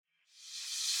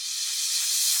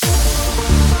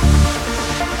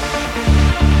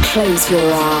Close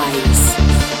your eyes.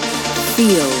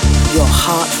 Feel your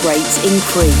heart rate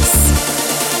increase.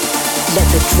 Let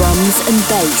the drums and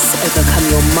bass overcome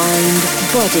your mind,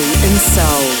 body and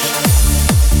soul.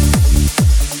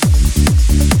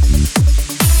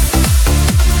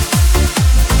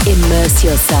 Immerse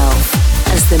yourself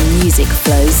as the music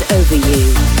flows over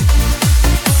you.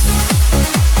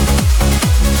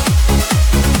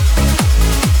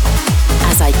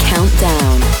 As I count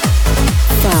down,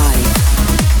 5,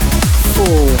 4,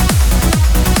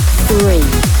 3,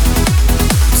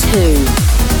 2,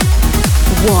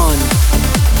 1.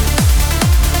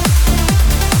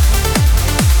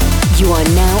 You are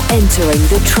now entering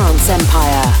the Trance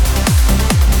Empire.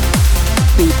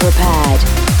 Be prepared,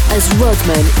 as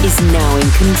Rodman is now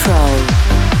in control.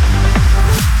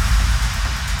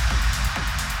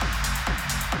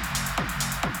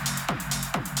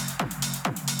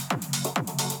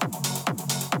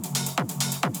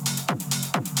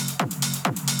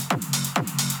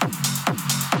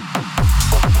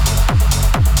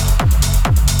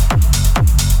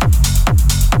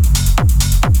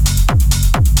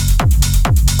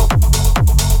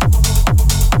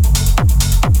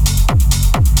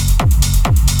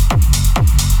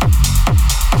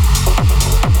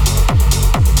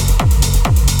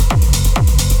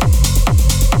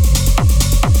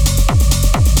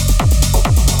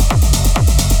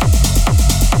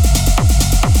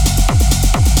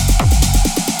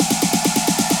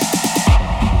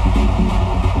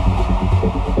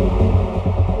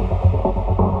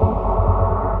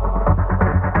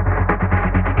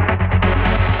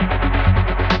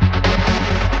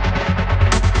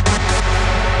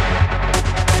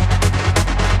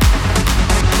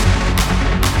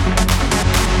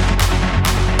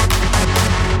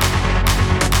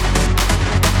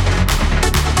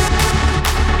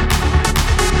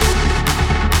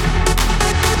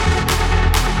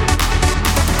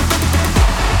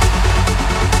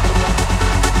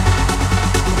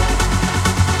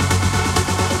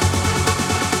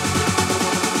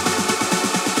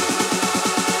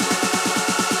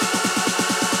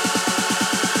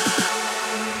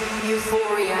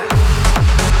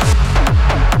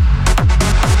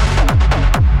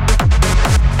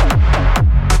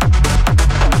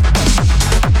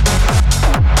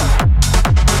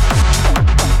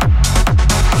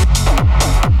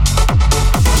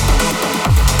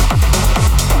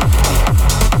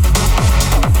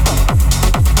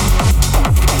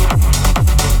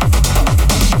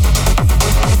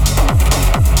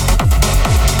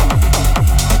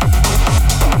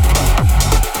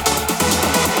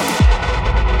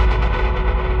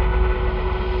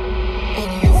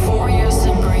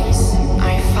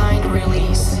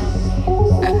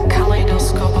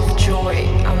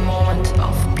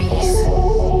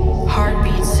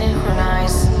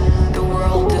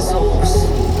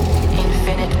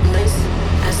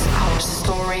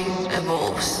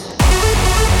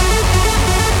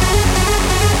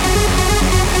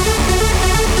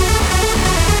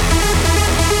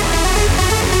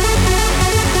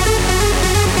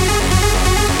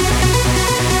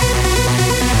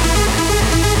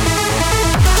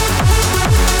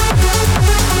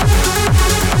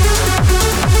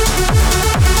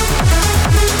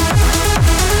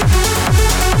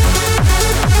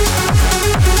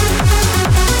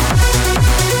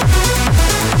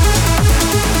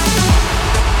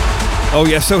 Oh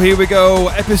yes, so here we go,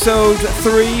 episode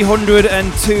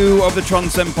 302 of the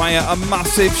Trance Empire, a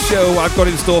massive show I've got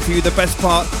in store for you, the best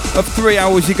part of 3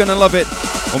 hours, you're gonna love it.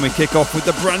 When we kick off with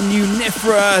the brand new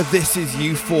Nifra, this is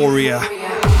Euphoria.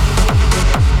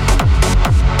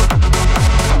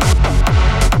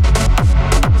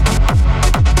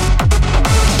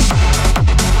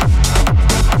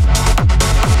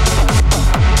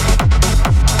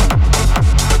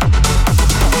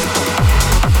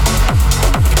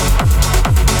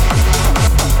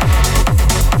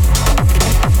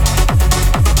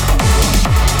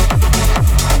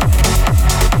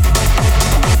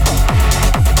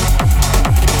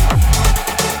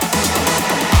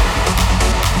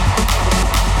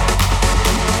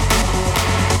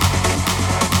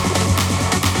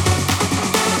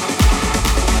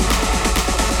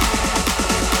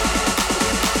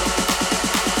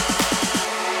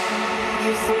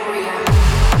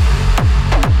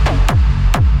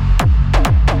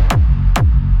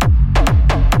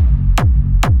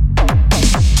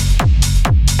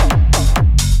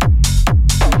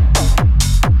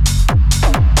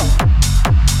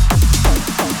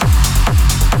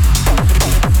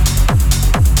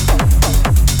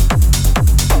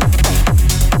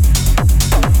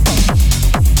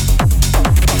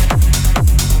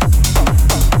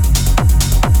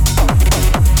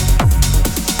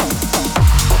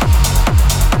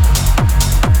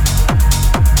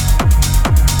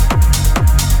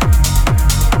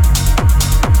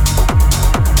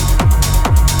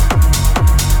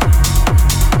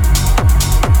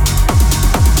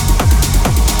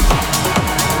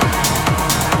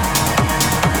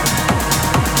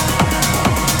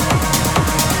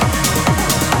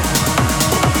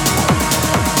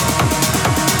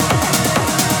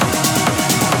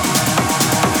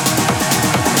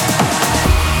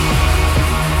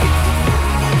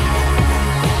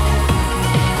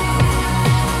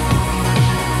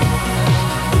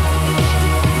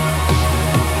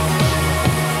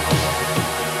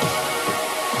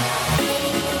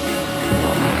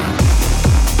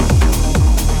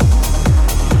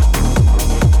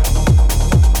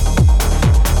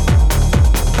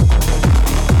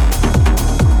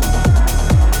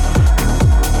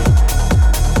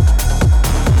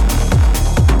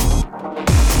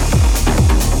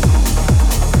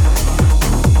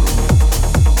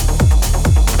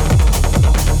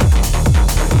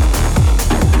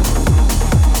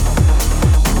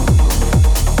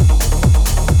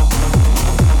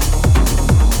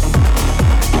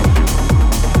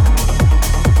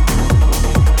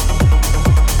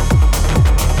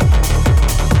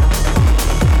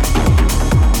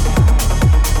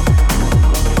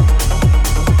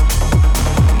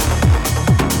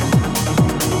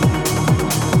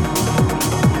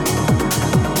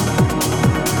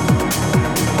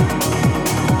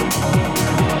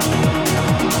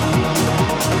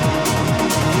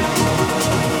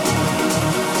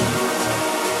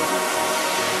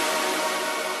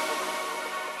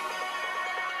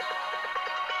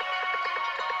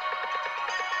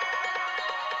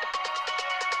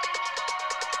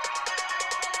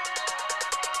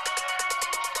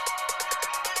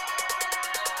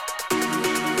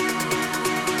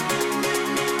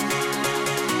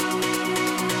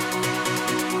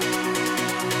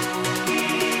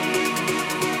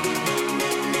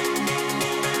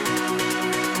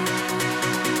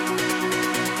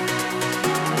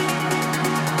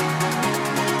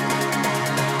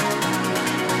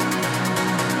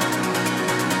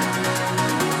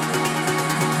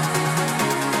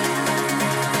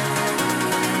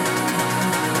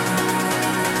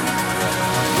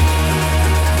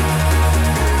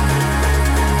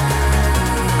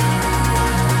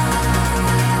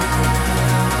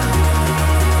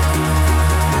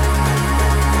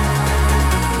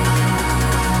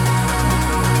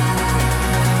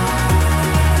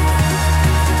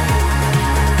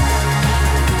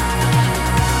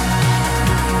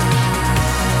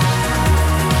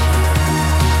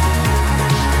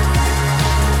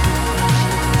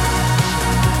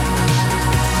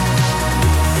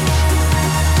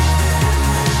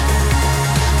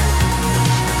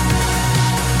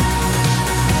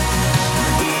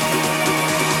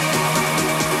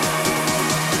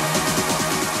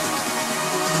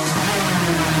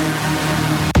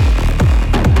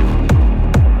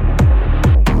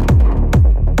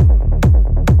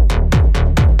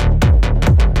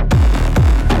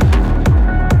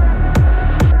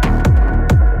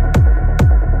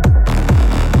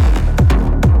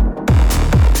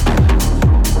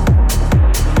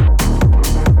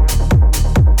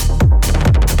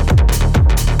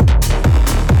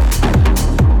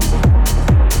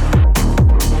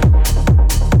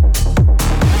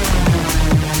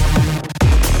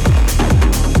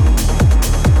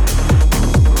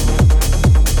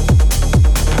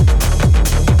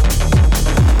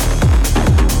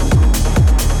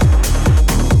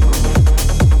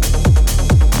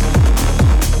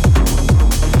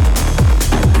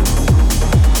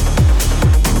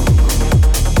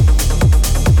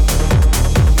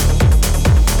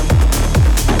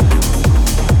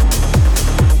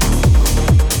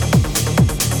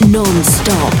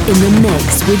 Non-stop in the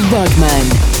mix with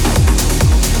Rodman.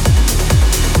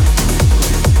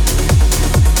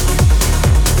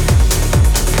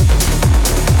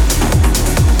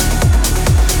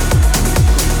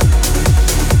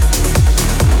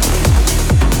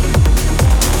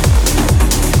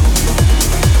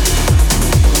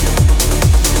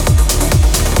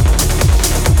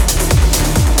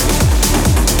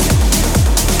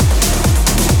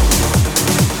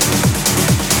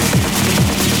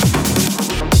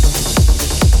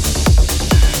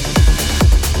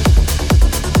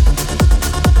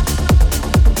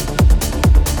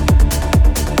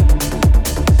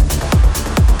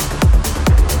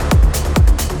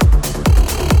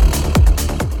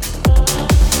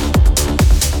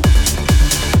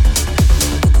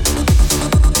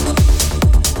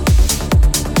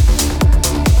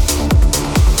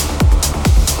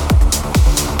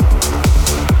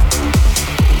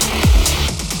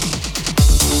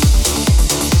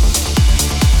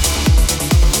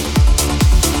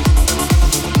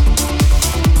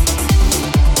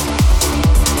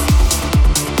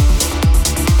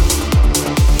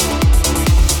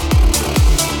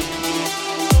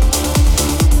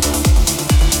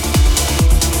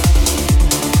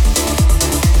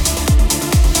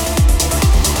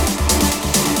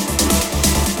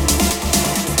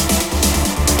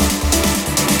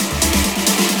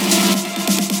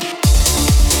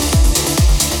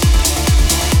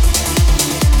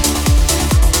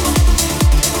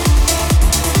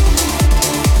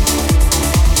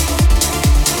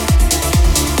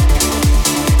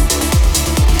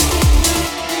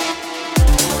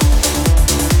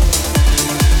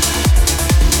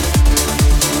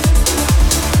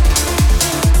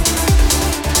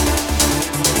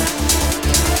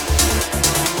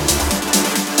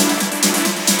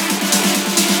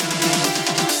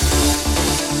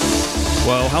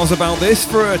 How's about this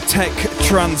for a tech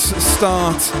trance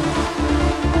start?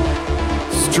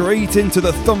 Straight into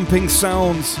the thumping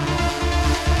sounds.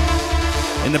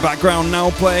 In the background now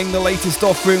playing the latest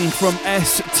offering from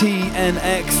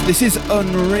STNX. This is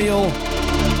Unreal.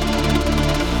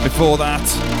 Before that,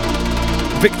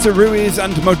 Victor Ruiz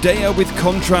and Modea with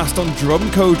Contrast on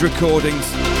Drum Code Recordings.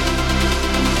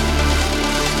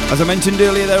 As I mentioned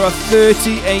earlier, there are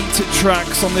 38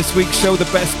 tracks on this week's show, the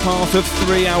best part of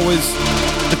 3 hours.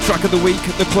 The track of the week,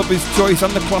 the clubber's choice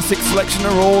and the classic selection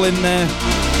are all in there.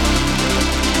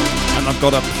 And I've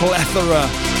got a plethora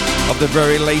of the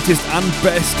very latest and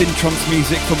best in trance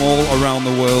music from all around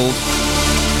the world.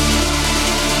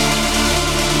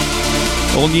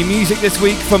 All new music this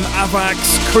week from Avax,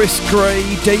 Chris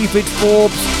Gray, David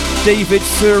Forbes, David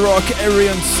Surrock,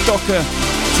 Arian Stocker,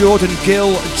 Jordan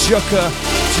Gill, Jucker,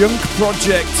 Junk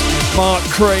Project, Mark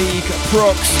Craig,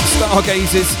 Prox,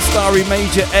 Stargazers, Starry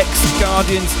Major,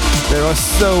 X-Guardians. There are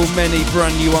so many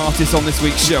brand new artists on this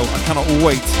week's show. I cannot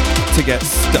wait to get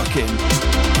stuck in.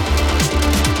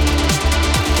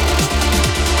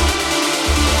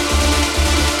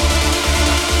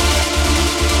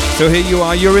 So here you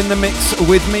are, you're in the mix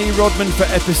with me, Rodman, for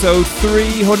episode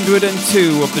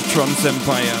 302 of the Trance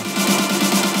Empire.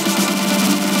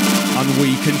 And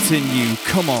we continue,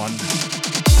 come on.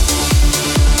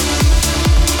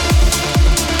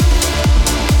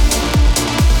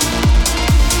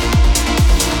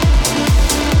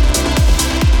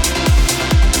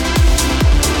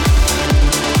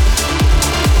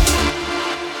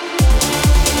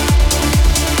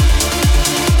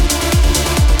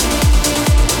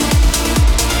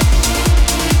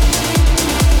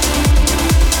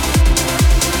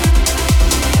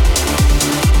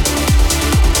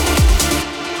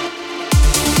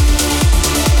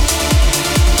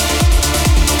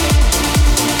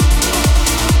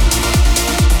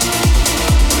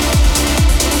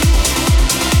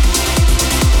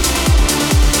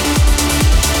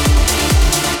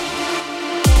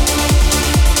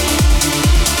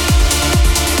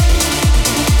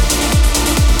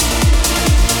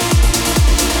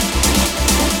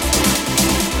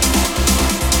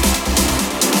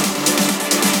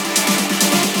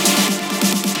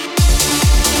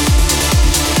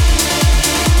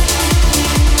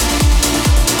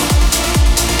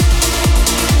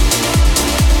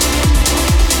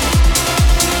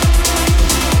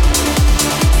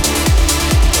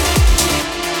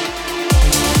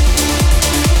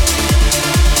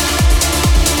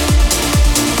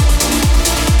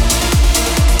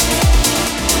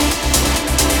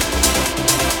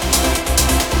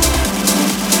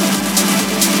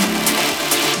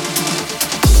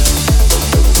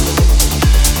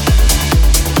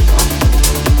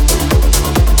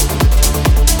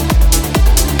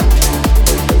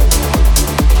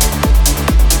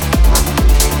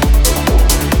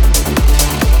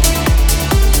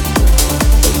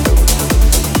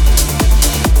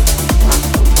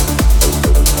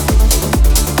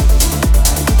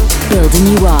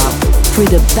 warming you up through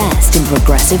the best in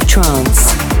progressive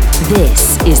trance.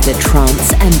 This is the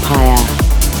Trance Empire.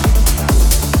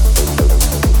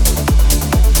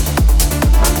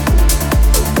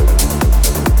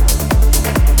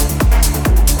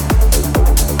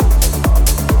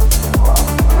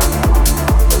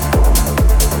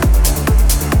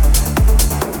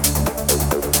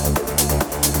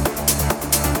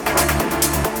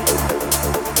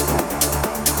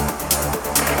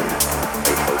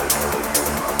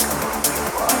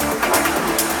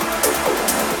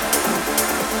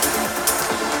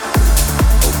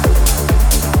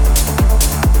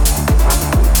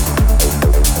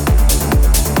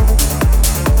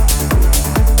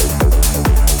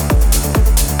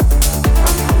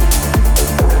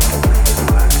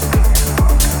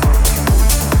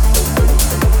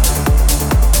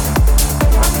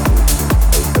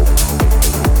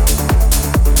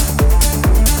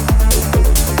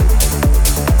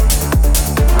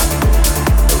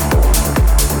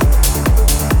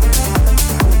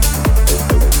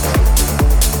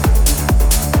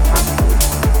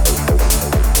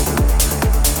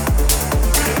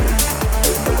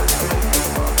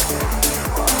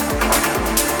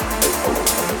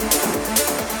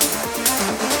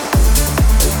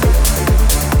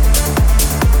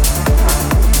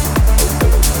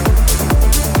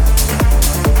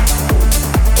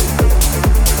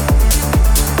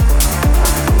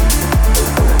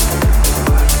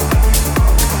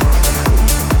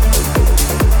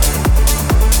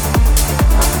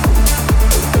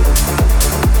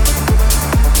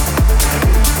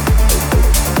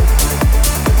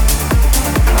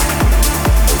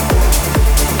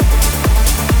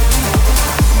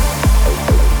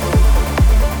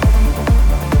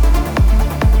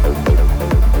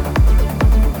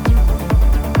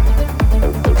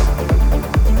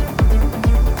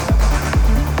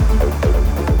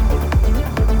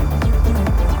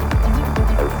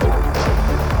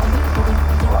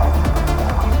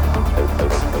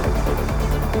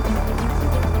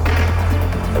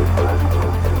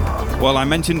 Well, I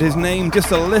mentioned his name just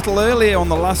a little earlier on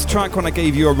the last track when I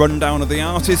gave you a rundown of the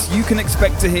artist. You can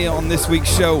expect to hear on this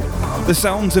week's show the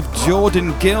sounds of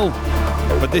Jordan Gill,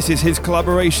 but this is his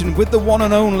collaboration with the one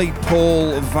and only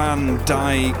Paul van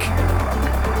Dyk.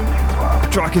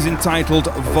 The track is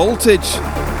entitled Voltage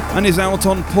and is out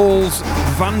on Paul's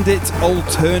Vandit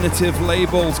Alternative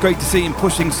label. It's great to see him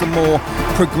pushing some more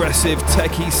progressive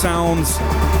techie sounds.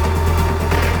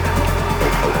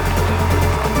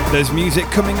 There's music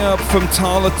coming up from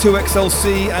Tala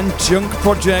 2XLC and Junk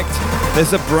Project.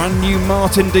 There's a brand new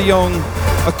Martin de Jong,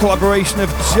 a collaboration of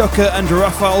Jucker and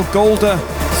Rafael Golder.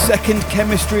 Second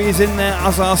Chemistry is in there,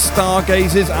 as are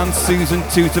Stargazers and Susan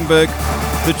Teutenberg.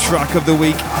 The track of the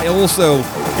week also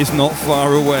is not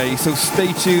far away, so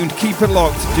stay tuned, keep it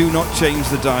locked, do not change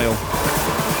the dial.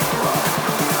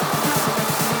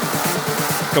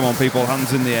 Come on people,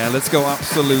 hands in the air, let's go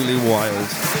absolutely wild.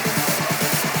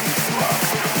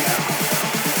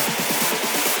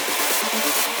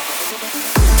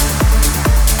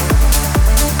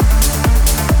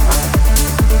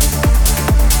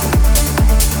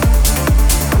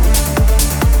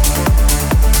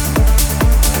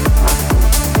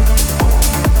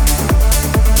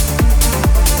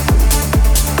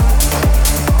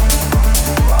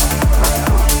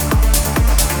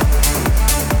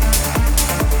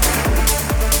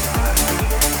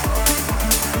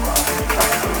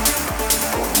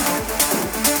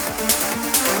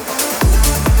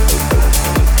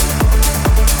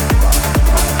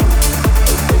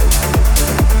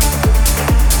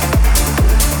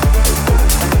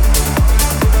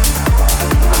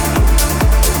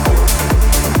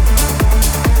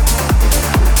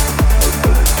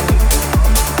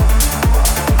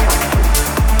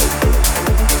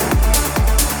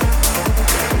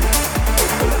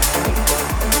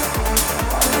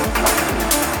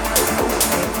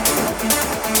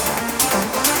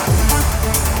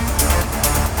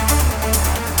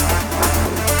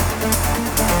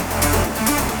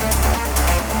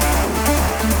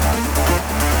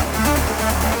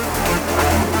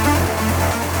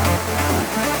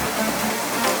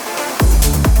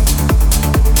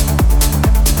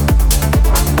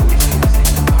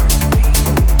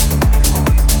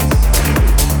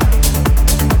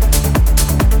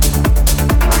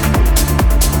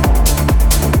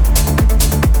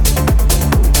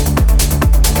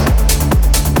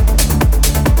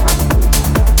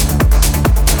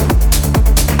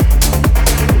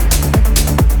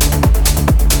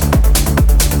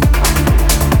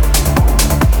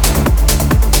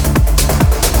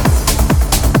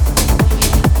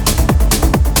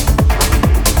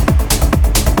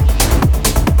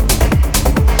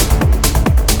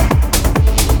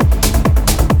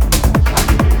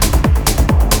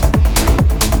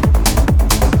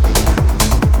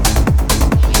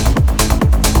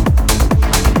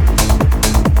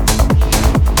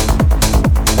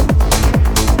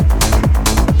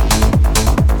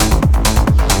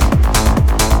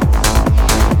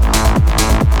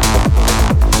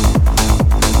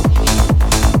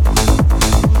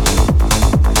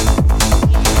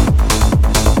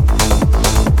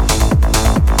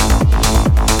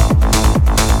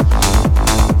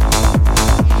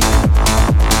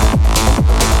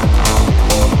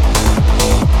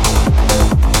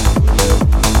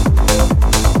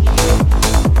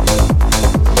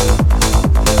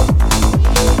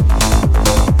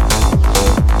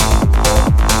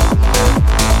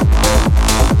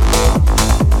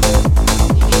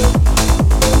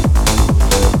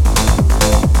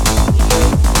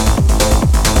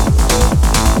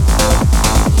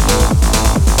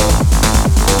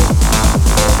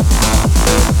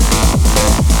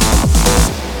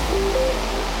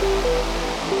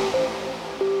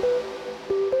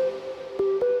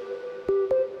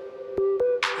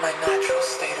 My natural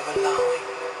state of allowing,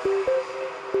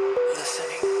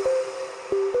 listening.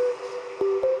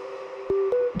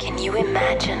 Can you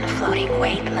imagine floating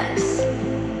weightless,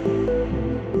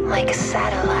 like a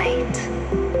satellite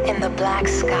in the black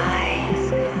sky?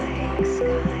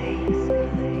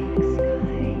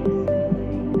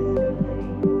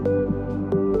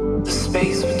 The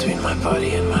space between my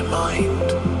body and my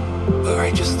mind, where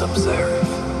I just observe.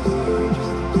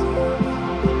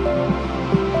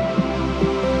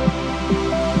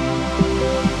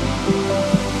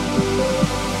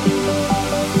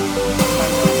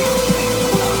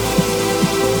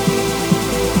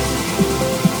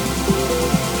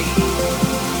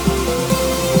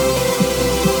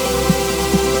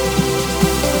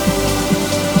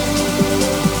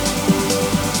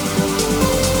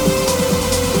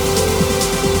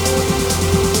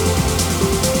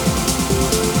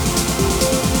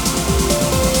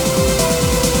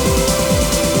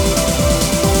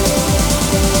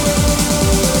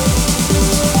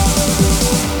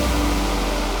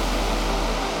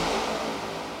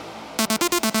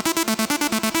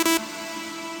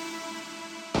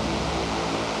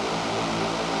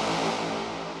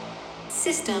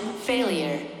 System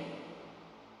failure.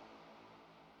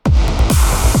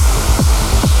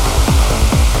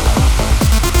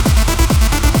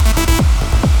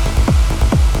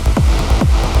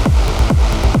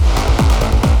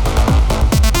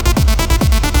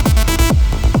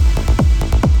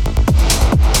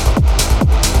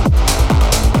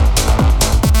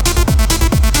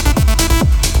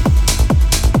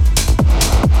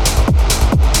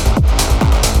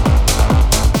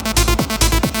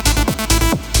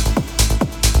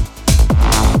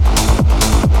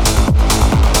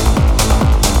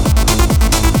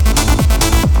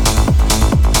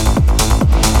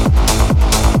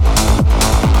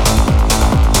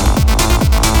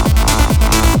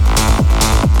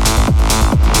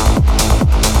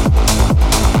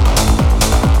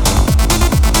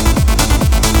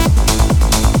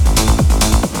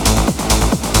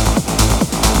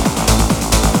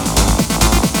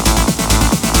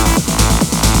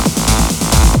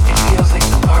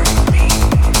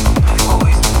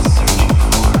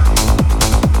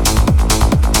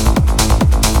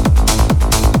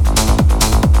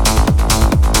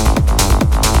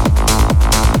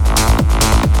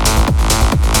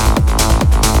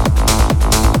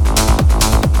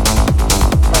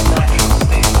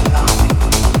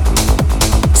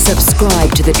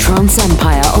 Subscribe to the Trance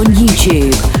Empire on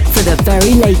YouTube for the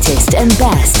very latest and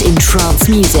best in trance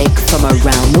music from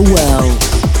around the world.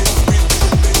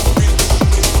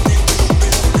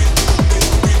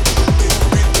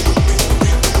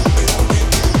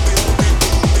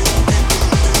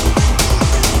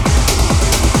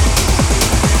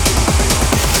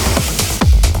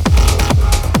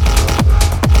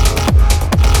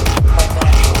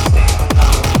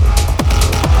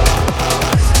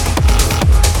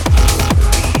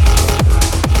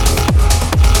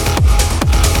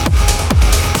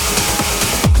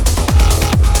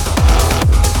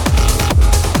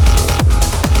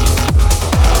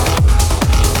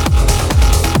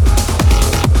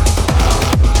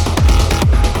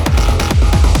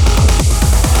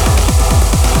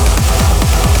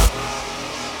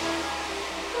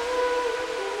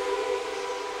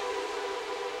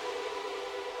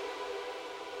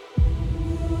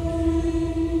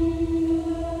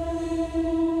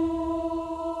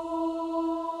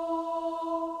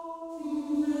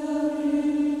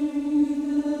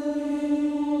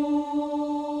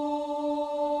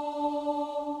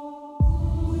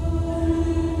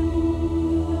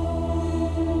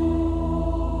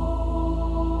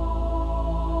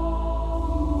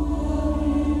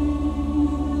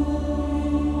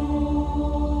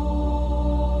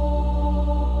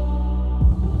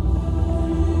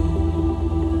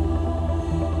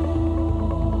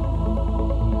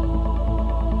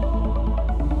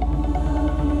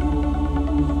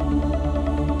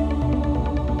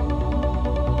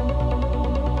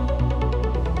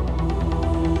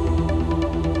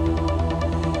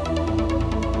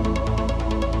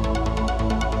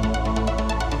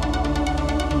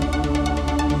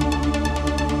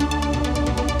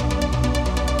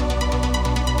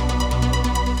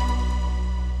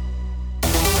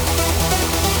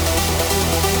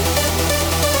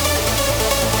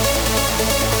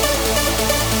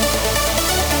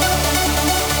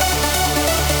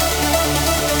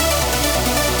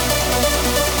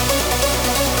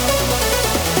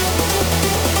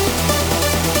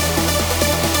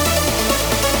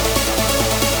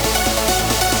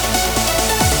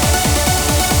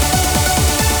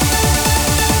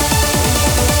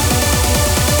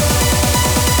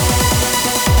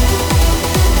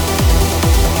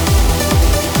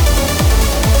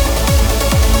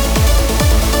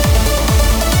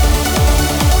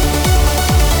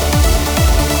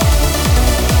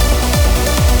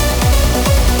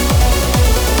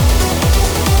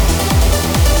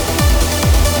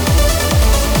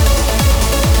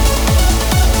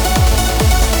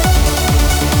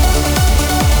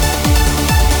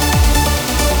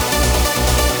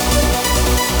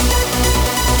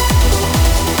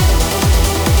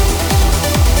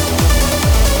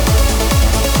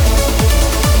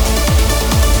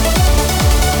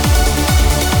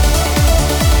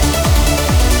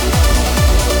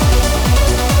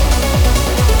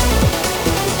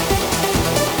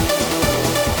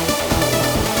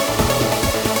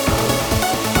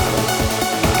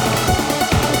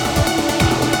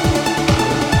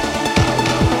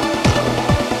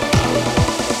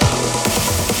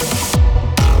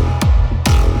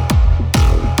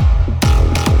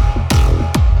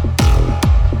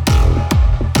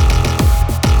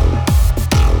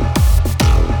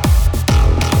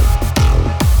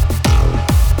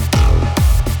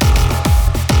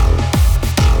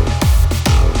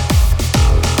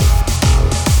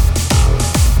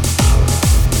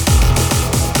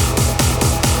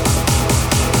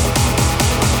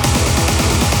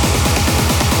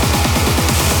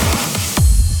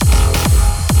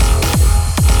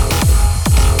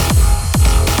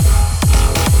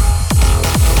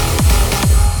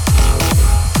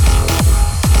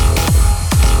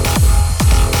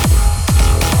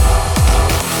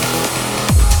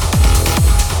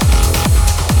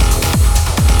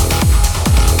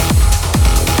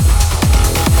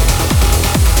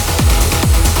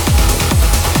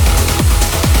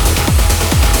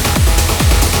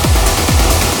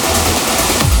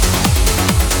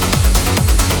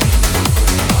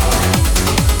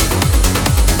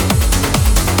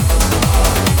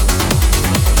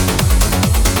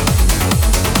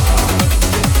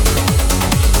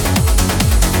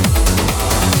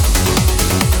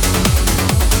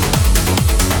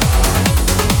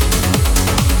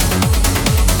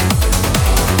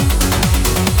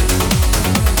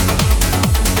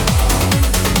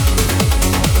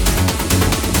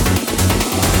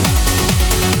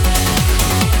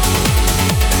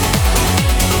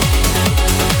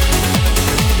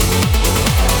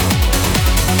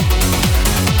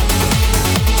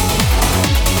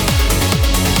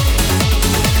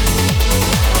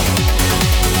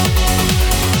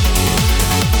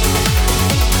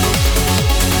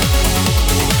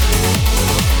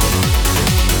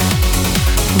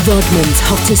 Rodman's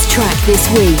hottest track this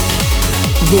week.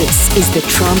 This is the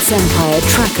Trance Empire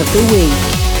Track of the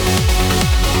Week.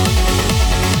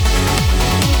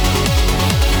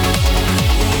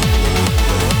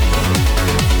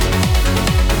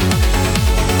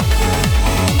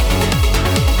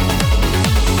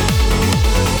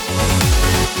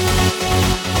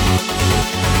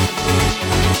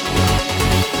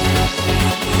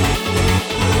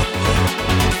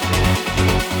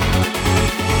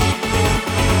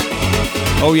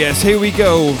 Oh yes, here we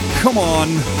go. Come on.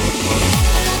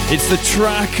 It's the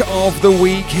track of the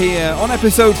week here on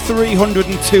episode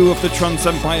 302 of the Trance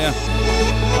Empire.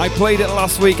 I played it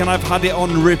last week and I've had it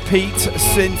on repeat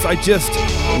since. I just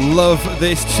love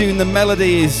this tune. The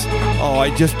melody is,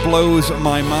 it just blows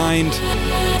my mind.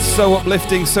 So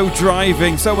uplifting, so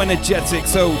driving, so energetic,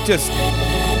 so just,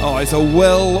 it's a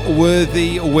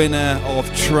well-worthy winner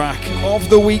of track of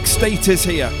the week status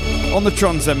here on the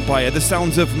Trance Empire. The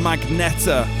sounds of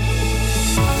Magneta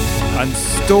and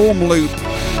Storm Loop.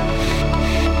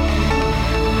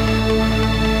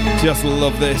 Just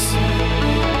love this.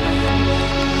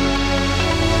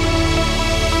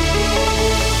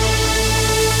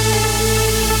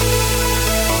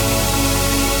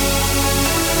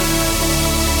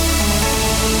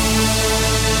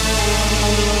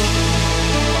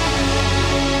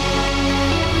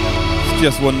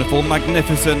 Just wonderful,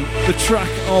 magnificent. The track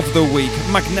of the week,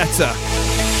 Magneta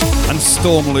and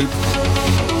Storm Loop.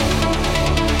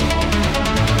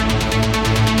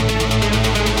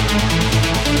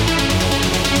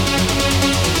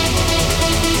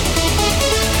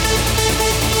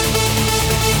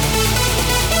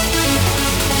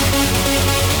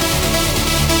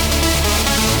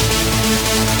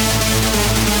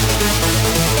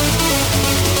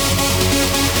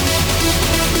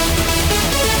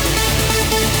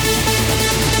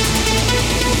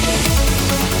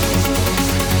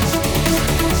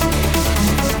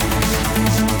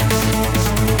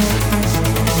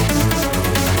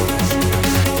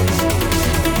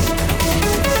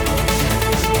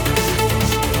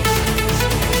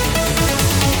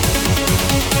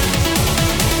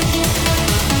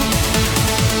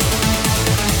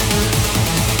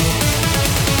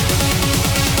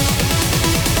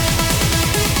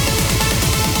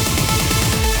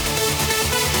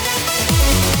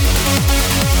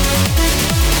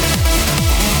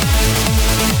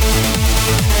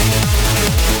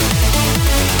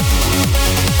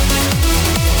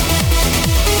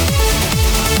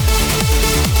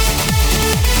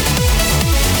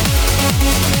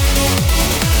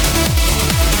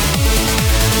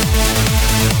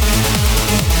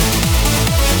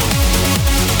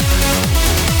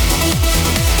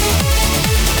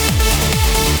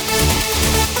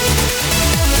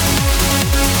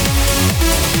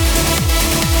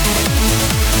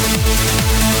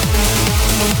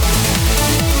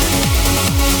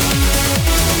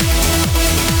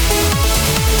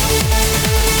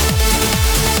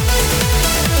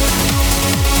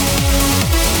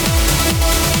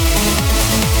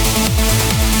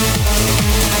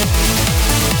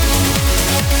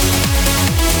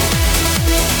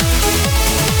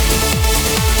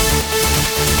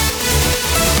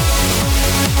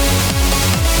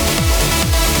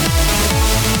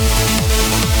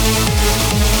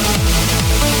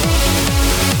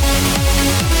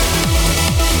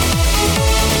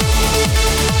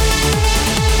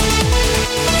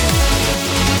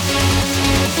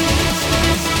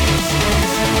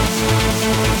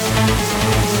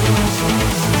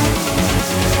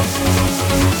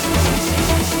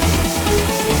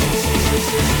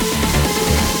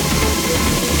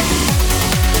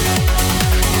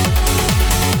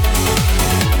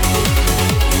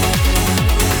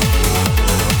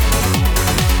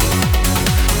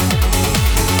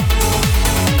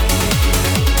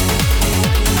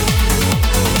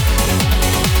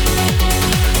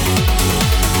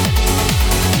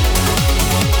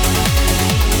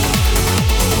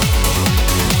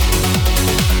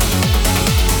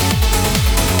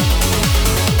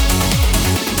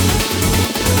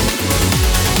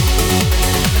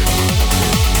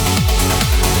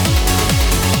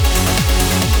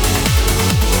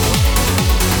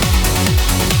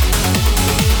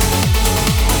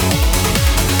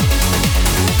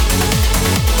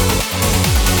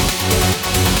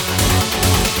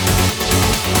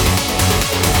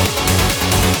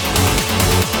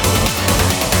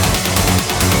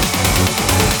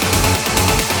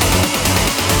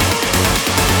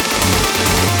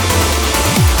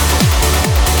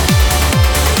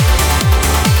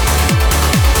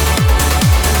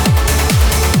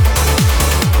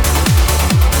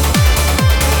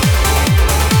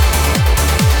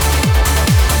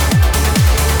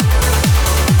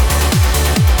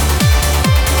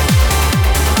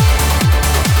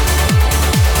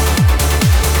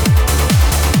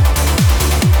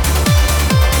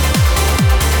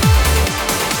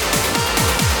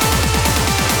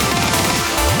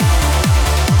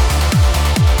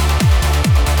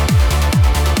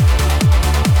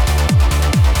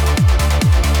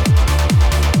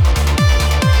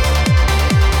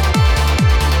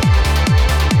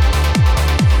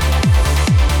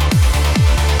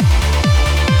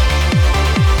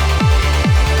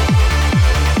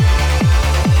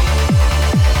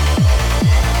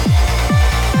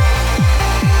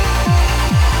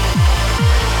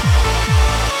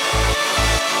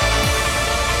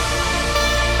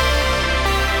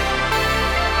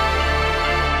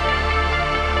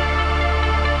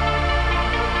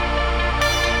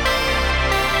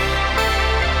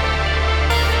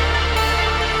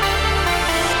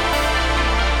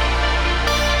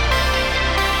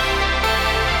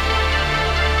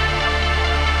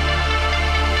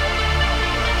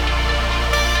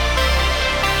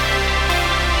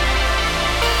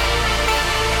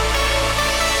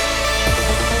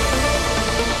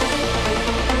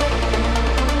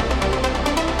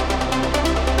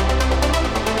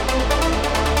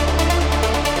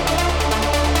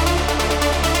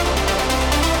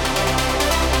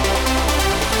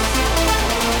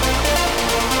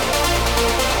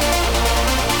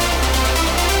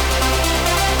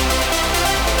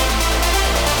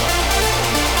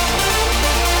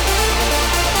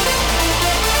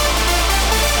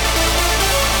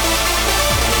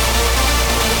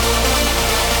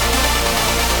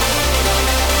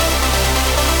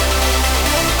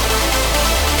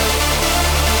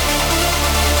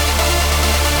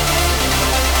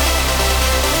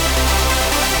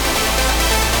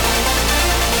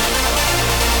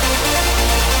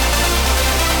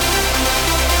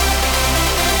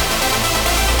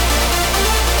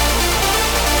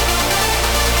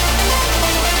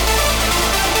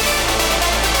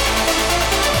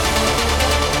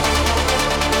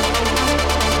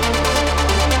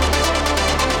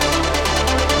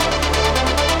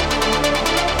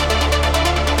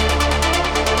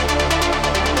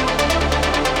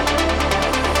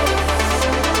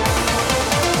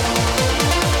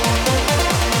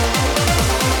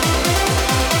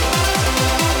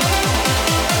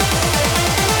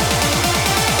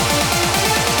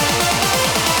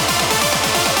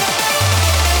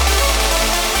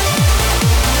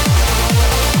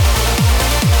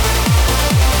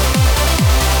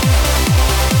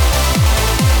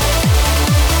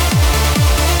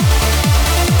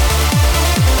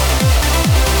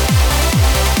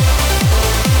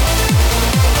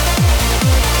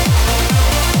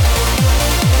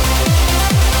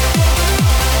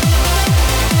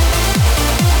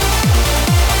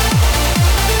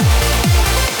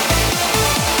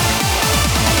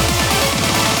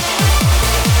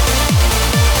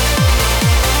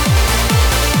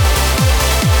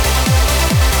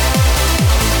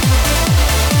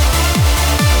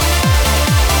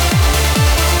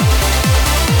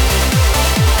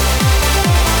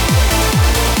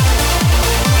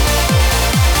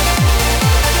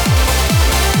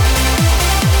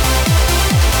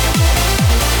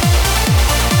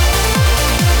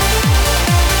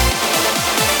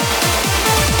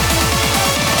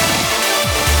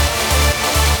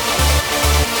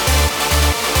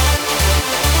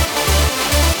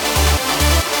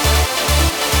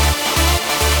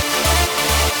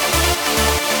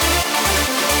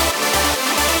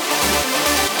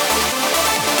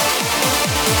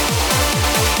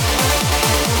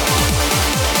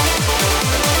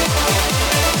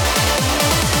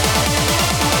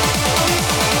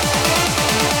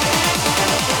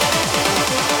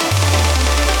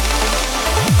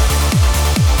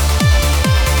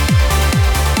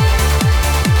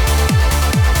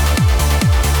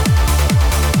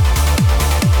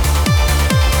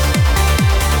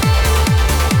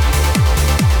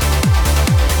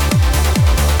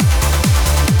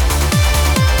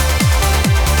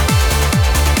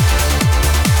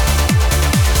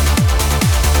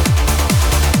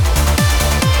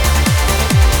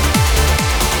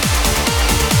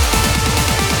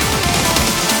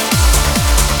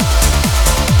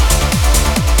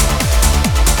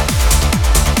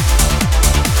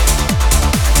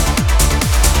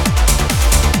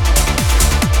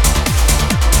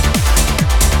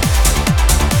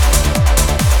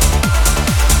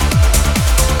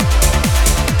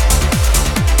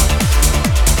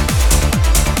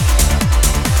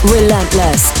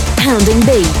 Relentless, pounding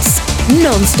beats,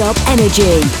 non-stop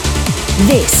energy.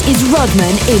 This is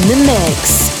Rodman in the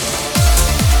mix.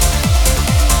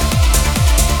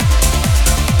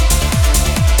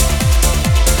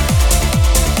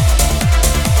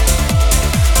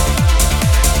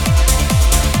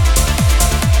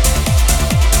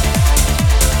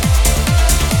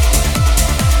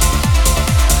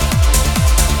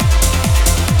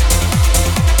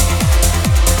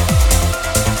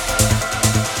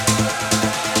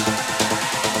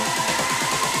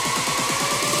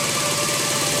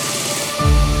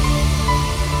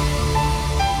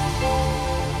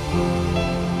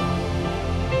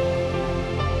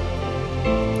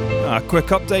 Quick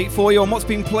update for you on what's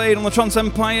been played on the Trance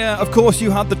Empire. Of course,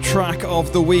 you had the track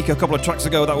of the week a couple of tracks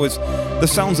ago. That was the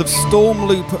sounds of Storm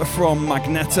Loop from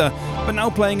Magneta. But now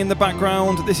playing in the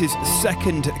background, this is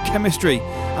Second Chemistry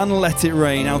and Let It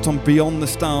Rain out on Beyond the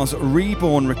Stars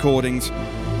Reborn recordings.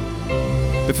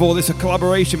 Before this, a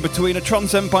collaboration between a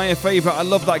Trance Empire favourite. I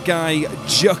love that guy,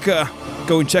 Jucker.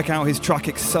 Go and check out his track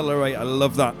Accelerate. I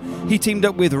love that. He teamed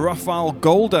up with Rafael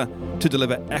Golder to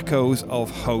deliver Echoes of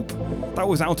Hope. That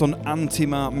was out on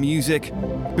Antimar Music.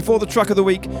 Before the track of the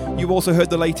week, you also heard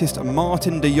the latest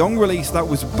Martin de Jong release. That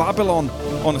was Babylon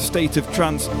on A State of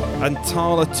Trance, and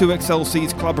Thala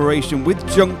 2XLC's collaboration with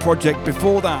Junk Project.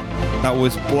 Before that, that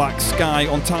was Black Sky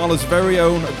on Thala's very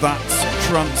own That's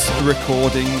Trance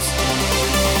recordings.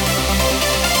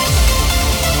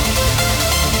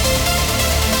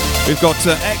 We've got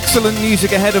excellent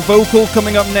music ahead of Vocal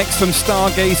coming up next from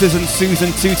Stargazers and Susan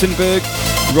Teutenberg.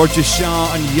 Roger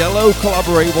Shah and Yellow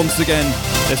collaborate once again.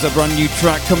 There's a brand new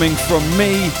track coming from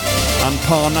me, and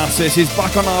Parnassus is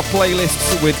back on our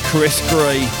playlists with Chris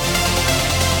Gray.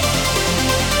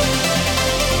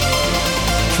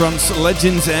 Trance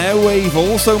Legends Airwave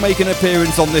also make an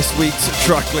appearance on this week's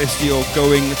track list. You're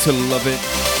going to love it.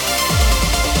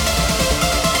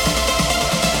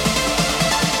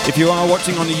 If you are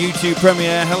watching on the YouTube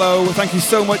premiere, hello, thank you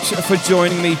so much for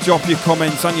joining me. Drop your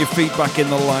comments and your feedback in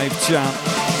the live chat.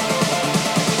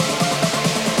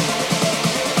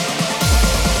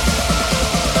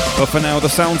 But for now, the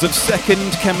sounds of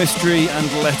Second Chemistry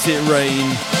and Let It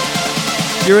Rain.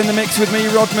 You're in the mix with me,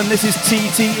 Rodman. This is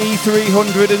TTE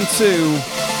 302.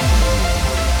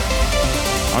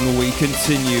 And we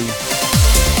continue.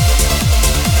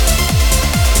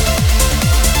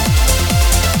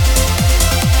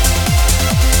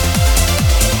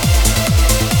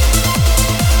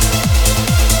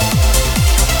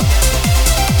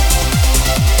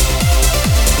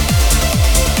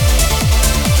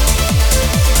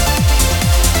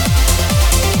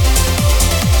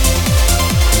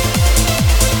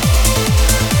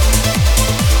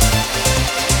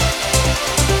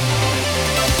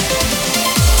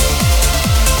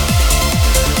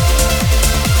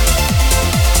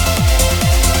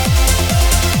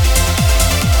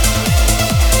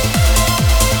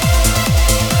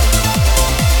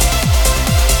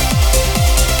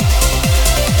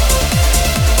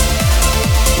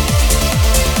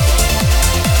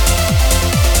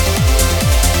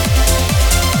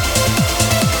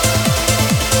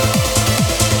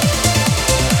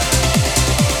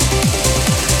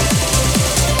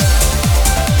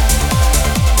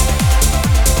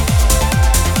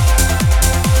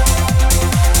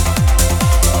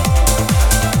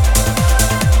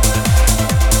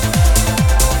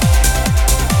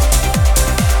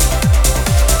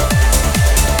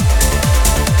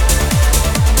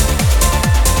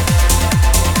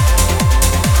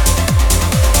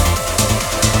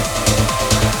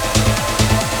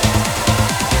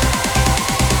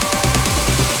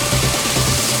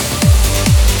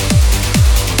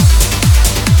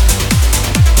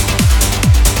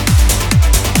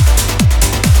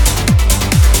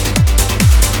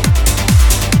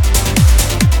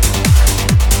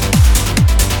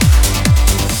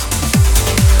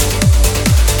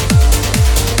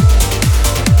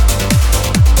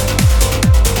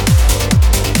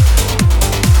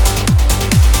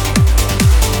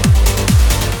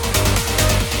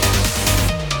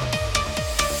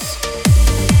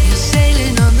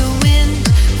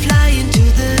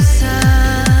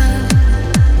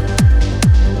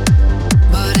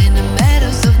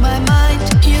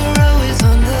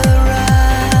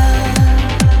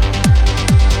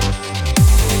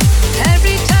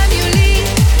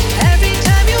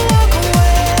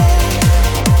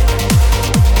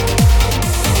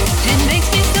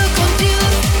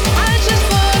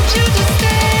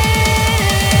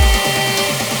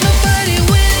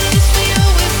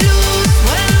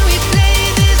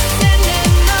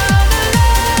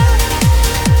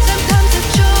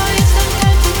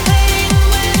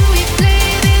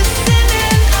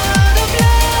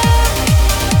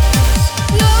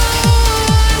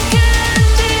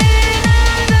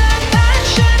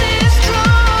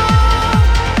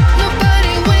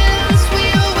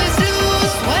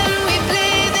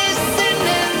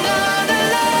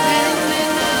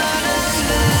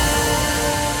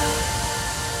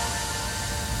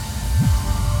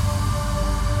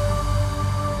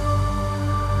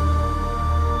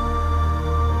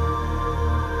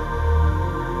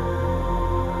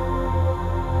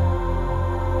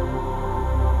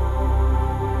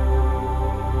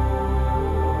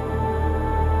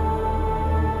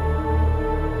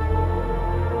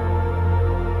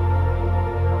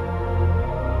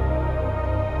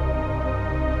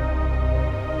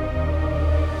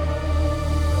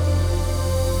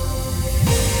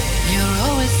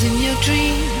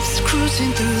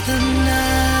 the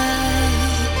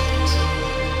night.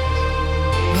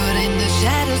 But in the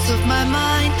shadows of my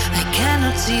mind, I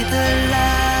cannot see the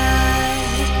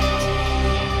light.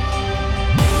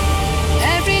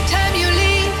 Every time you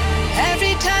leave,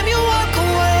 every time you walk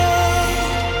away,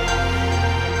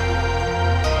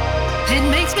 it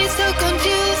makes me so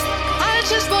confused. I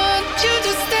just want you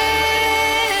to stay.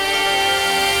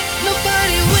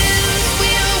 Nobody wins, we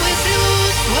always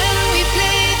lose when we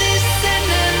play this in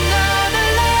another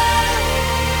life.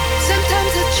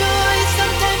 Sometimes it's joy,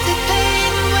 sometimes it's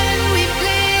pain when we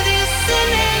play this in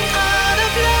and out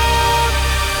of love.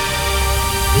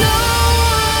 No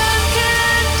one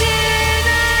can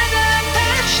deny the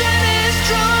passion is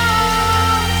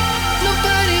strong.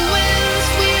 Nobody wins,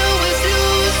 we always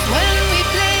lose when we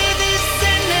play this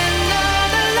in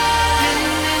another life. In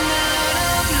and out of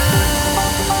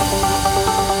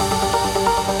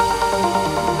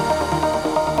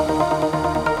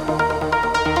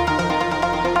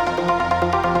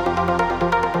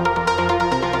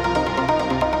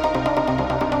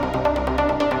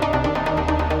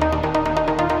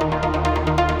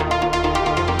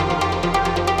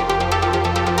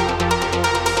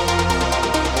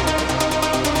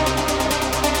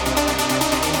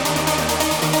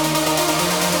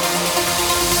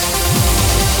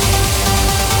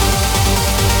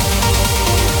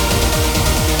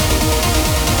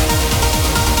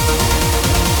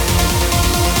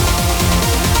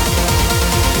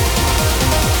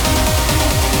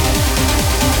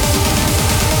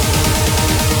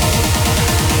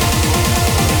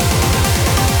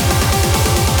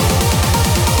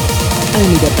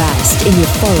Only the best in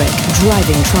euphoric,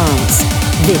 driving trance.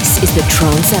 This is the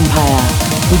Trance Empire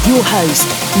with your host,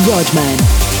 Rodman.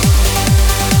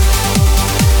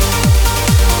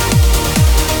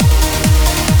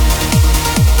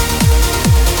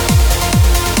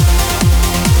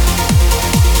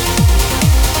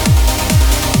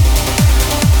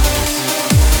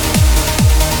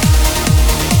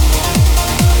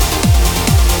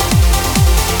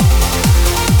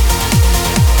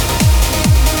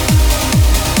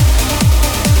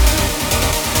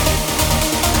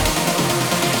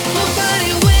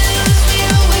 nobody wins, we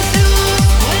always lose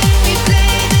when we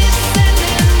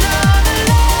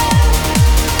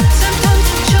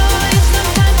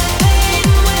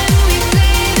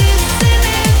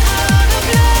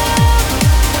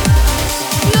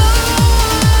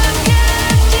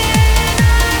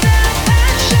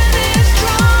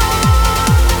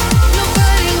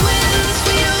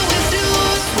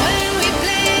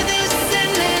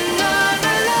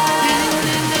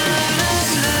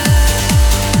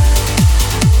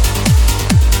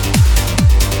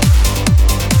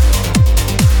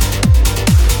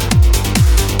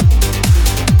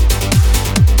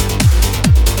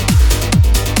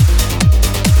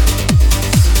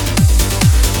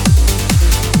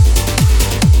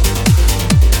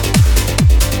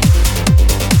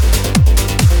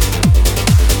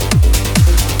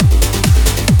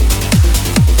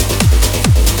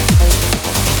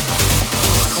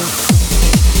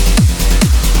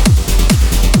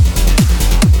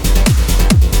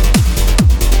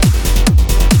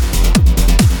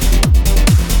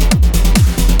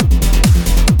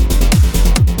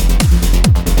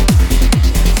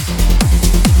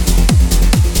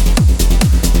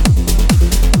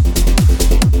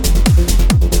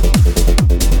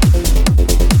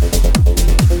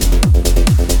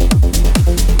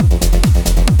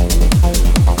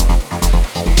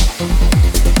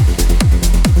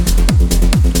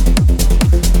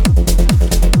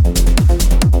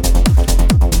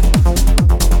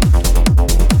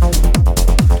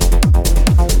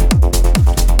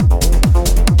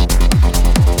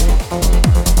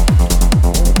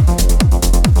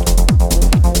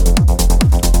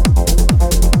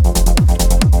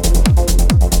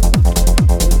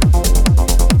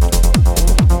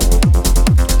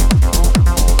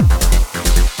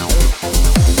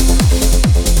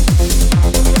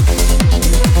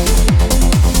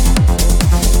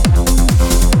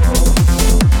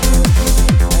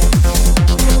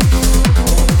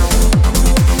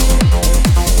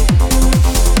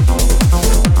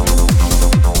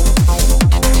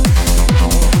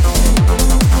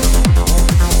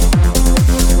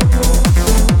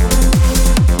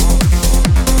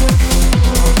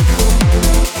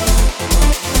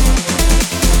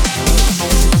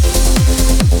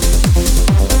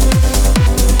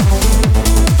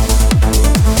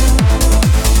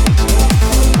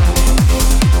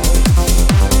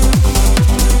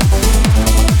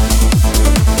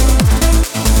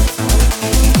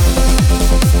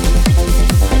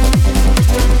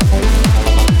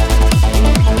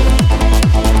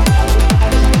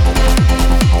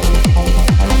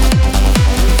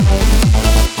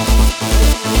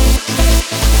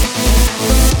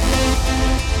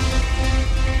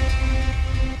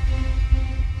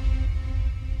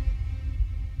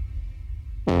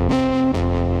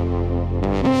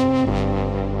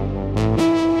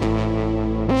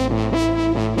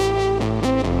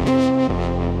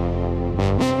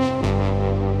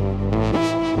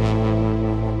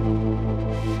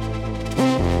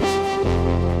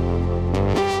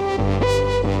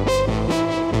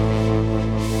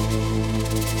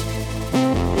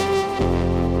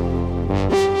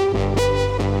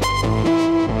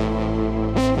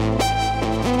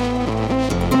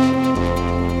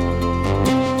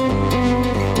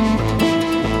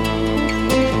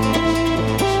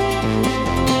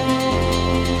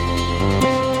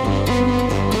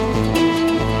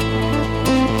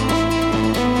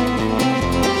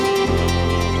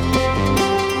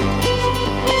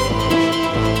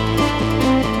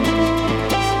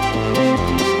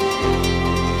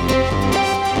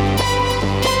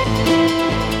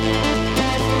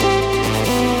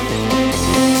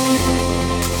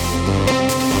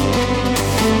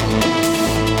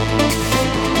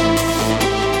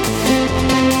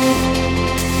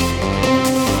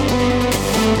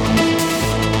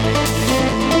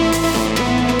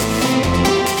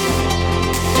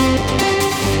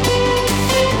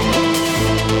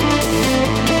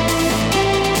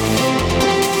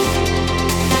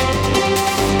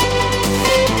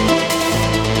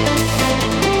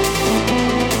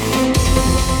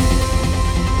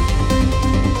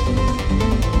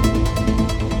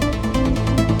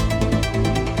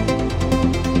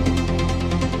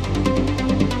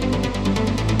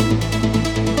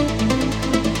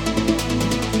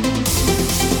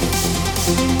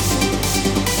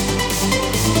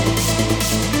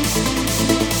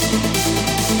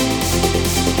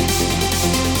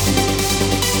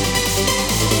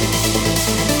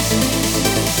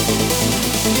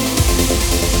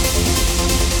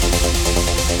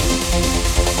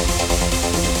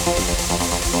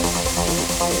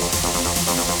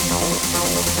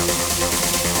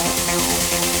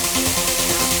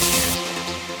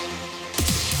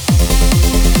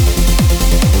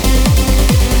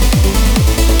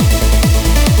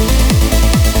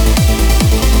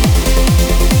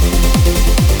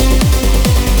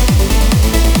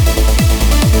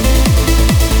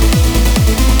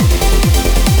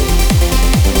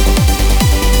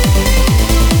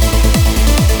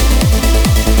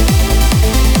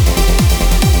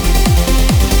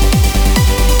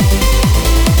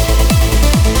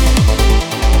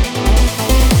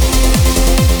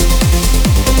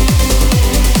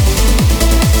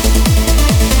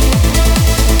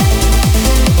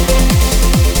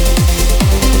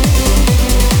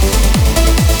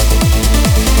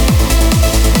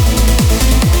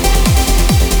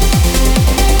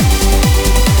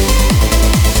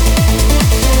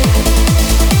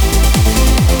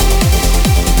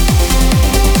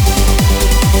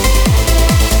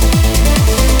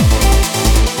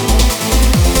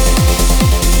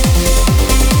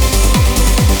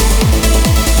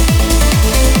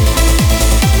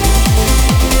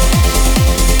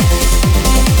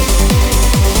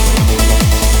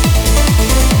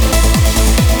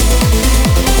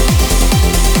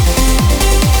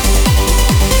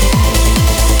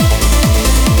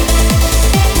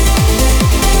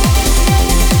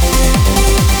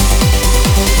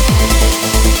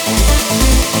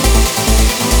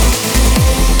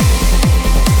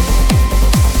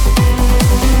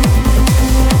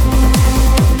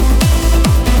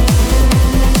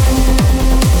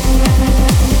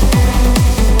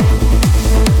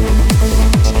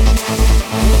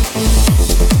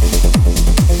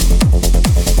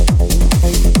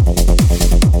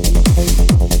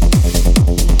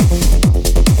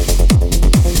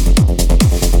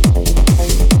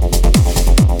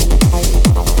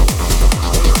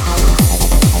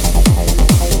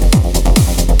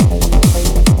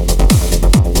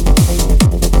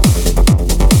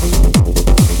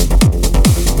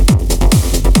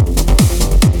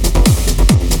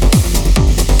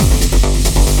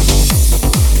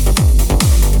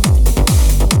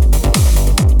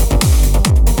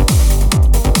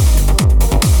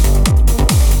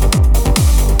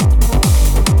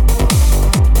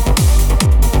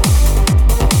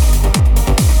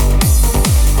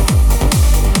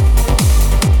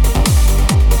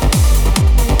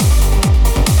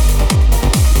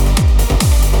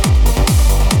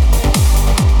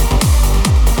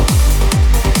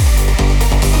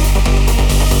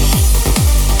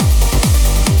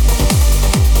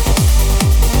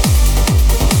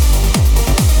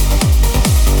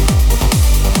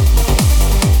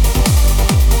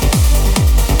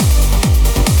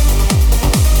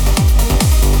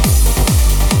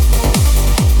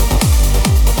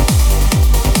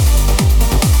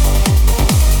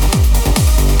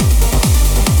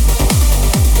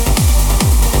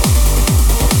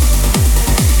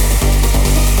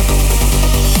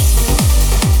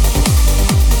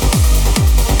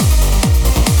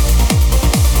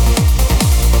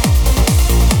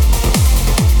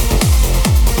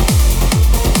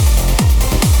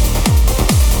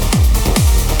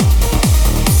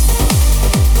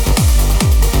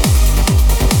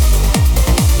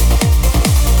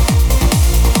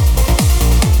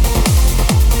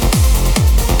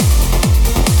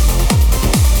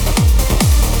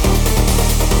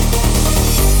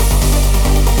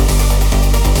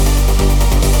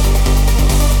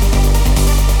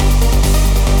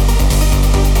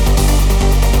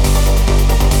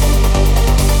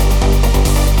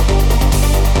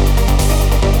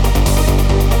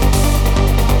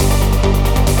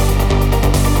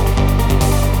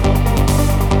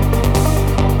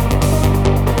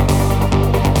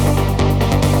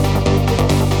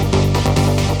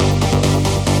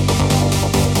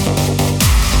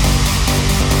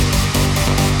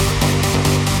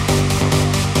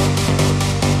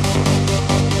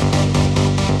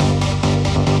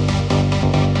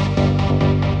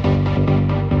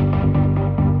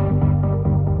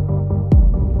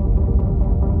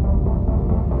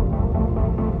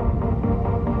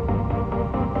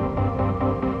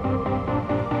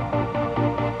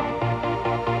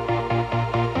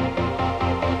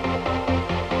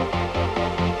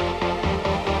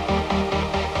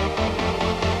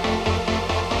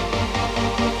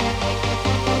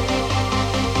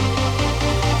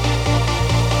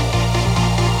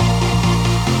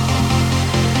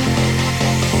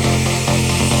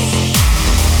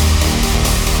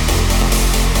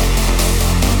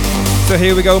So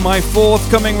here we go, my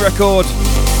forthcoming record.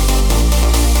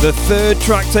 The third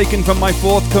track taken from my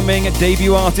forthcoming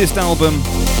debut artist album.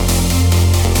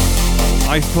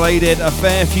 I've played it a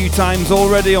fair few times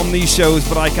already on these shows,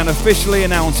 but I can officially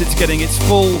announce it's getting its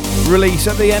full release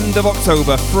at the end of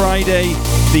October, Friday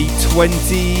the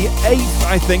 28th,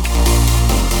 I think.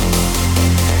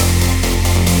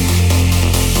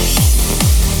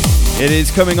 It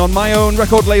is coming on my own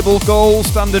record label, Gold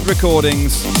Standard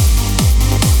Recordings.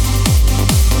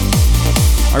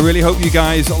 I really hope you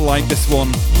guys like this one.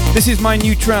 This is my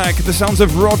new track, the sounds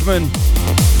of Rodman,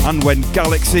 and When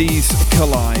Galaxies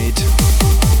Collide.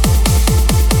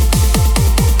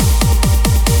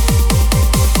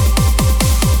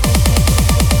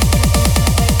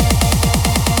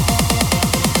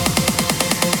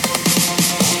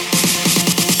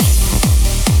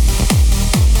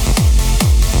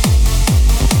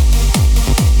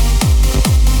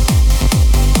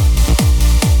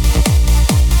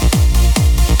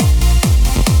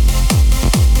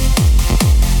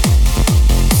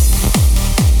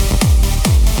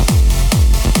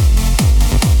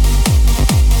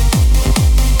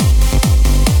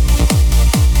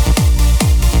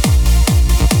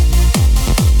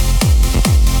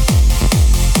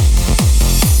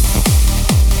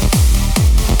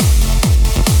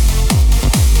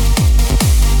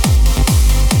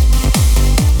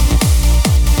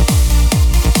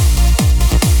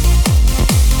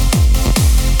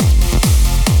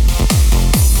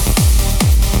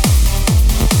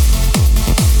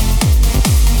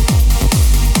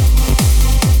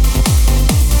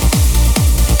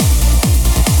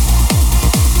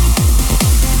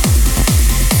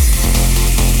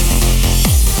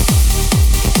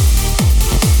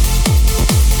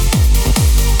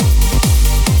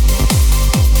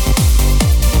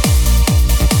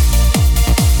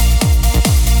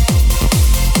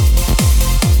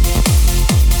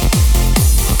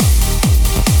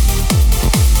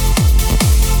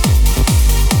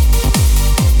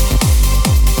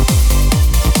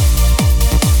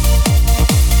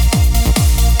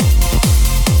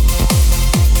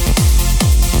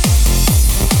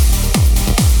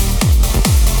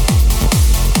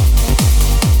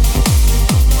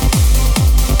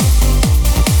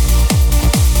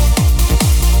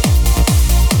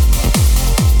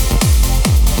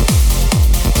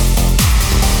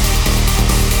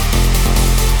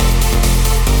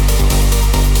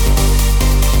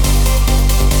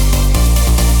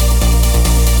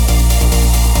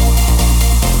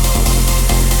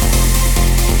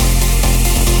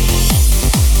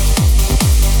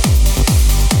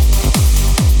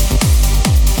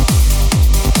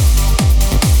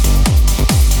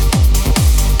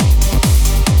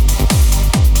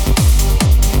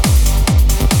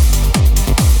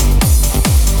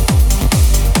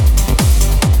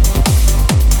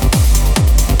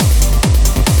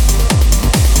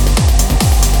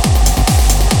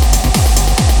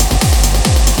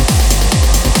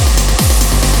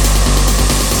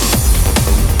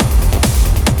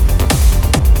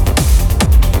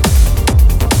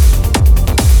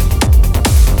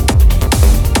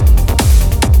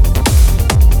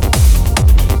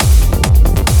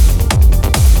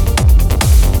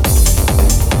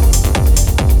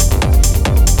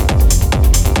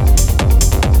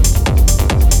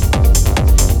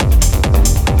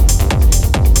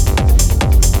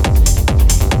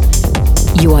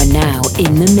 You are now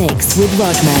in the mix with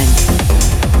Rodman.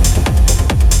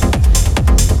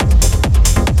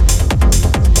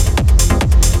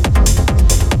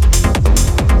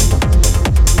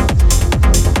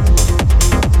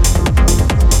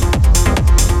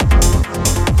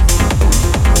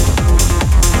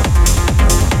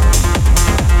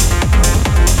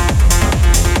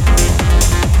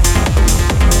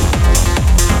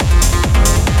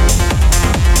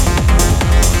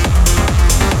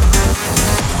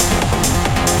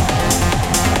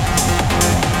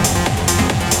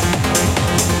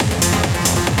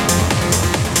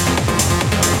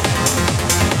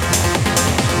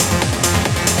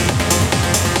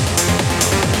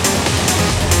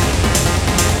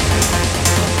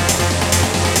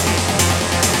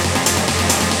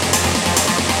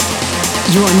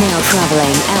 You are now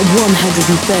traveling at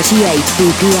 138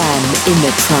 BPM in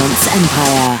the Trance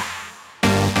Empire.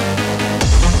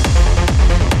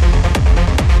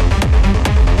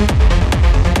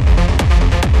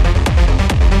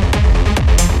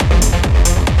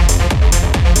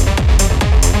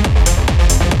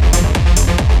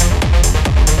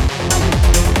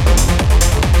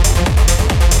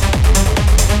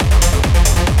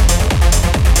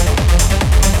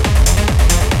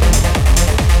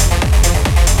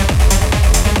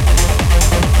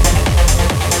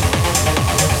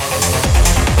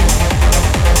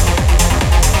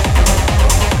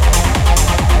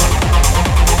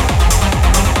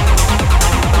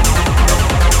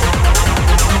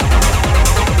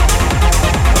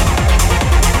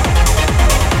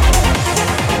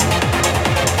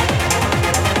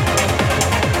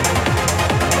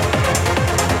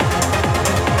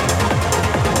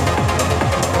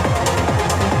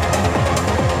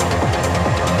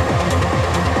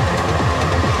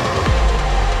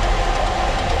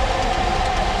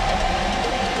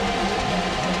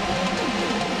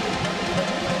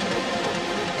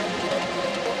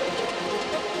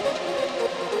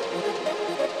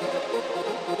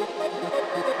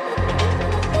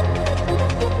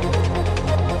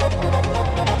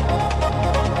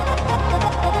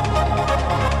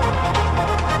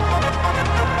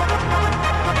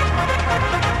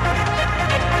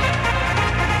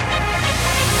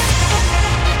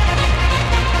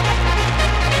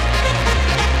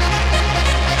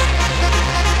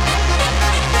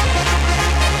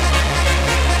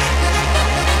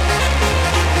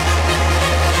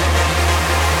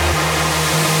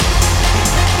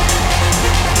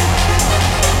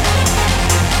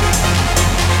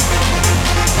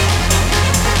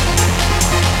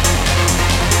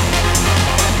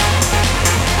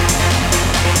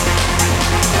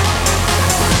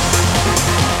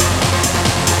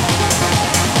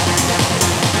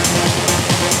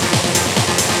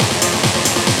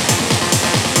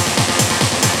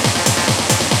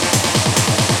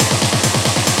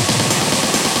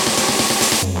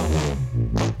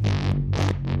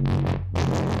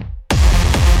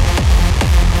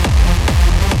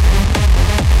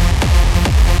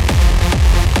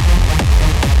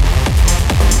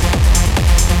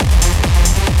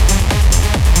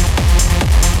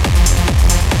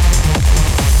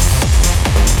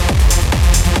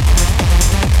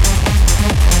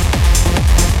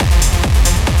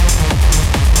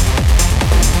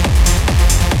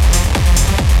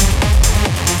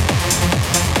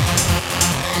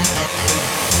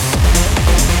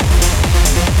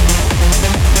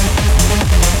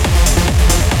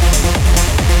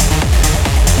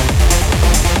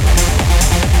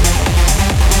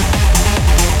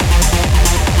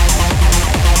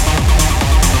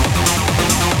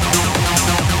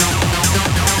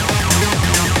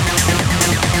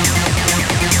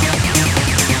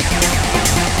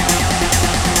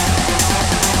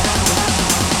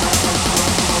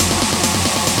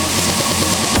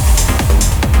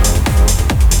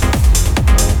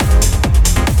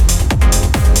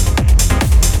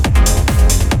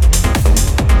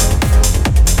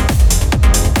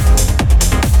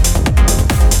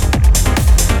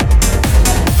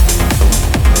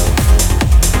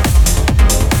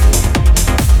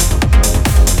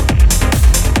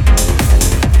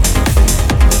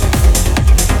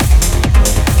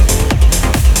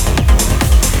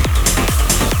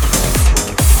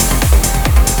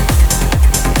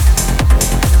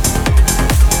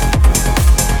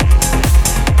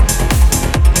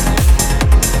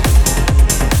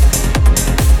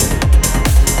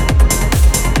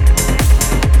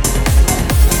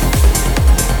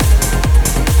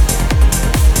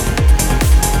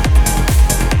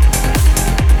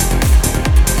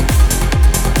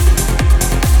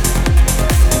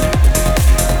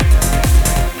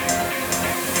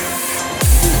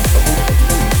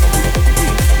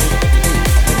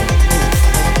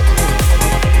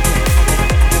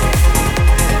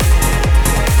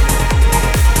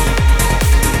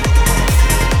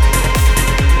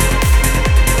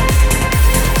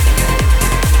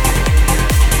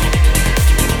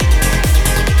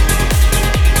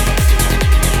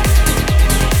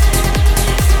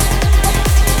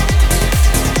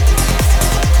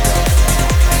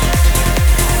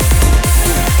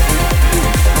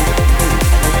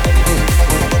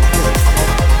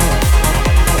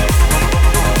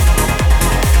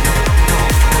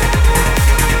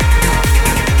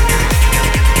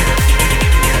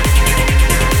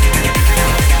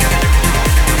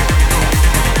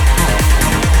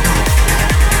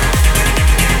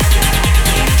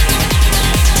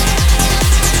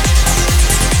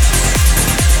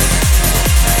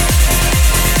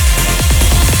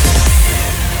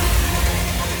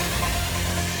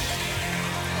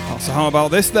 So how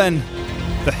about this then?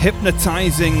 The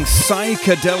hypnotizing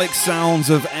psychedelic sounds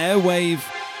of Airwave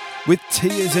with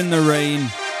Tears in the Rain.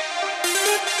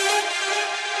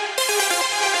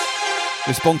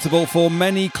 Responsible for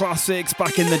many classics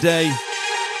back in the day,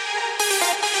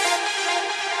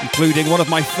 including one of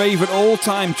my favourite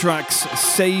all-time tracks,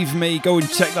 Save Me. Go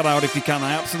and check that out if you can.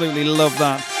 I absolutely love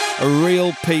that. A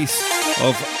real piece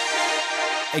of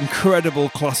incredible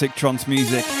classic trance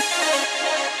music.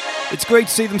 It's great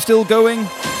to see them still going.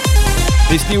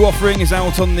 This new offering is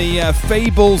out on the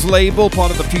Fables label,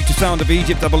 part of the Future Sound of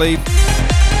Egypt, I believe.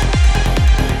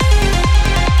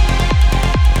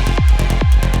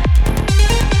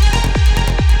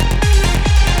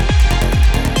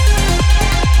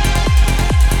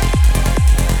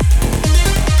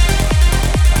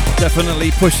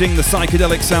 Definitely pushing the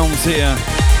psychedelic sounds here.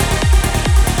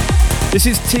 This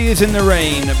is Tears in the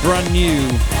Rain, brand new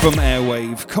from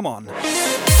Airwave. Come on.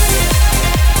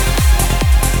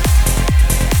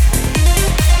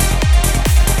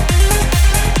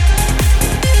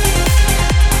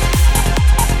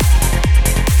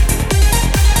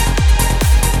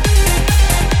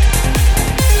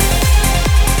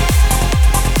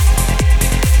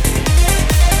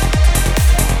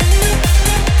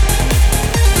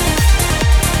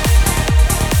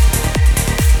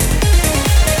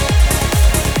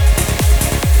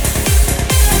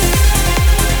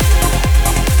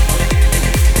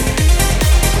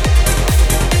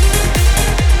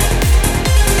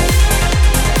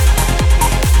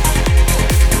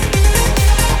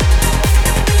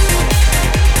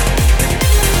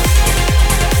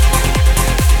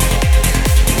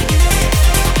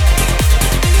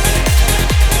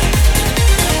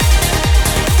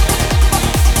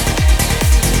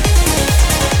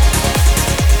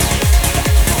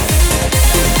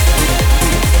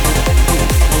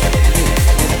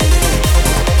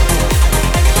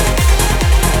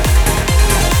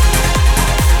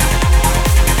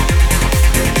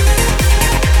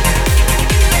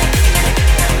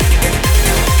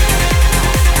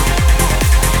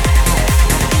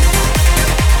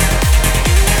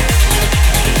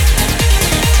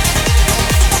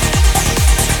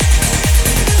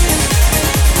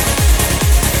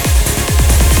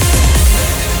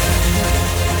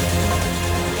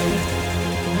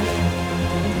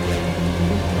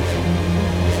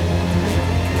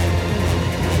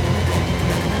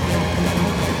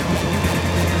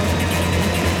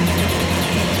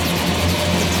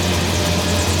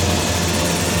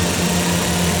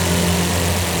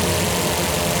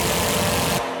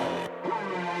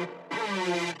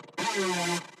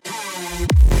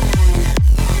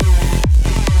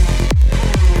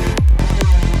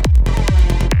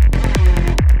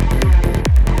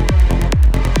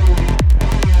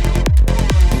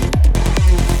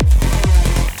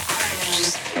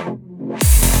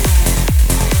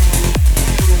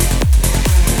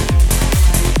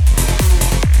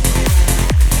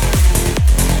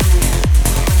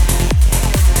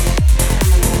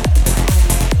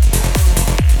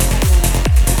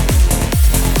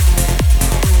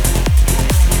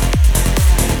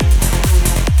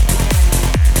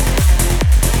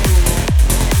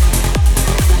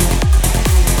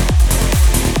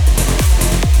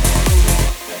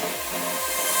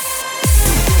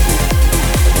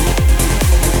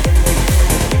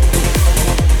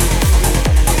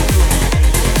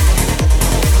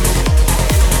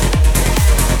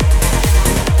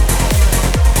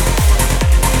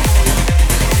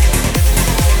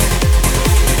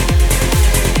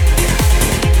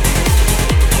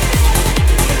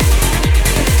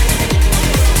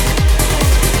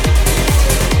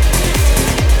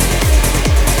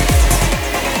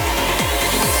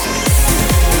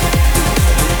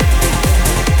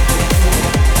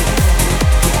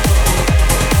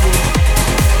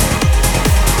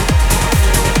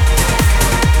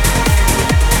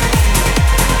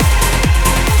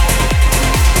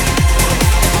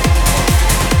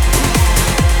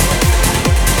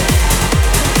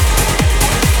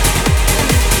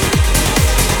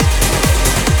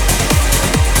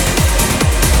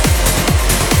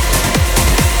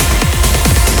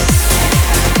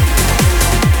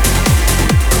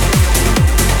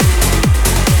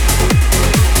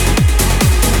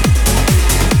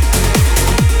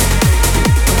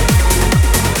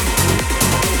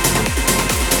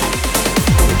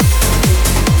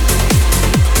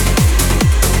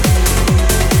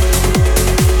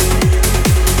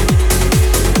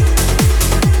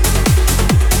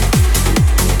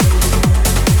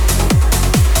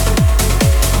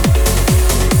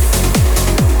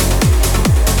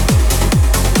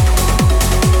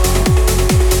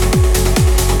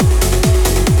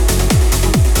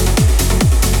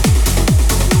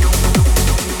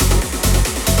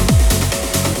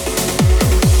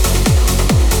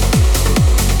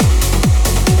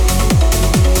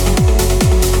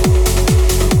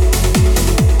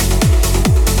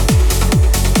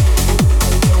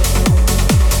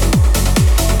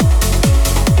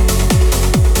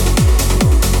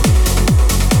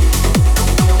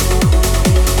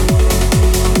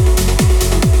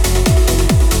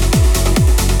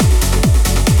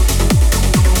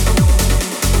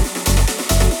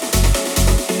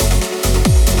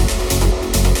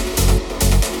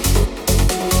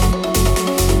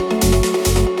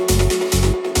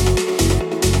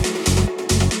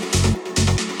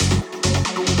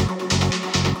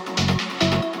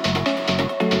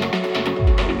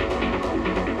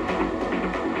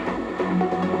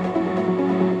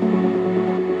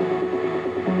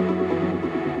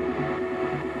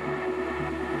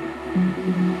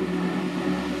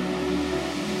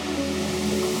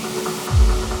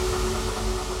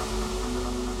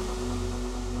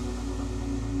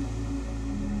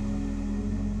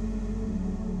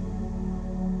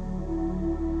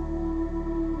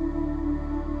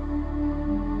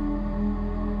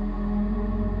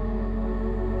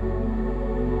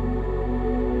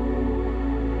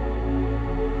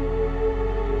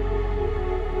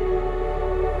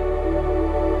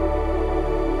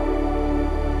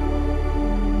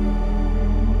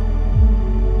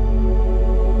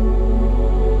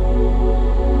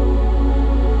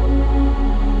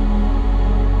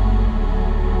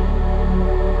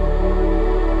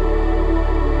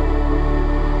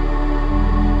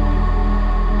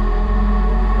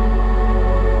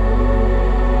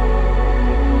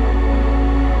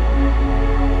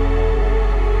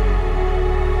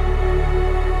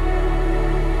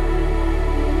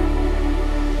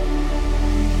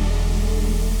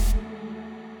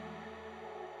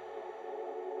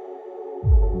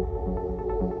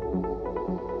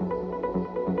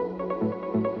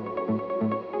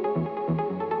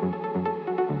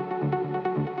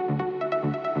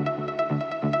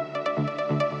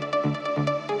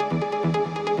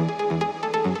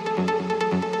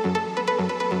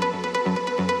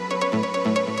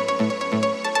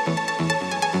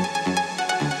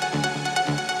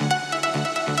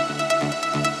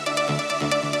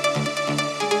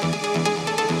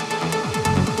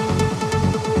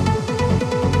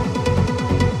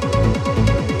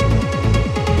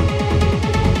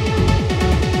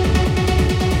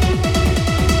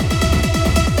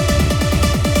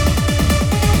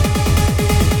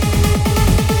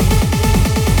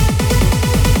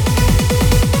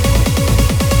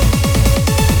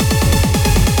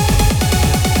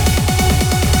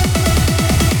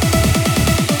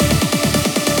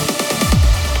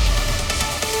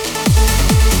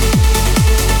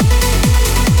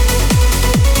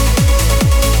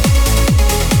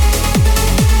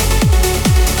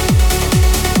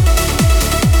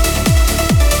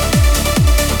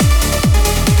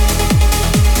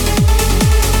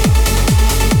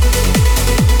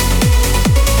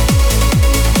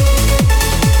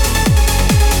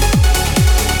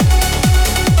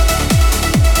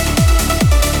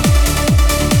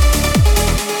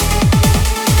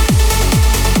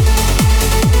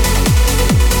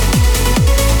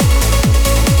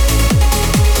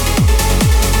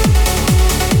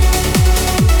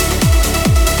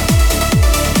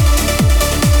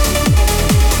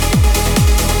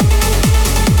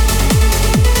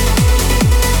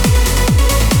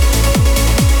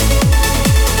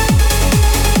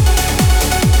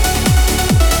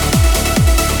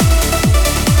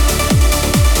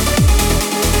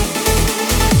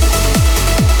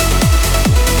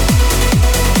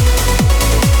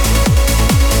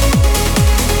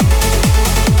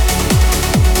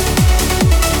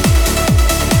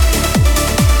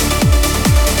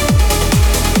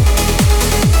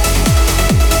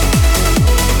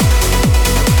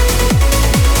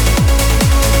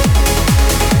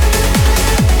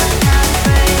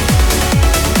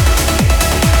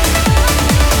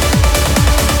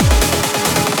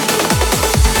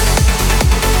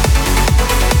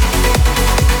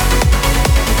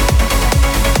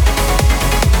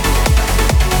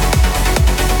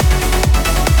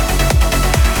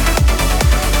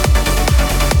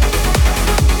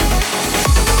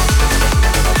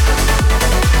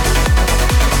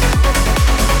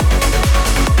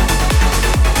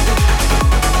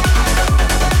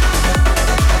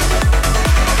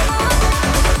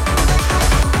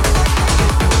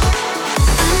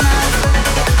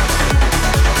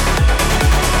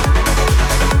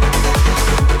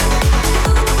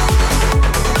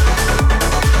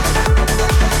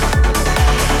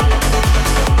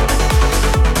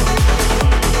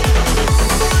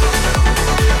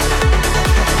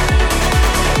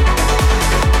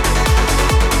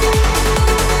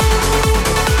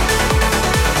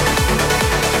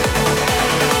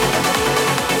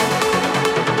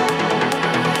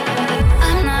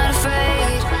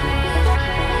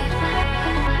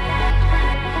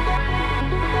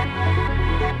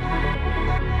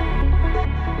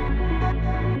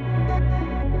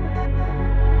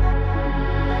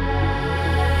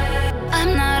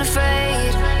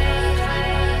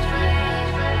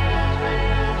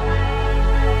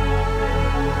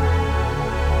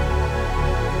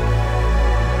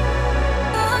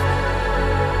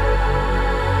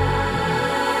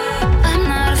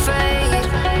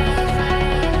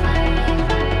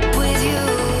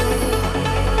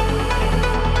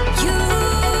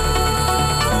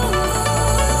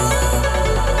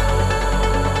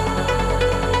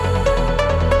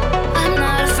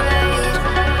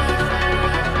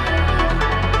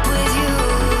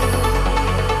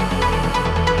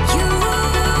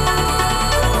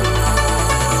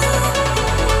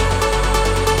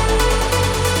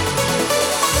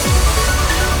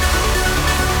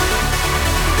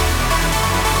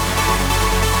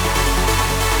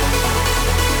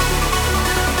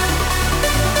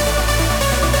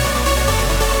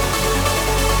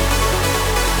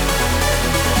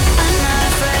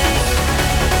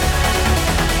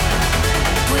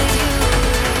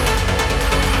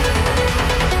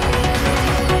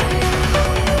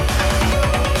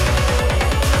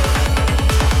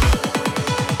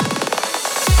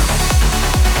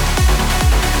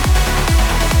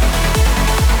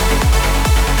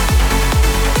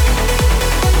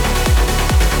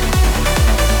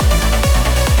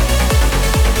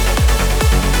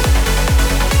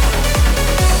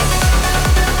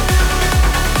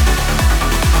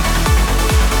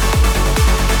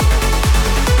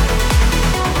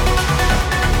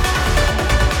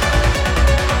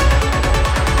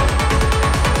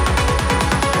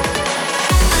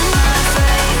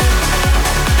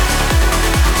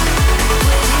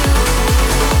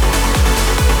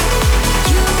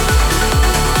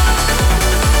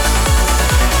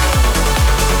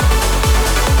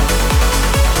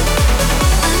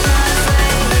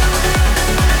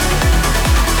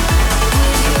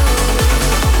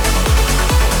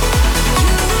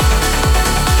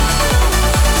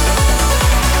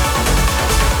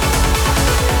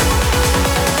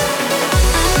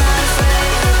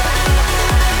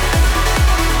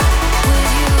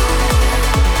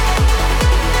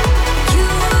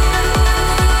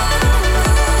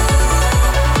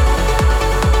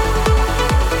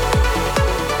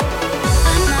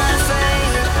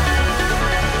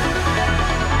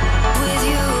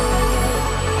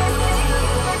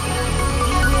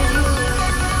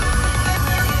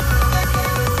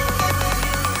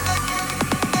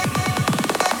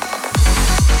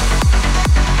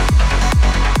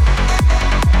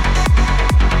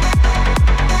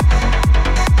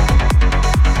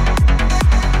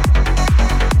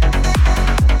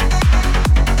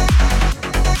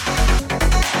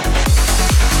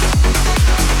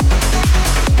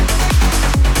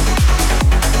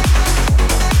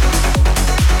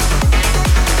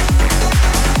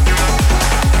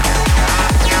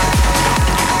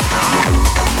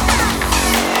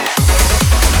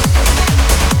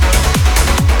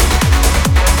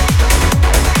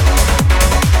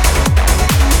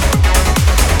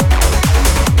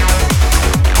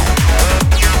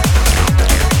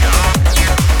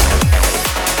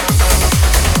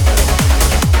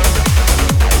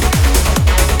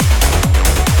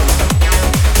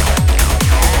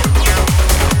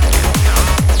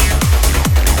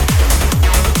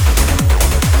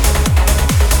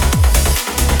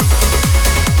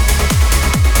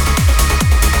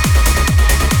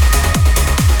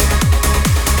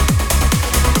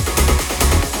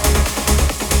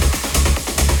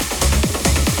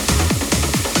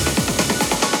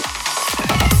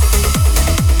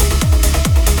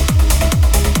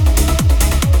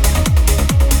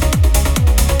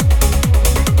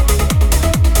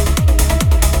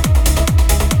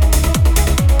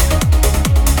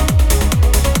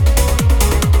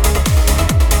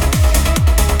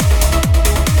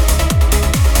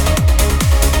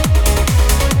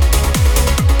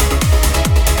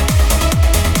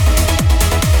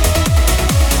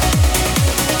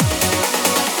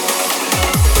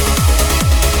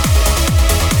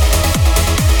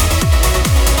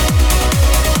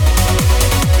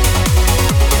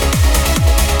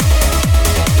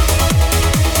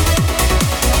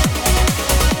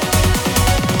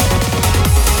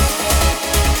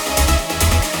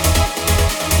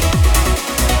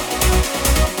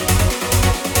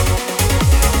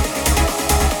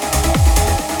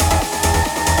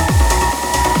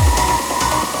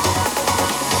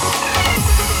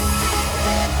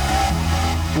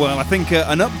 Well, I think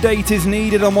an update is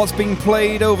needed on what's been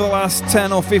played over the last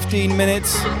 10 or 15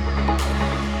 minutes.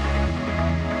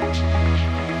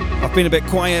 I've been a bit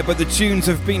quiet, but the tunes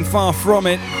have been far from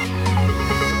it.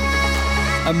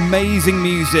 Amazing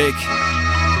music.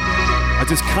 I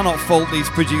just cannot fault these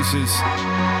producers.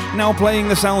 Now playing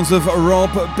the sounds of Rob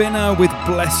Binner with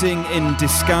Blessing in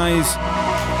Disguise.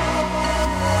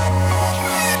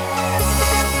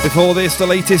 Before this, the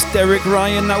latest Derek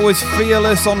Ryan, that was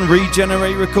Fearless on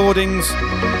Regenerate Recordings.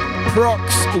 Prox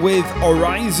with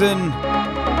Horizon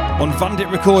on Vandit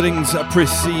Recordings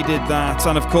preceded that.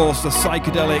 And of course, the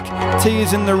psychedelic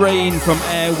Tears in the Rain from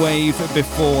Airwave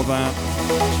before that.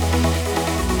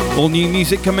 All new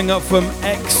music coming up from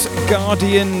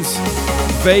Ex-Guardians,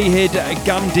 Vahid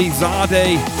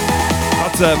Gandhizadeh.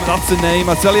 That's a name,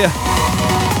 I tell you.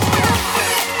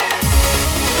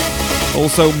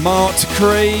 Also Mart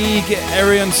Craig,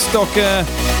 Arian Stocker,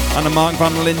 and a Mark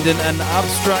Van Linden and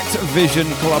Abstract Vision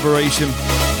collaboration.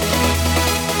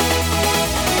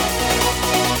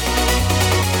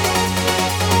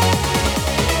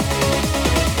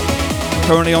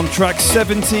 Currently on track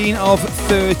 17 of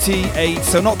 38,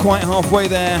 so not quite halfway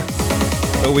there,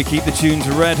 but we keep the tunes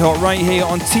red hot right here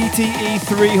on TTE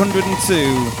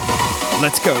 302.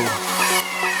 Let's go.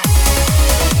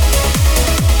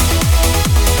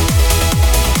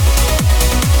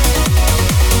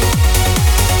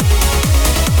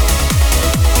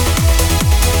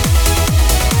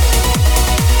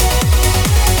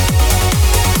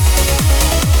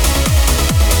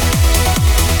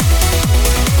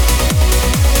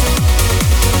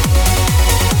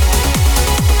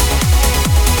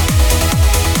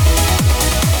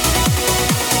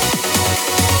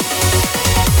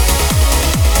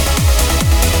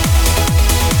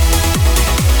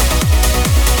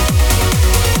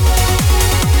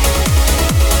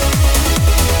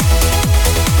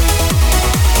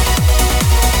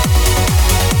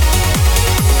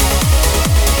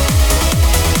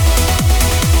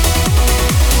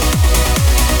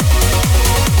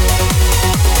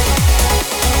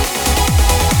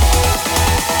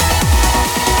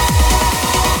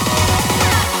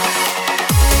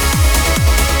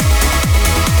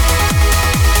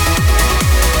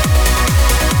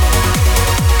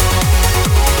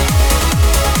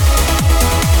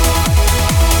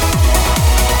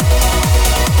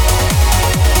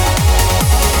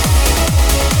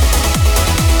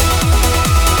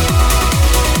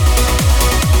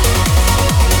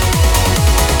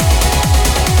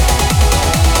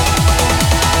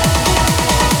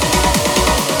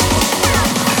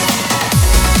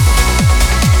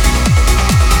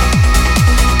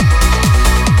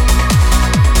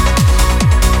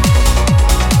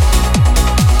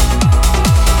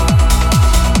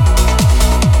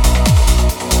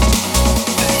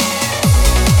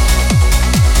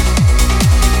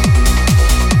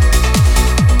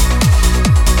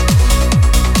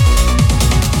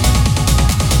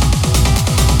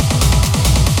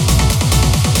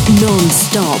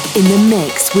 Non-stop in the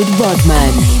mix with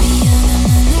Rodman.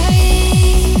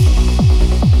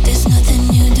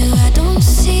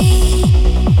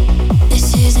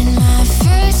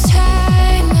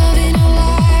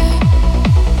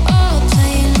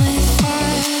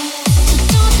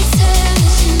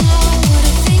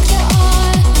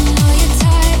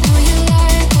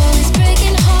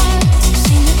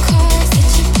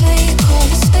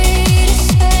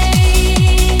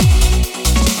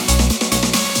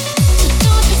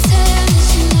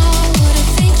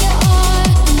 Think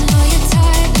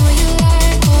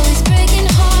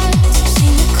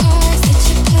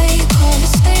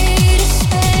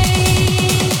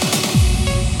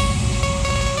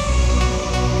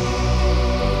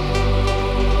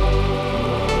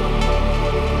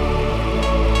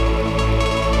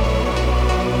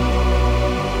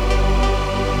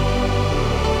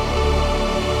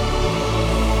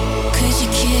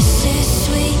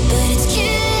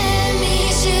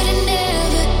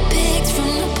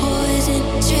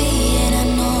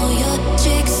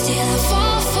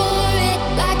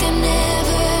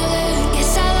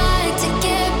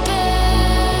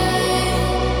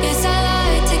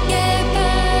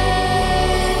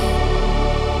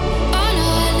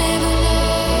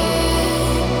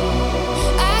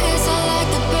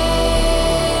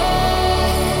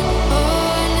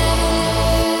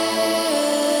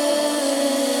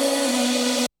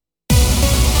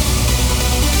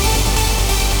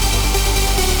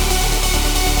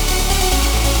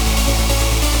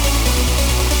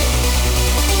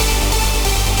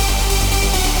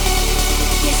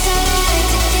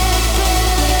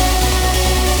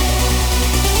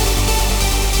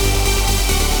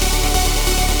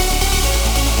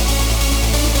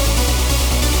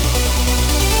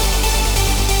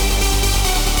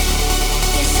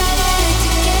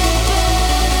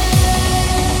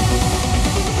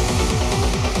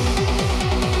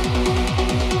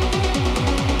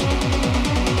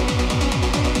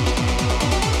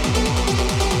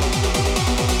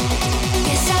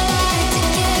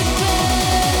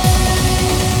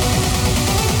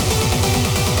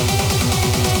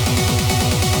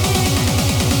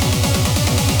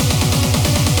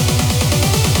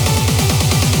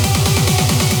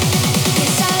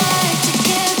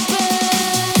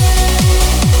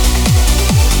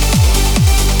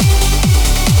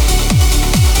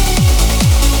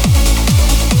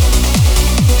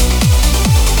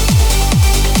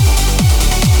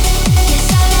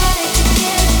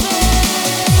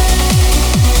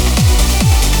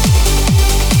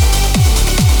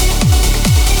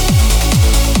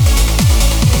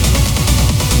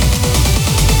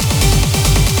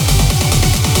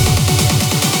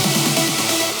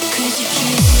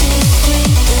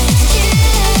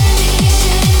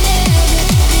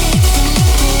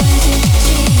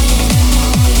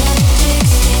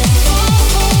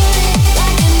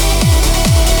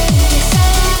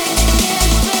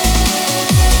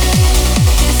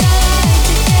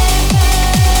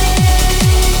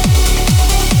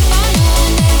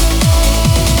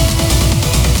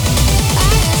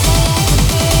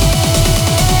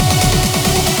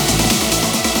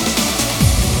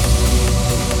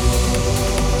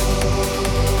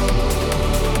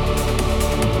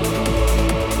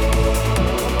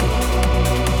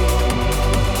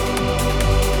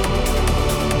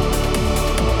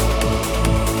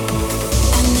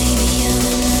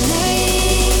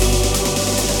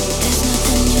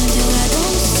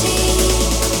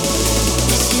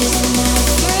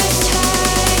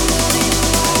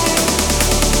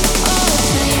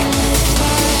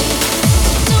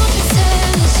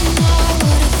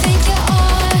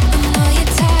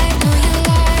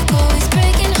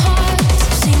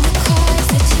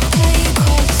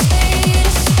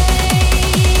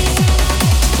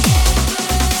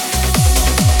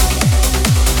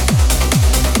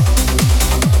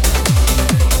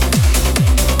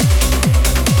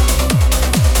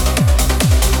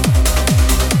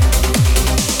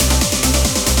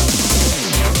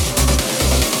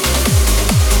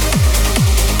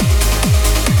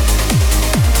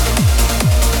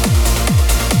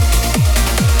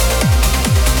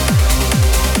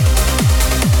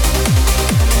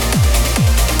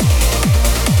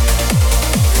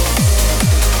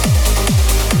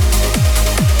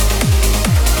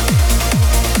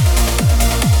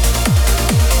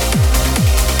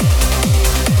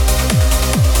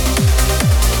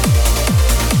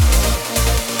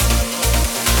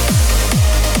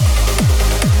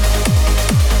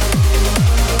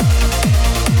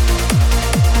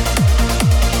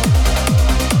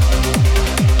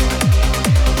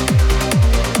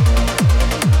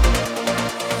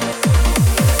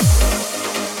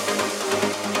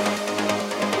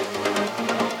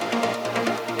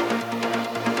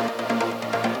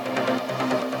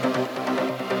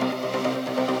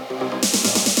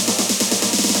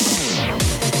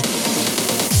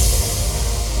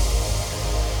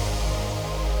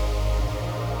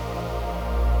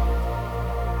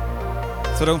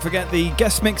So don't forget the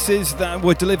guest mixes that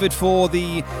were delivered for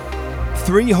the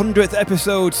 300th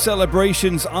episode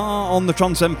celebrations are on the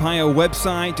Trance Empire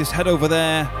website. Just head over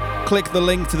there, click the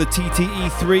link to the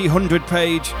TTE 300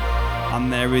 page,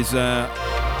 and there is a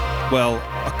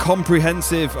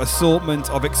comprehensive assortment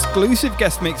of exclusive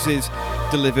guest mixes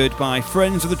delivered by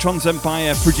friends of the Trance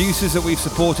Empire, producers that we've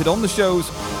supported on the shows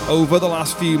over the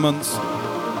last few months.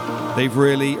 They've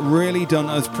really done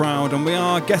us proud, and we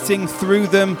are getting through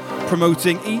them,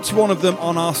 promoting each one of them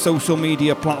on our social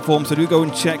media platforms, so do go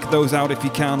and check those out if you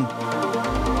can.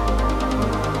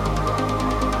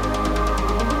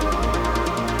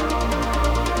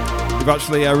 We've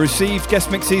actually received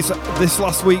guest mixes this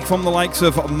last week from the likes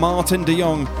of Martin de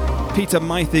Jong, Peter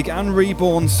Mythig and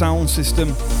Reborn Sound System.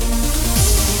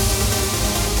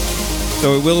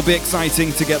 So it will be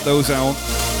exciting to get those out.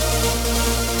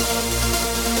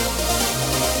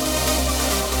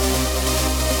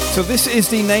 So this is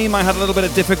the name I had a little bit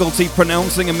of difficulty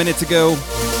pronouncing a minute ago.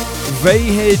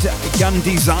 Vahid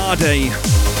Gandizade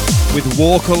with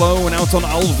Walk Alone out on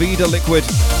Alvida Liquid.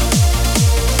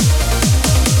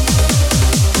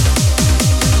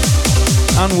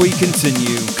 And we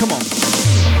continue. Come on.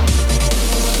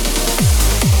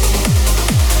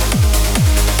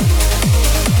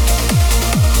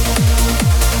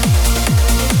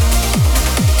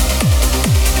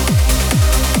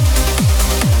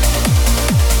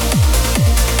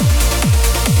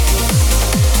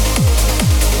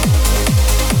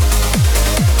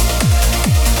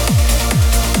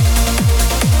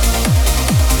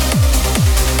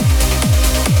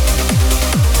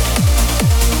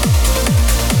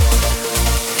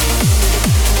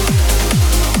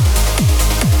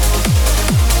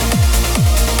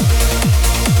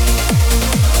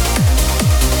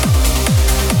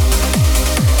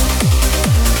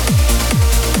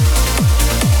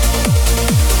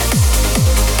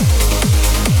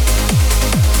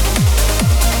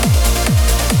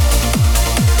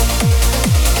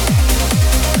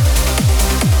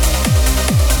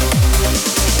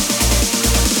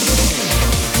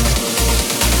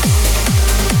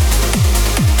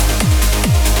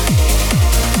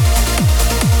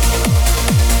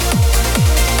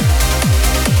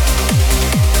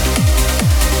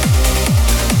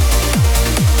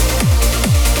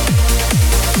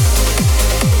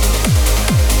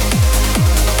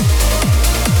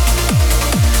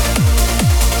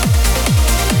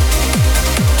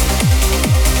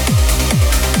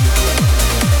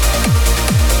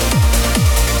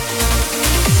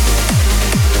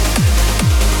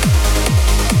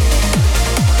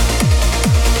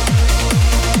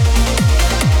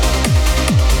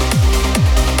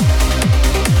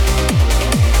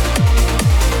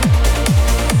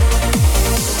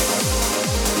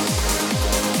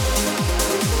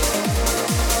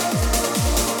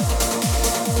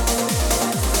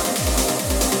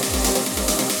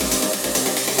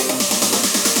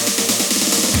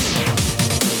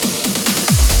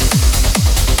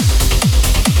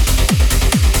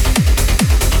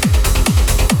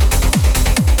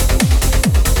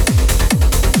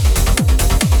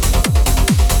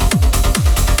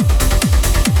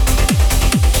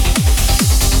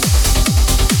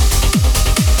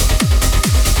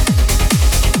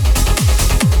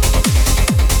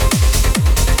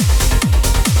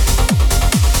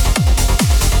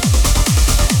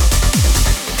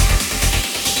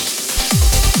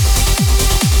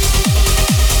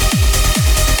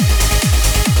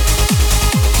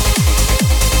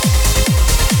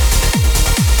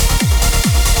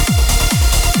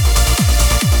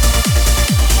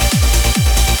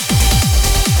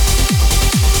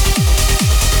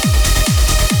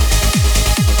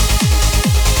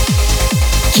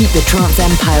 Keep the Trance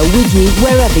Empire with you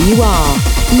wherever you are.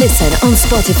 Listen on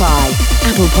Spotify,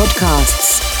 Apple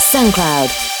Podcasts, SoundCloud,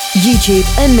 YouTube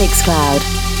and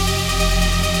Mixcloud.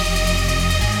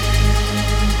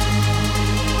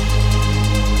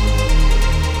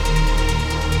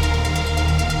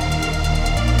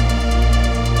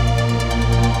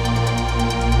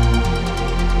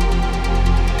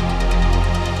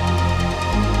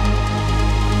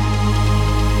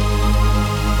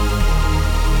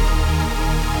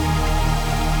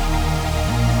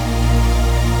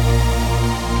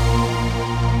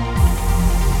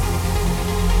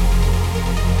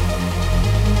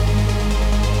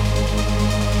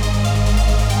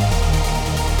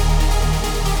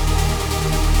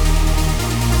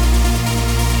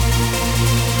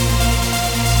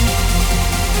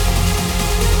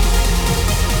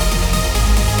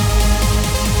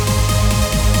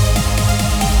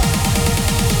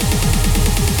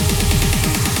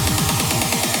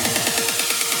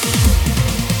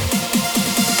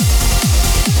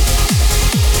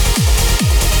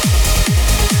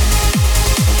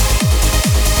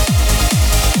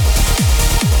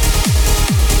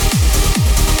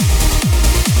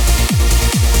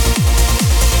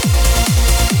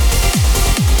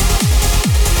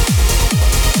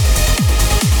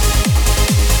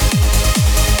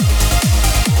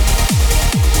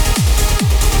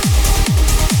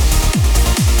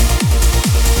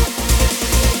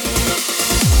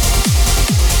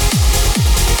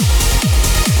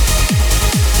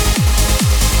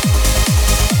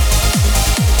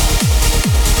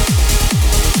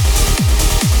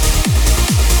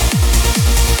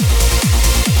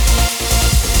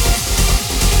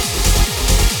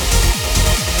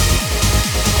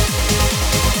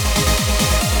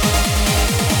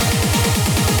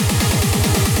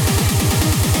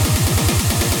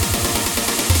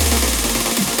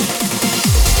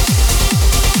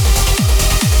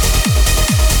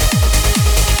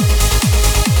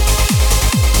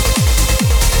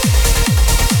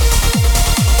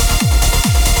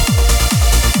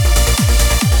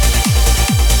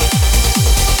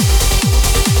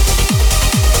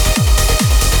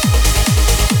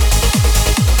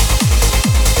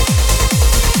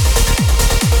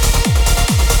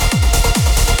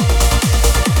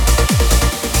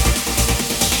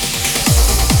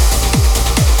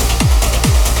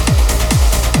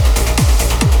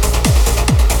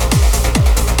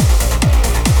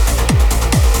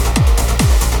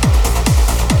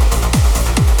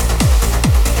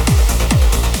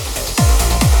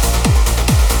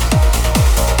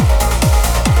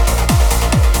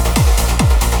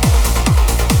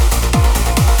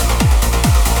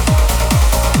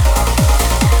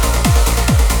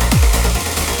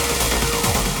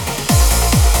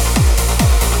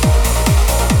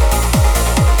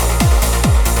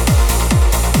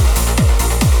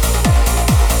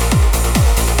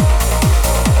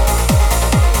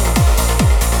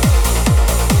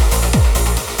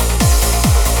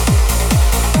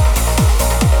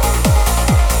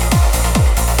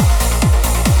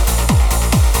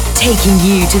 taking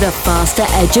you to the faster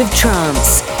edge of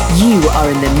trance. You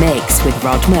are in the mix with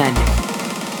Rodman.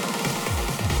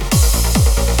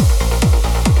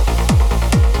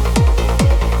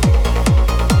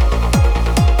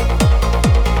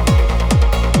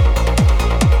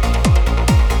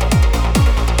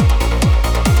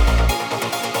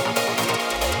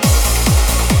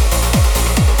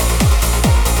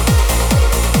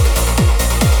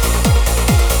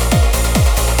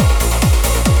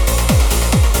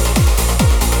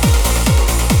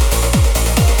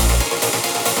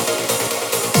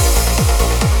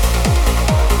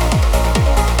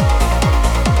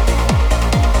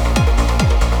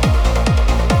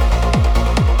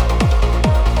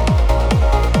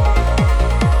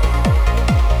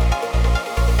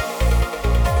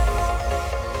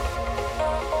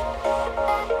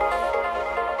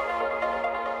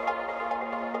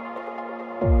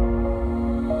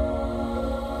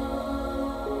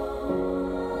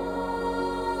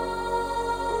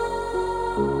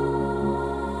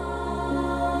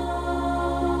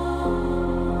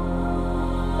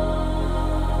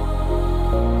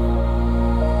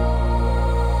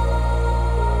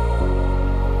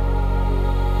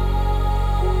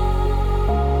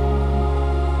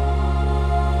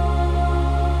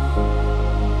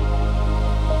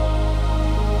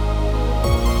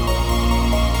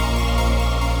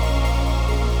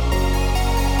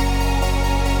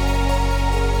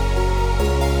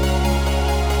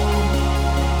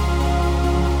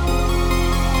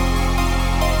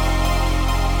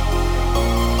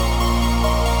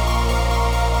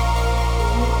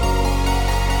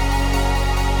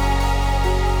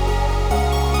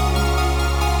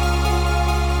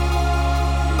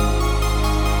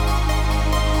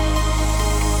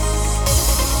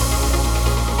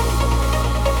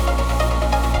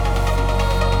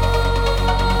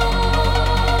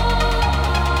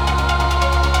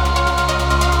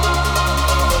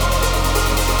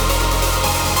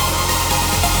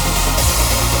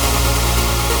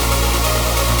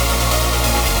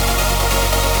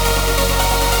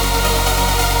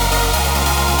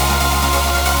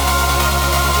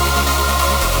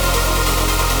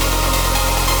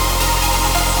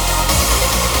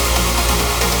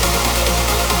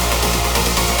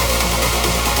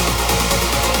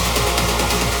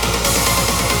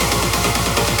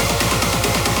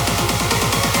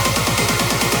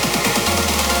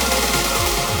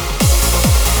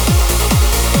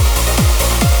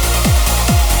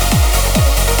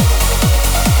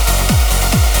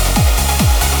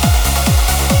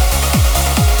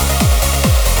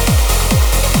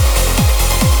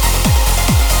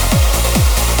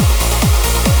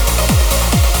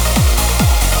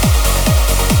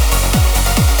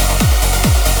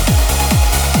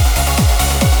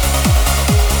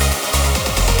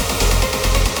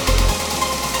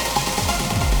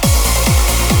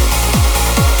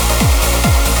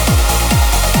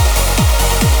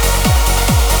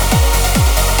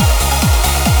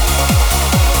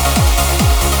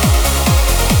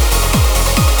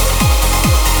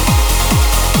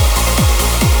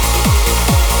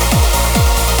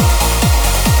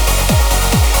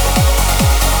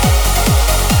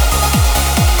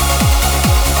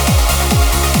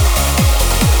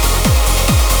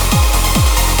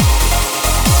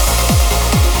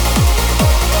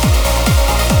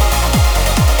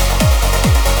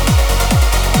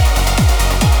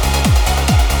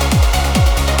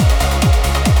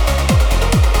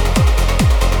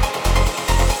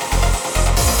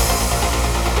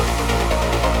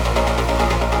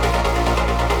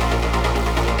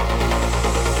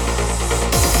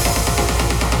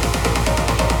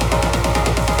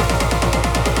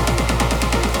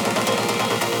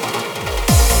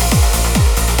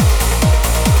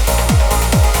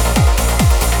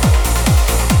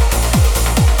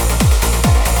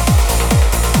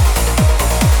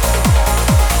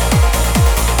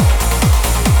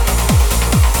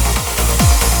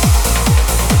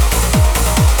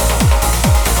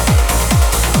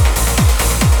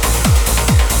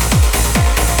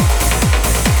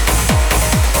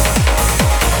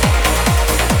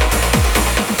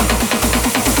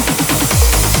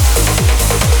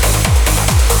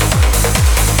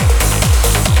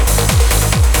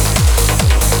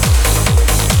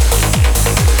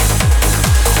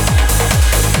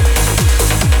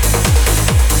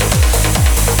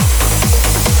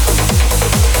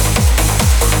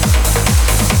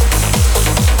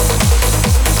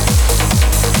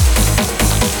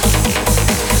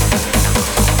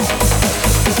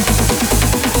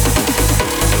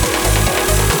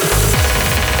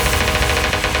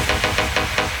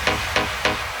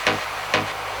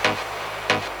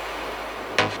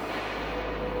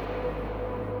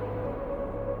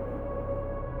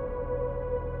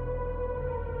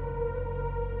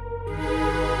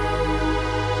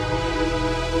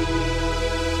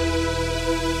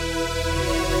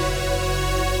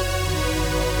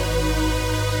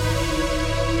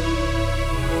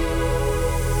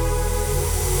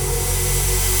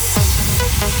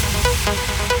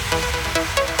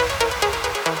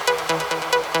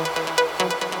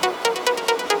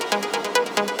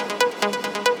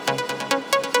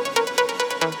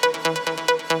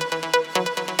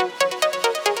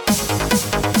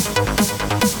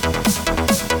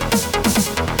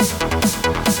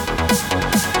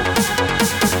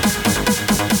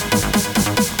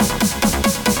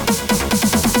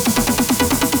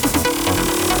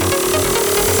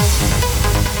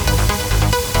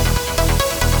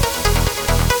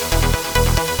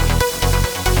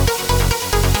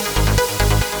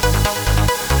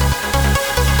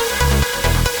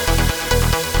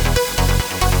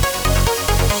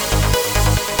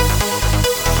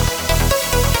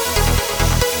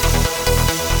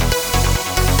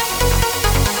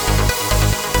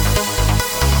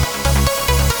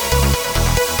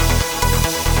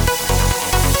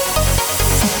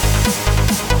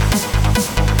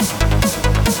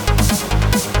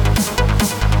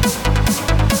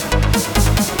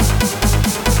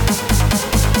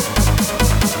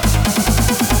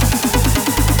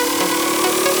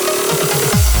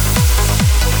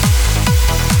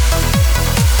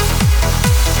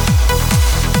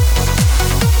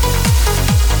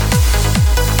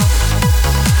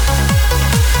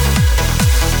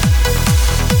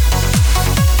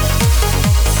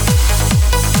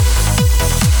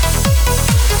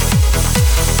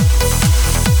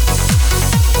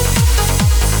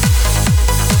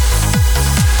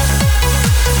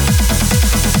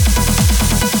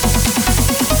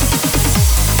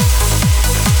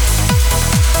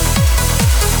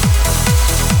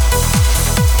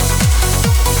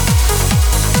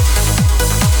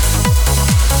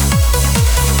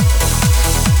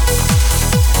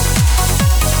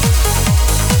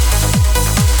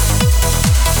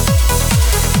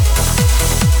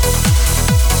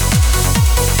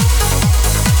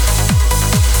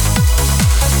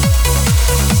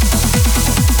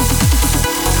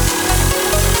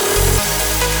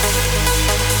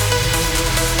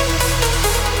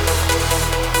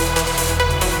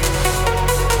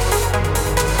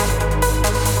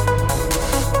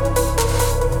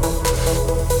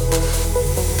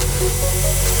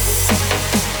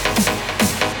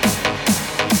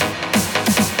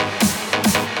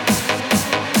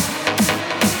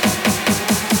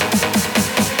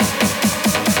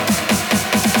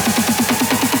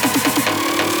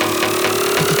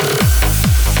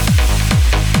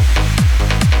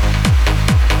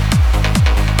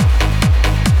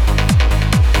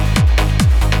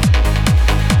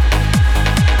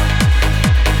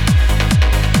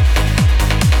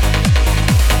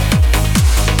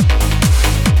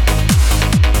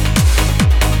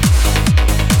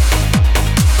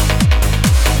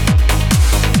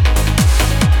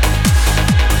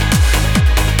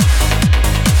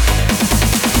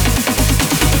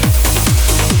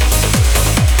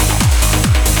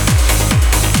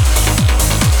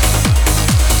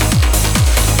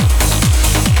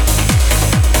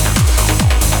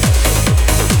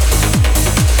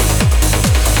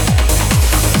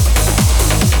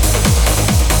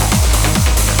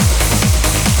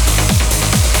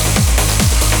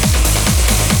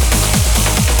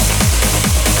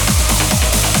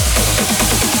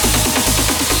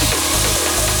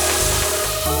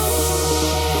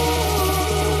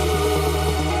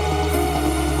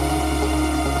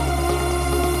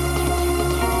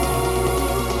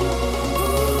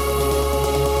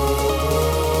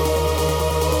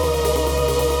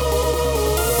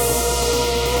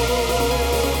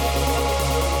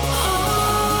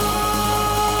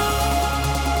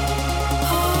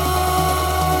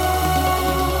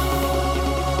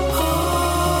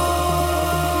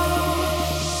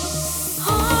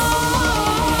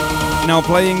 Now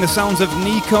playing the sounds of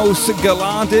Nikos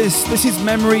Galadis. This is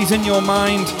Memories in Your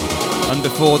Mind. And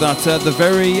before that, the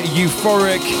very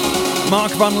euphoric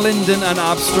Mark Van Linden and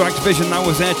Abstract Vision. That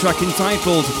was their track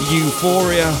entitled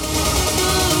Euphoria.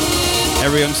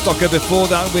 Arion Stocker before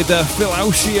that with Phil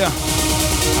Aushia,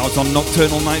 out on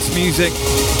Nocturnal Nights Music.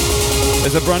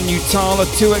 There's a brand new Tala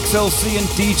 2XLC and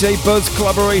DJ Buzz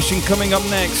collaboration coming up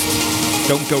next.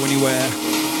 Don't go anywhere.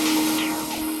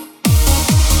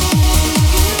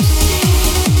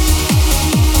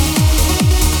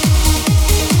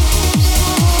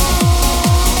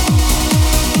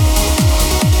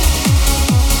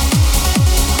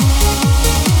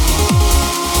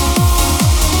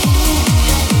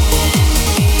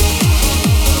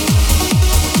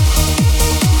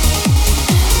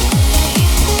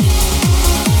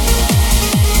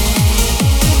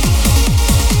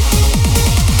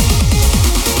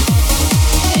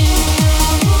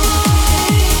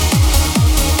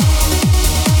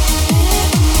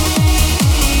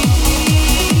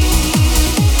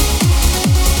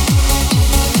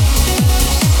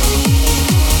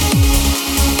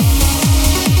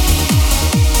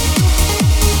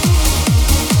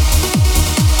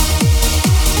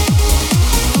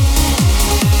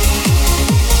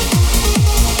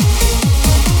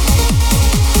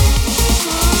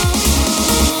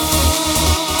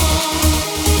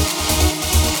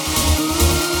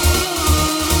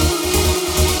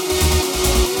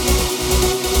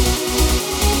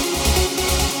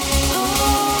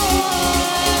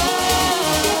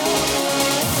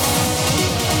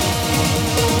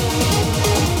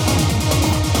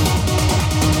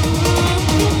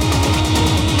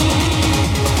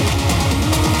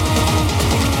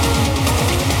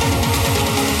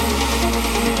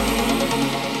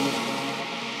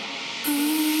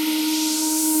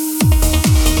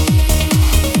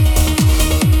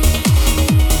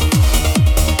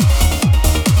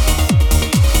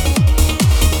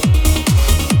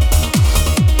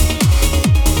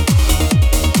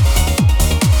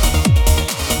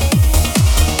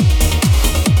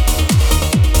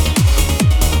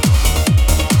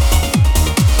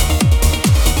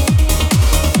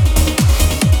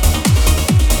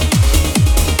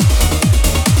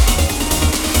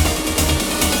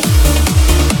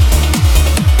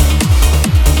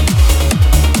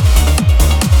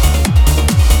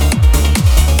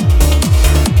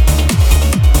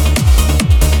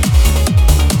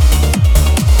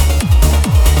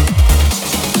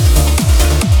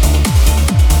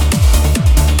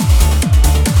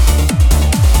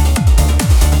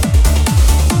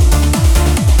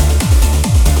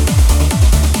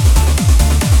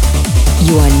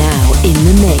 You are now in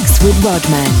the mix with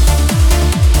Rodman.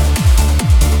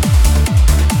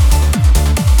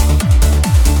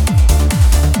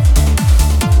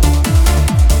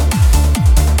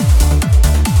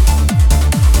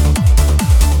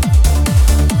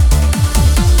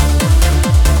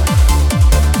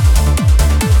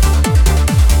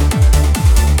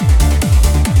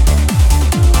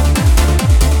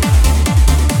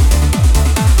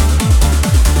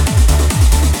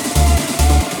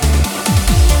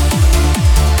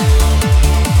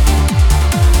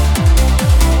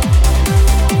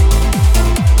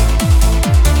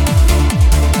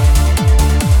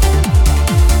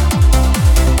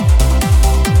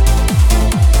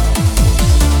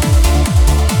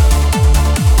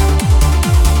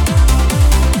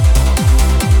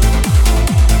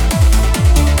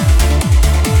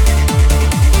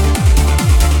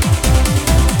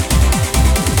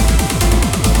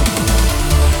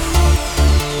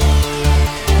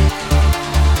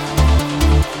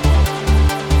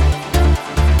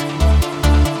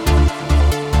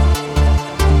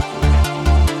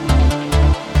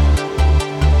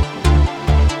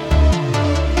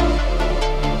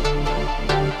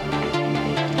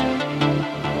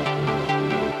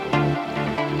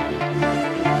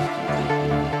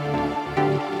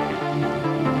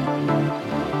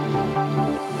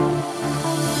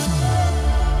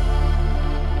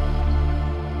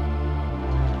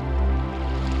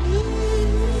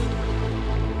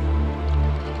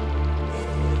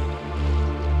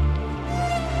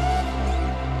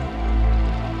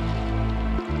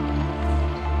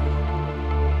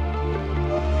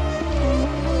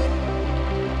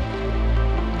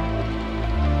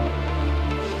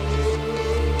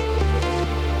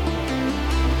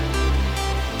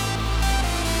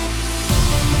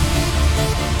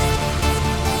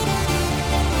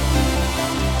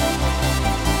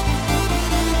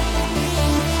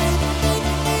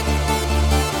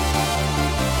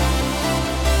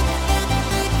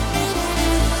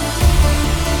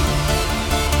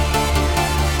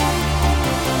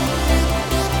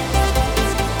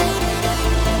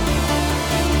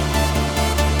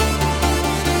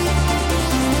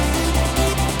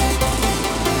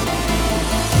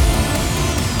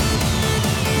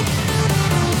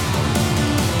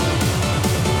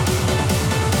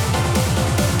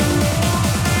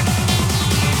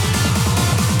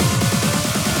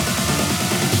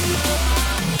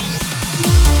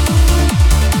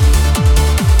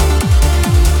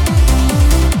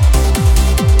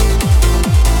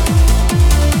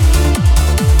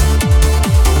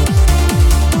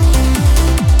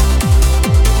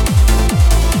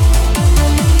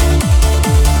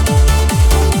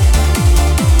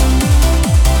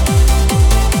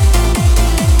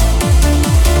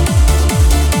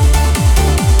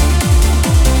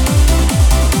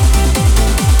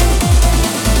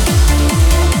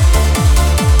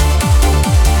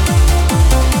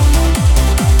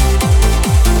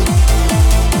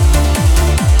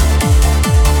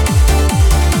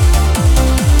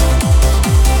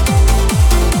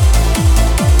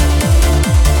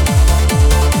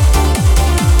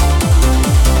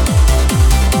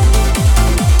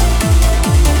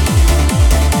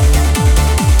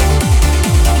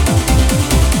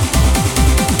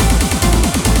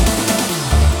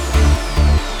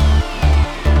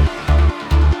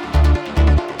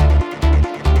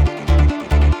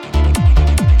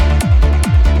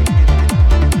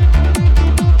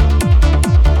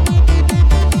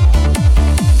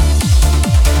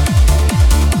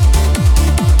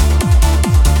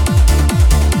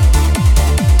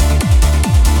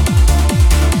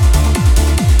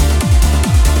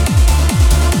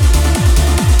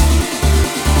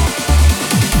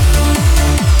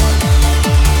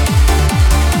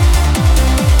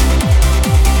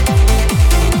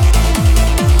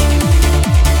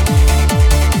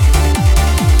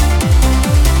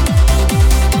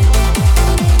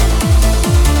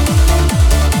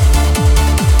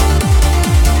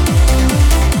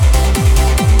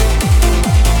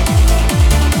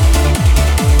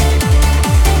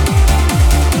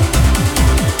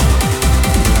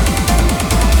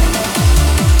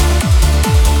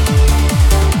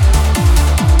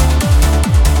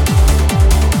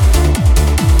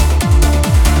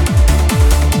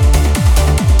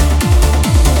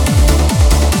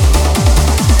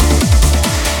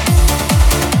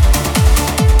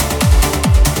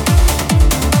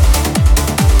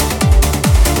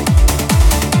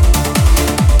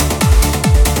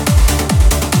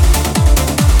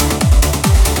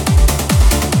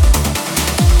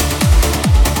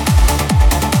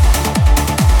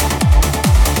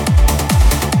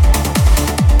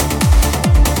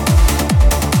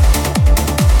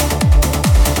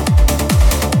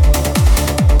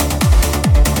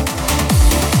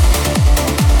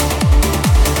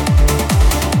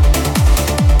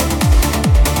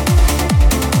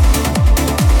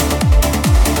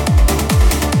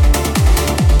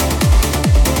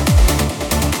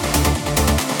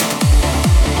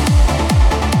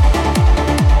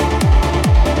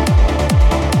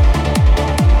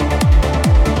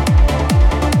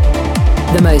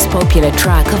 popular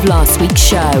track of last week's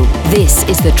show. This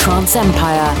is the Trance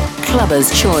Empire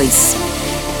Clubber's Choice.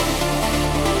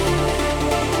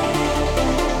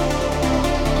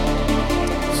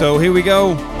 So here we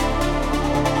go.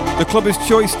 The Clubber's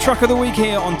Choice track of the week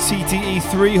here on TTE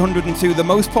 302, the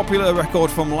most popular record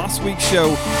from last week's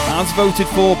show, as voted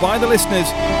for by the listeners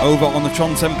over on the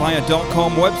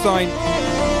TranceEmpire.com website.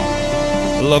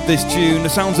 Love this tune, the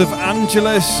sounds of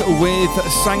Angelus with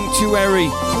Sanctuary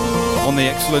on the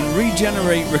excellent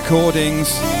Regenerate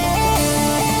recordings.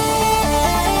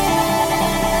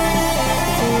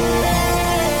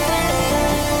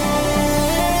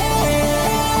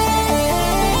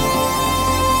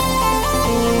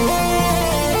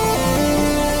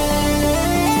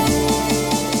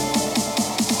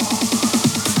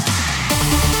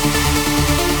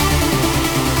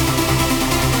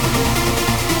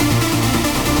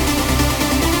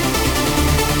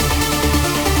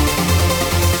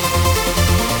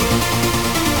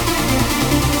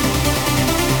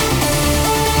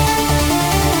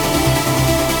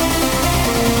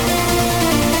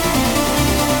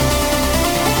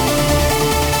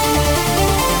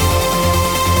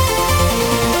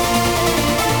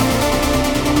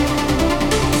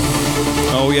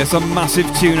 Yes, a massive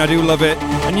tune, I do love it.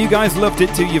 And you guys loved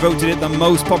it too, you voted it the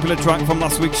most popular track from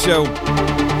last week's show.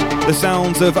 The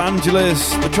sounds of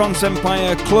Angelus, the Trance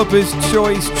Empire Clubber's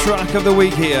Choice track of the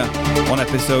week here on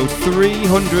episode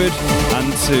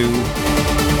 302.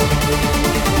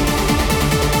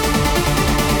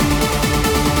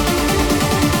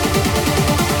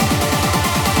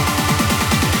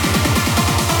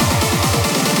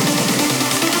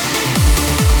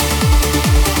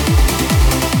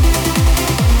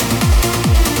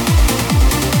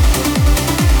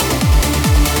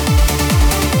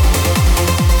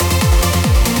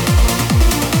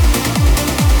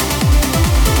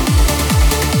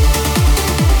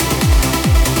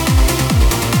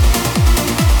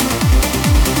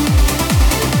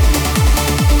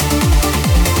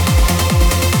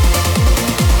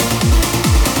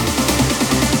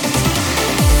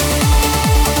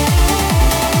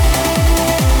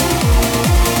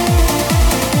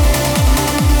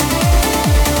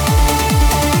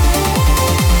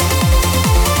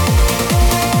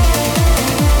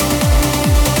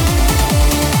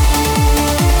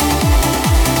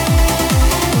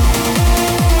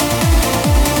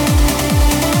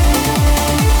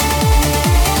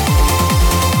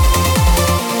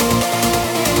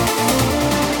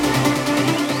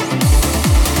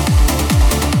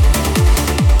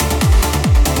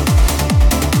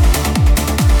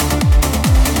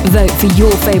 Vote for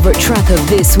your favourite track of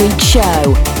this week's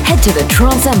show. Head to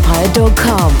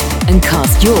TheTranceEmpire.com and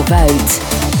cast your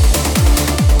vote.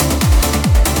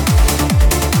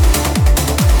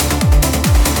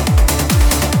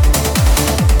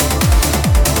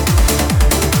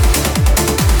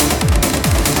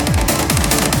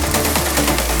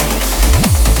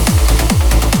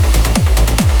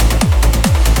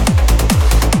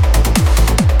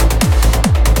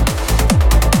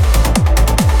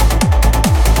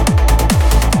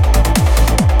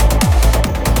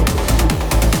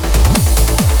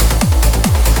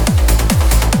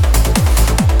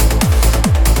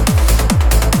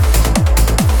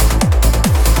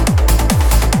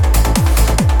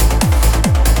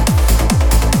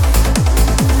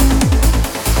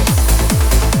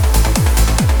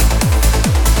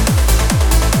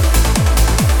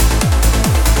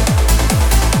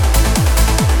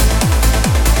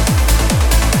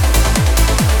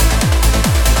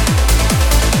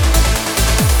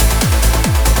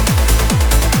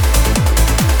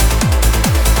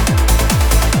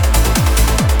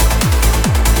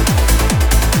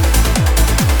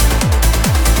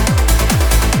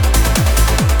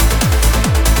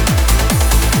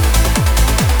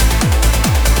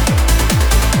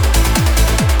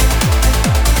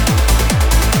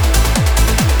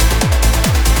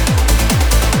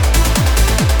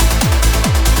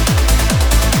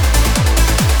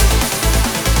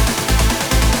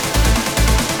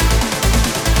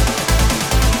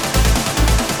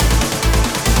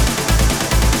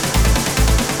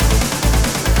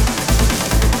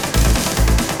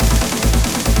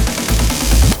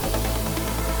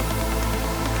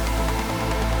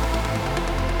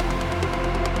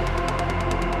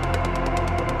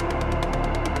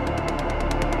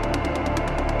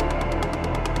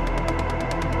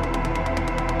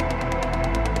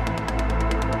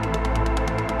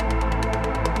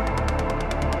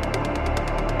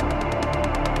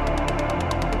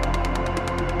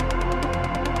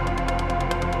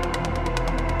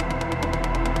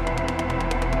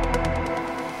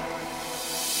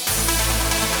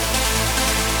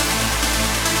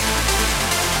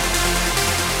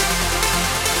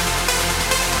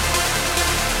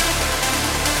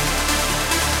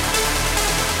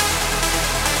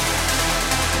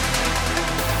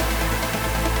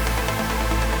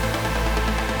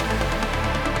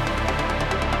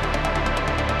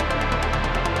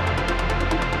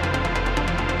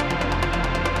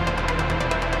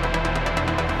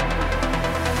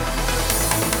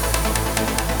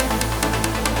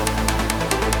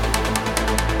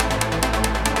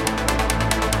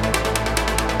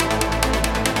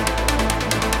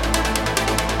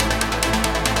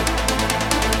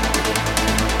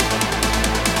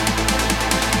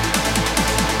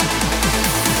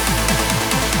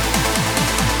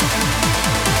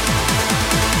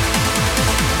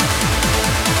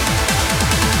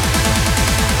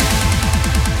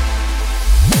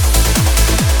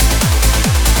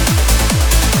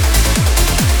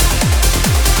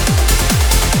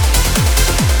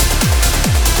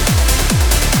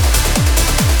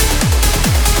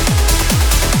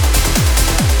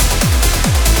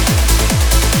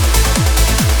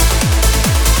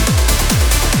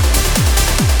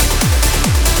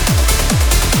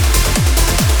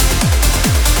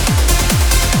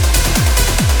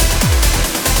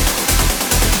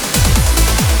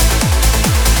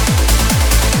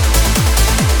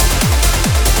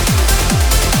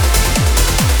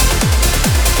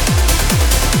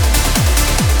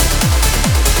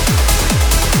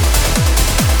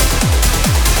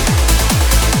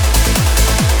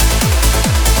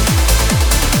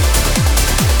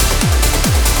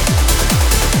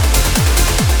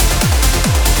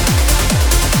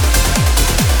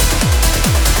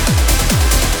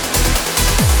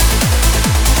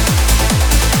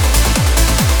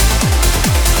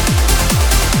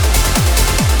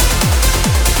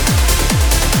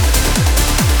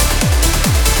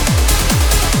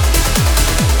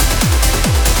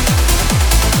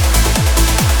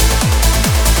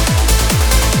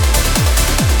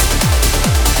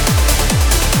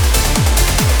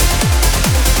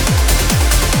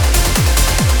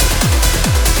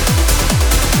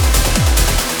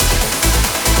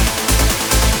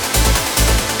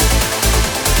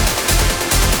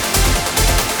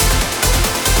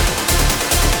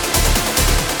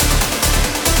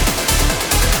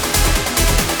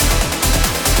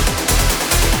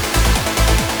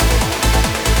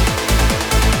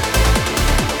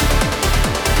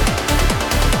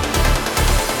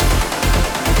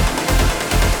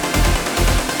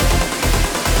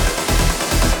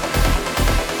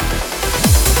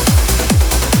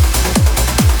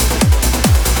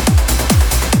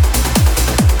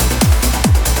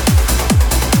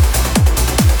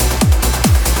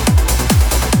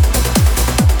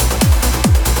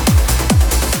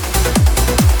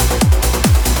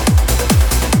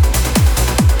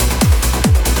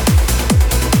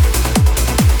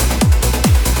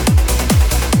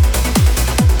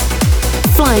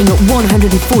 going at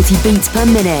 140 beats per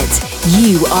minute.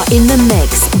 You are in the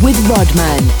mix with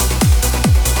Rodman.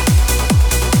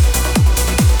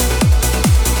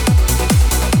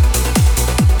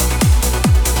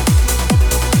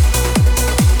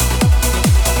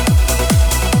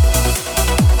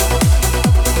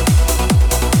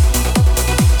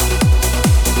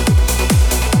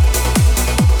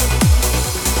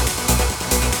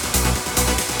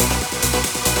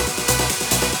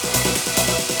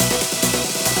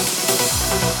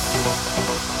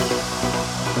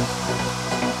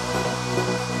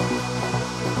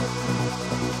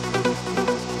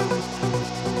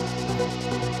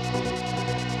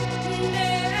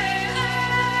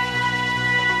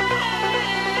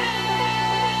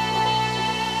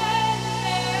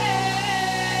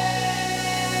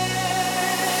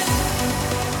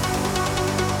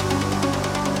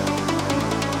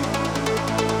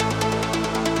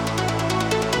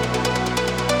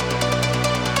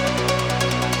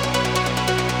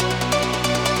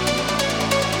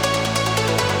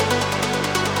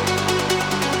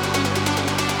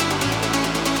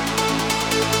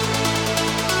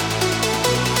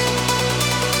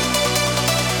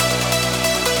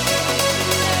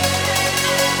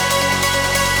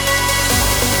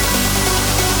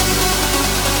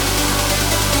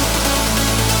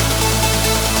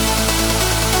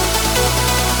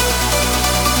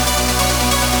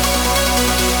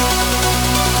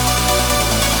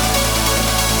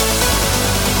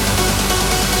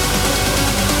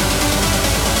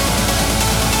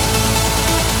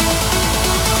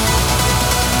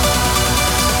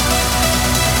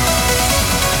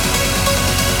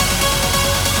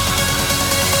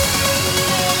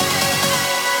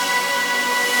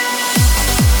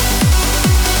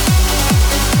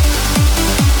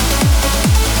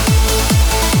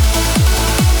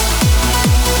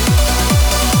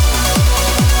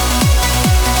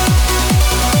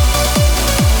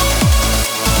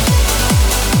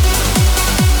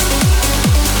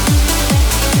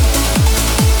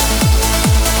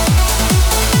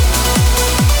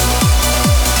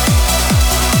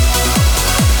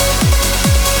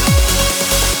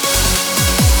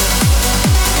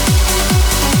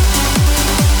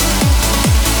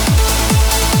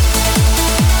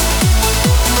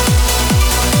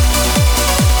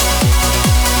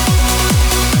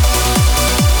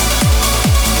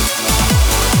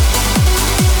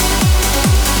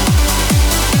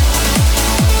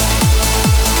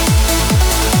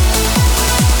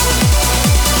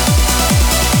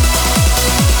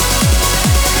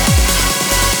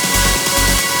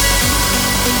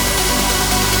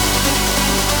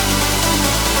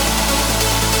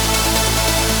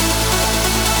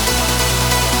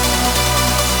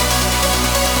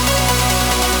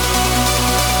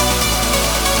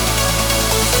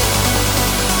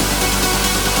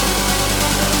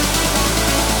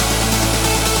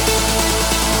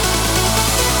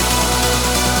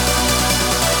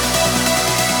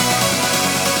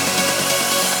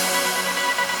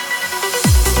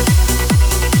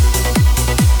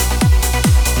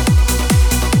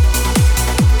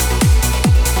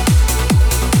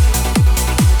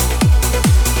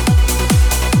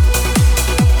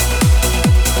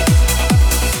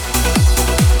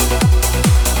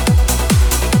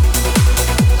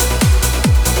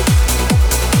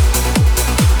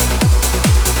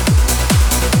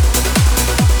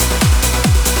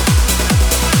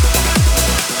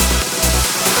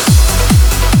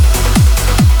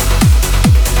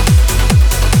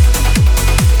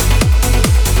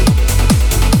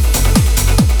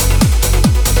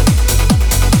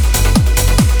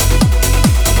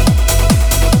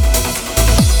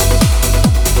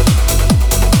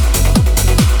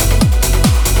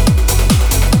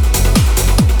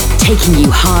 Taking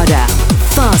you harder,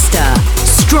 faster,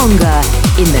 stronger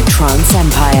in the Trance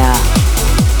Empire.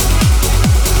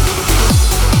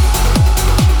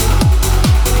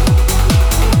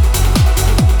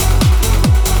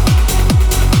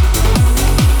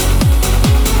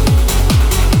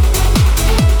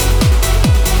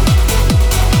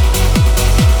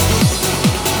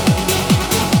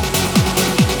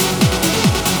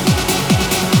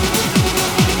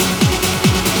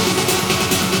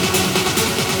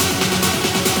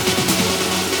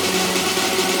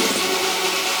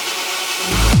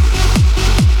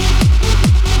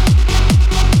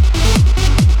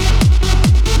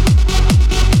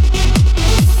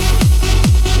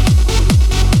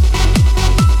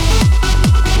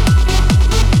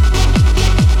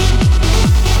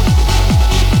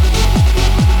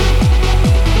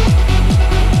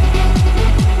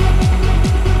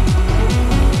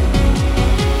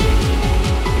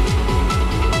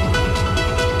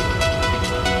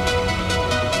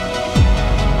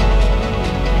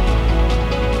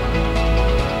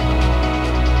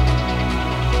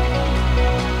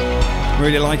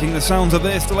 Really liking the sounds of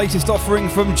this, the latest offering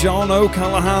from John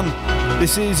O'Callaghan.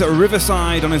 This is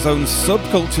Riverside on his own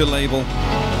Subculture label.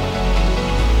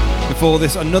 Before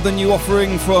this, another new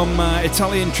offering from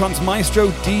Italian trance maestro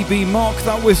DB Mock.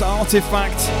 That was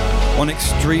Artifact on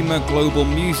Extrema Global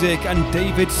Music, and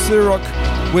David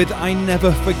Sirok with I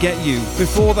Never Forget You.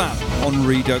 Before that, on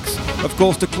Redux, of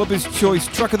course, the Clubber's Choice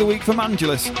track of the week from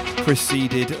Angelus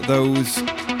preceded those.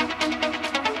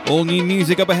 All new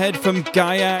music up ahead from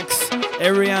Gaiax,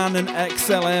 Ariane and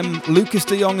XLM, Lucas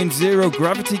de Jong and Zero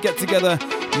Gravity get together,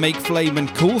 Make Flame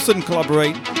and Coulson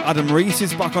collaborate, Adam Reese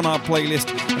is back on our playlist,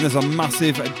 and there's a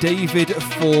massive David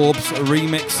Forbes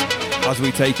remix as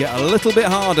we take it a little bit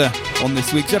harder on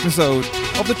this week's episode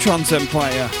of the Trance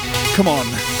Empire. Come on.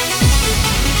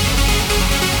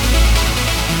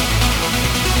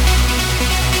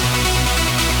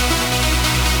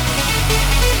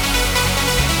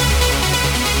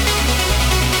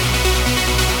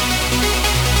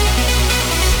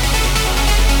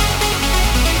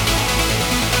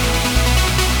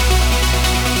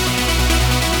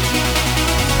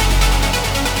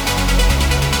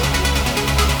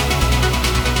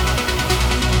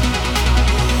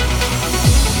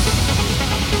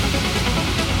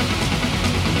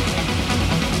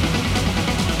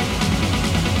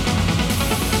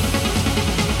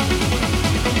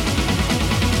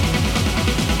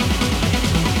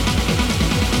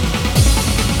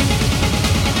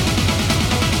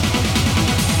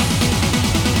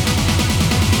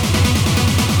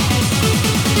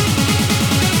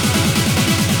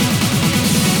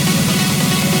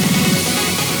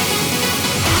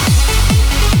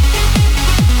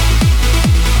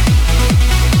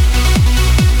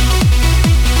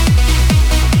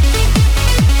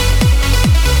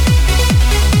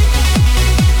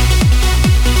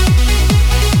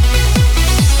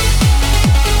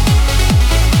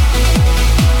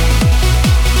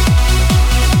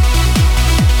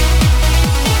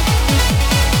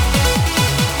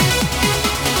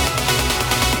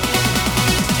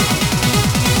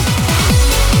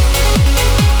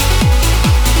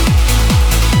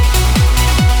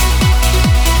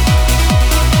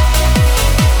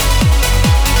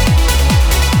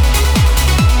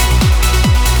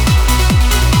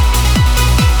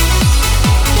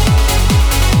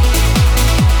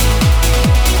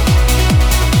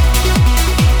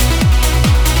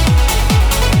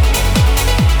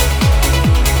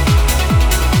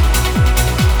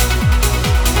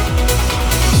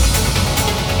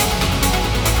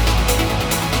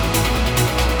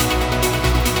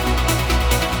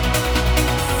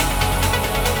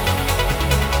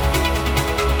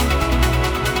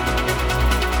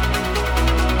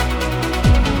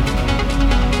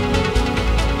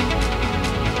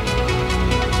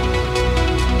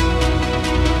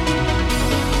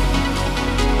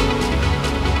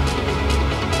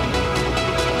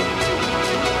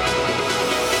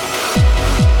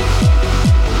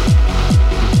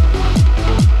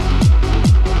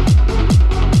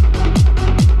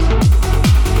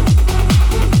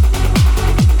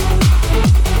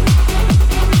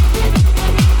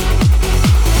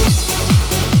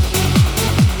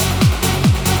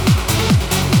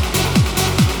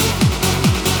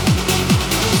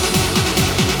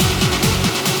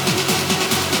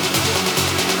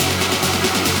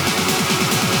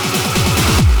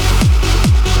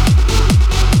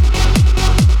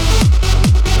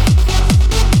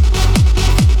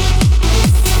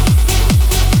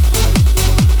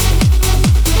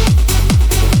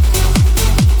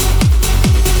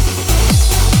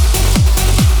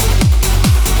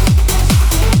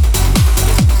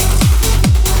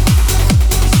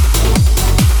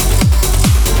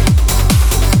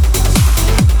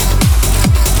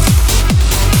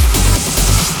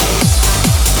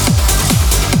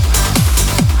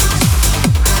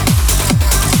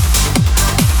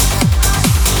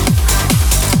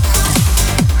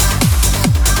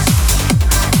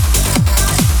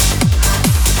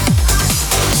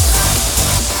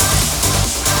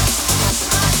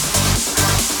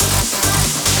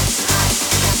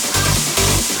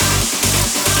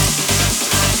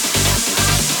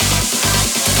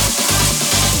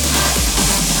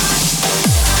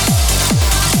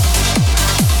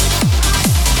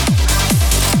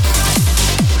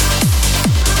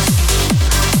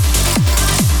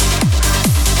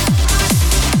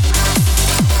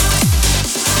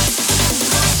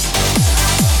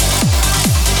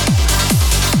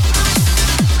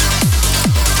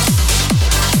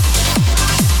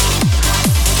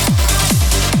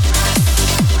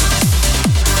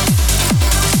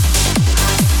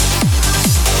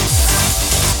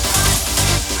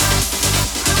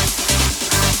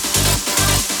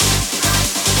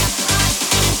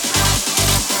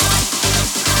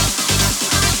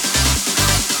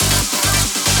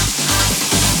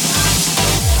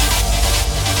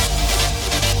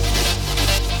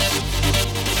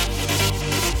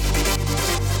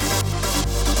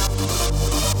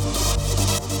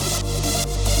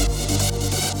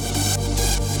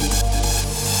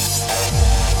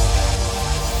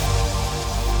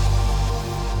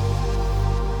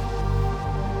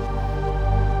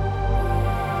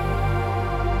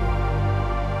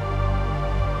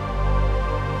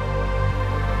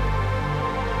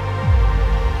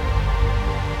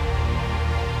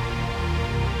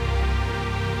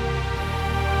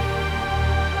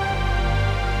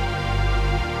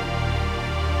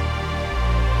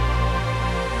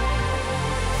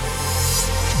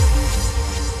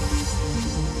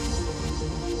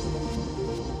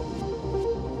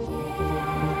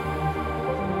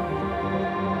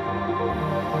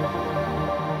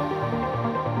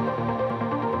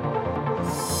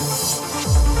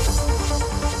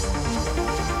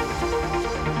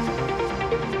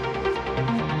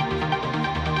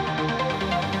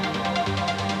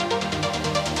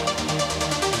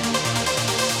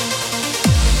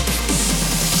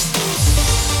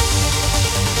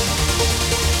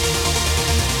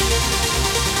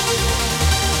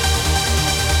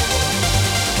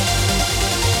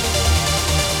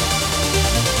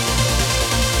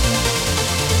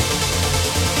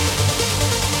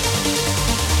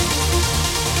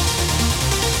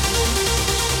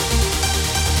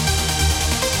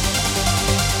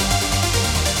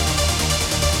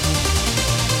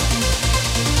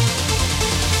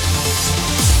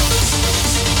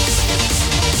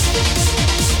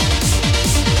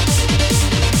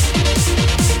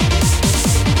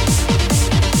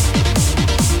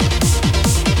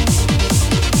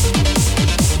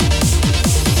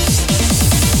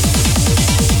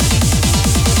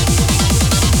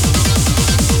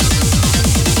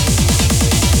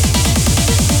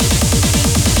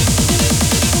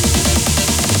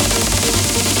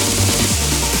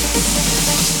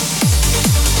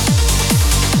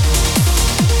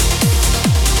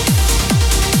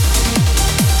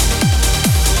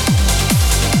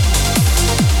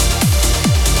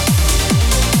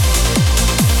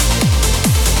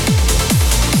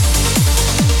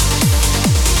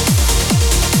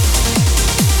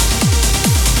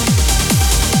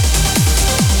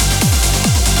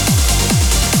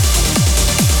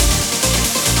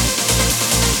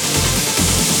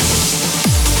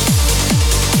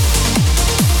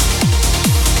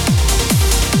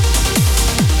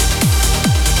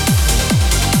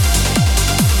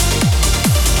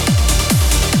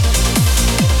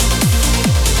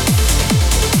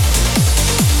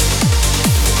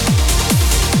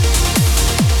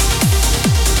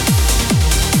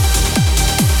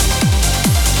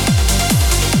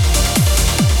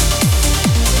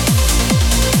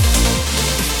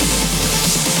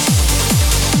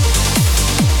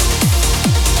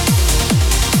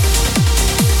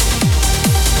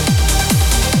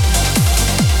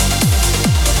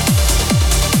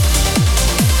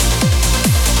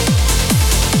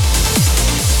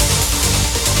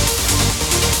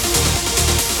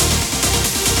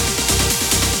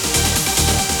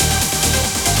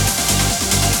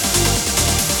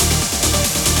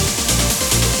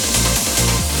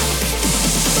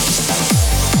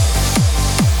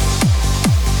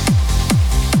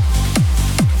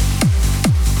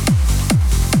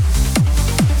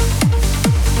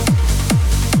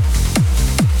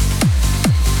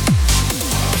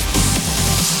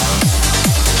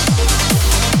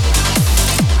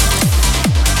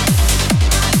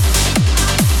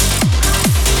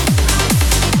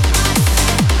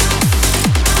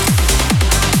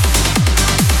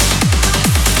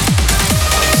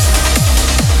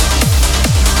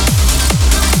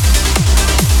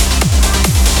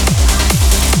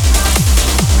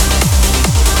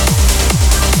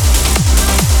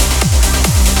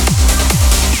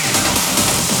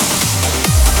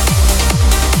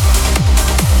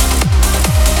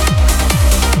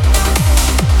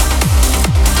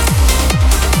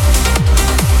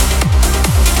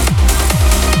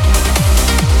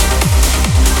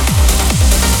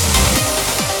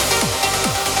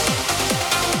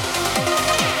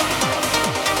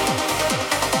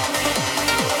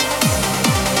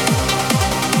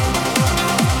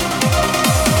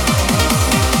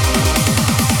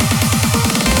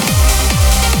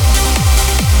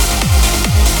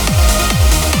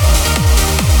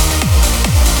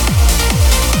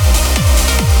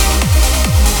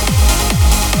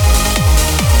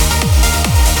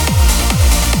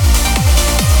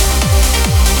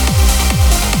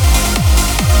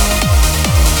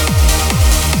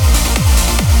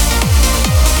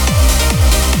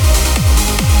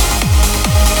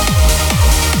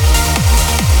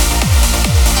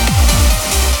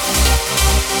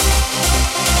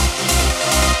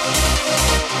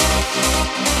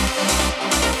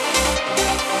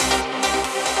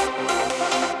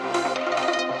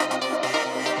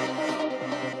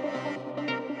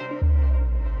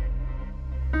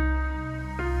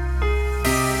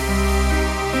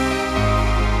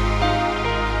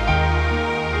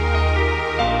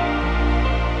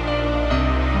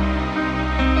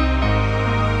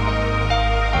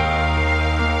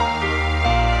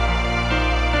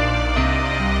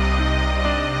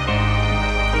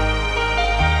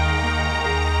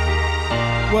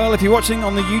 Well, if you're watching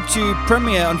on the YouTube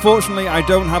premiere, unfortunately I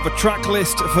don't have a track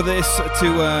list for this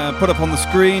to put up on the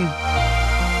screen.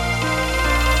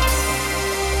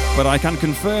 But I can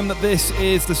confirm that this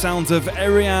is the sounds of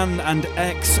Ariane and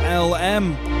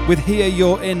XLM with Here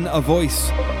You're In a Voice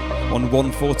on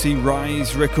 140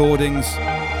 Rise Recordings.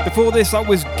 Before this, that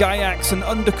was Gaiax and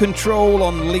Under Control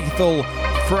on Lethal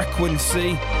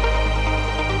Frequency.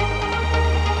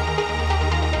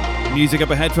 Music up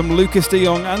ahead from Lucas de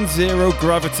Jong and Zero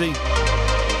Gravity.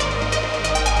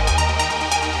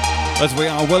 As we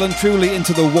are well and truly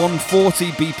into the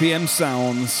 140 BPM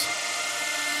sounds.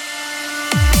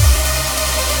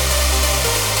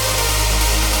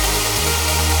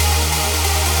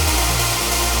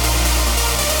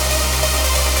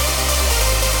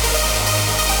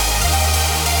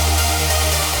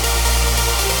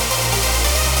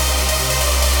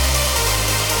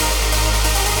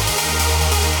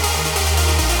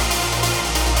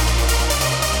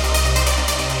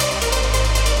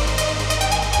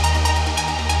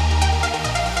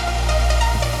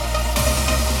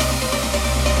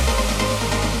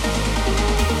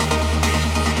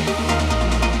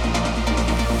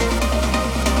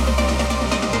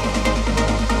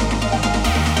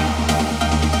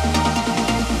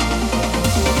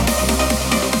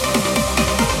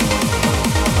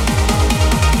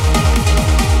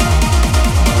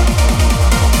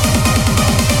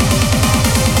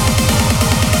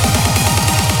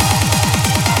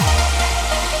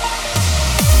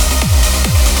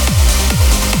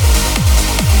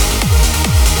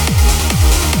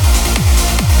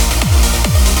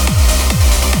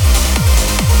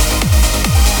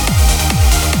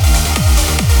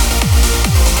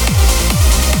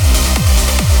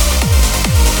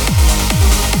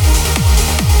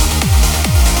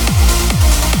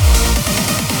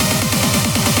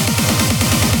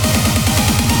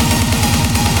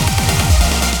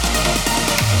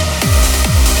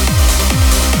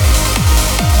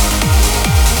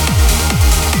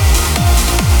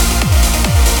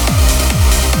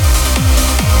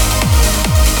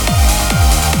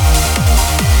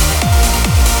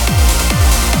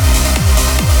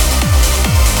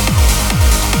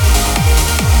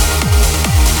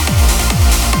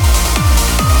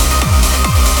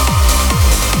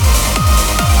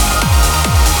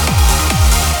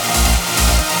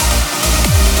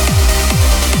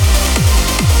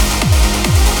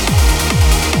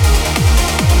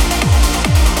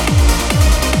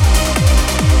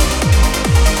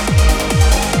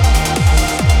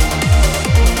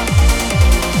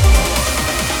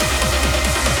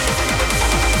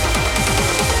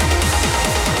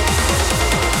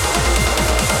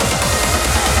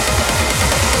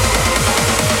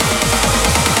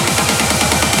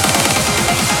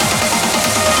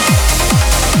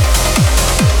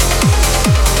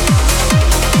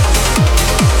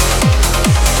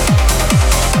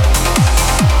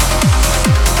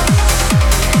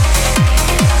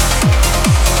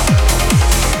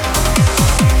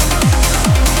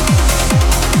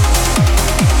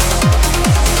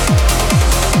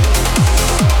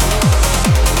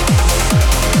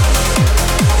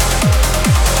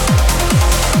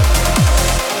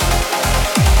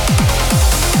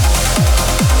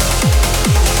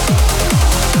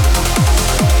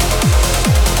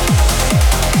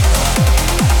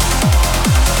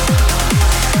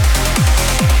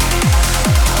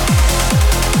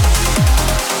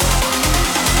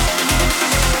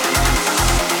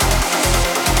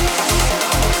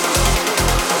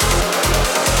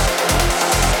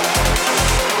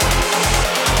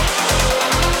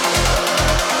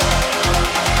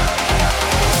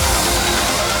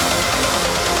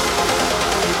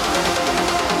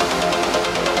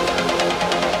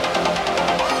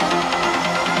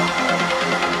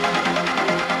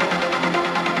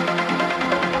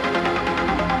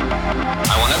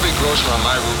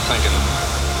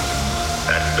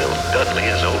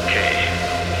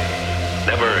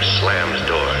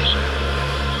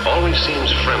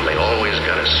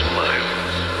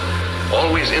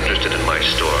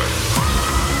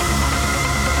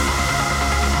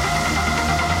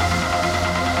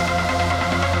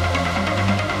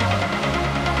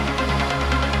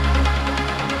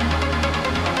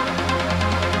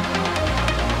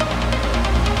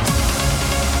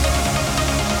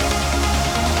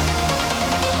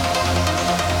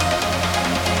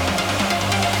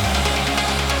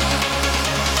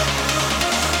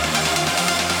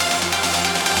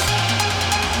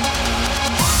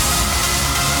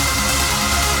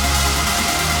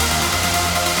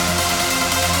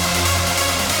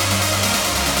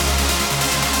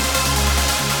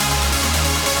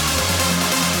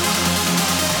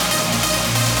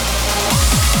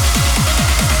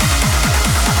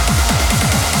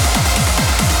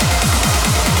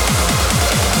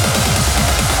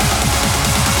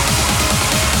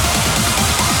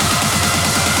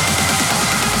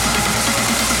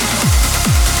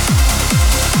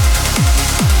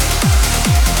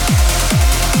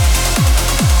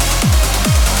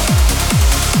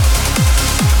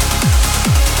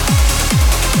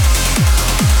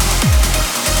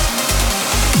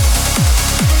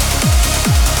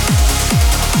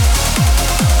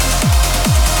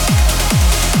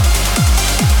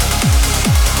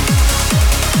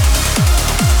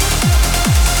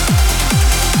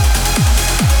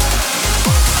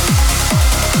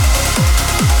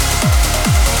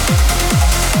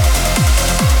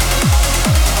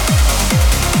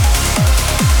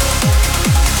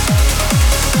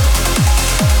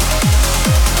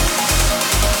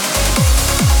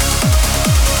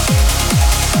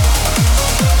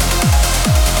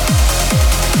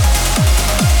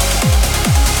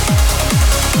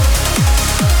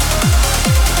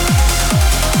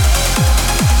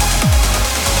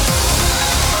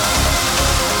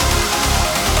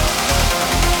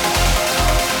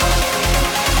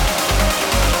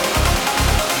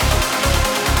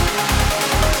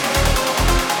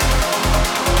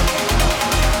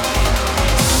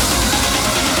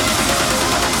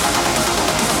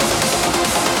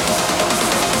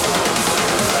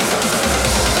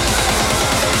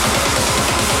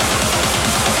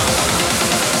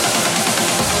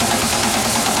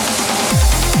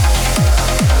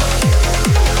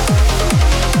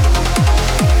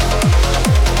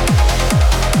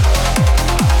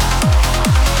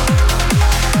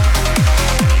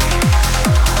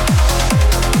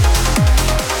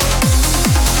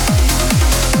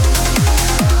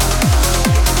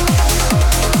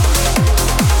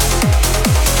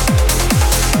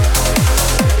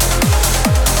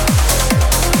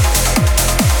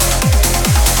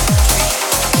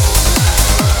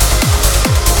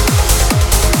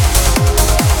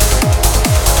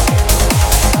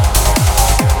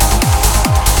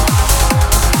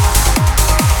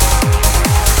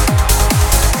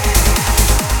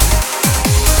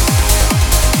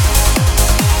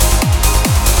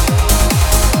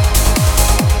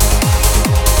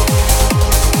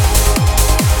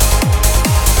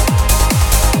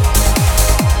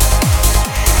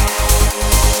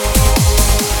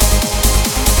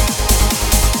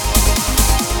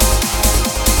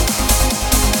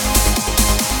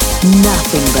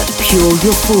 nothing but pure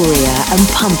euphoria and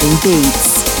pumping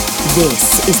beats.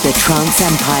 This is the Trance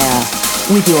Empire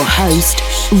with your host,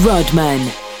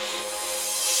 Rodman.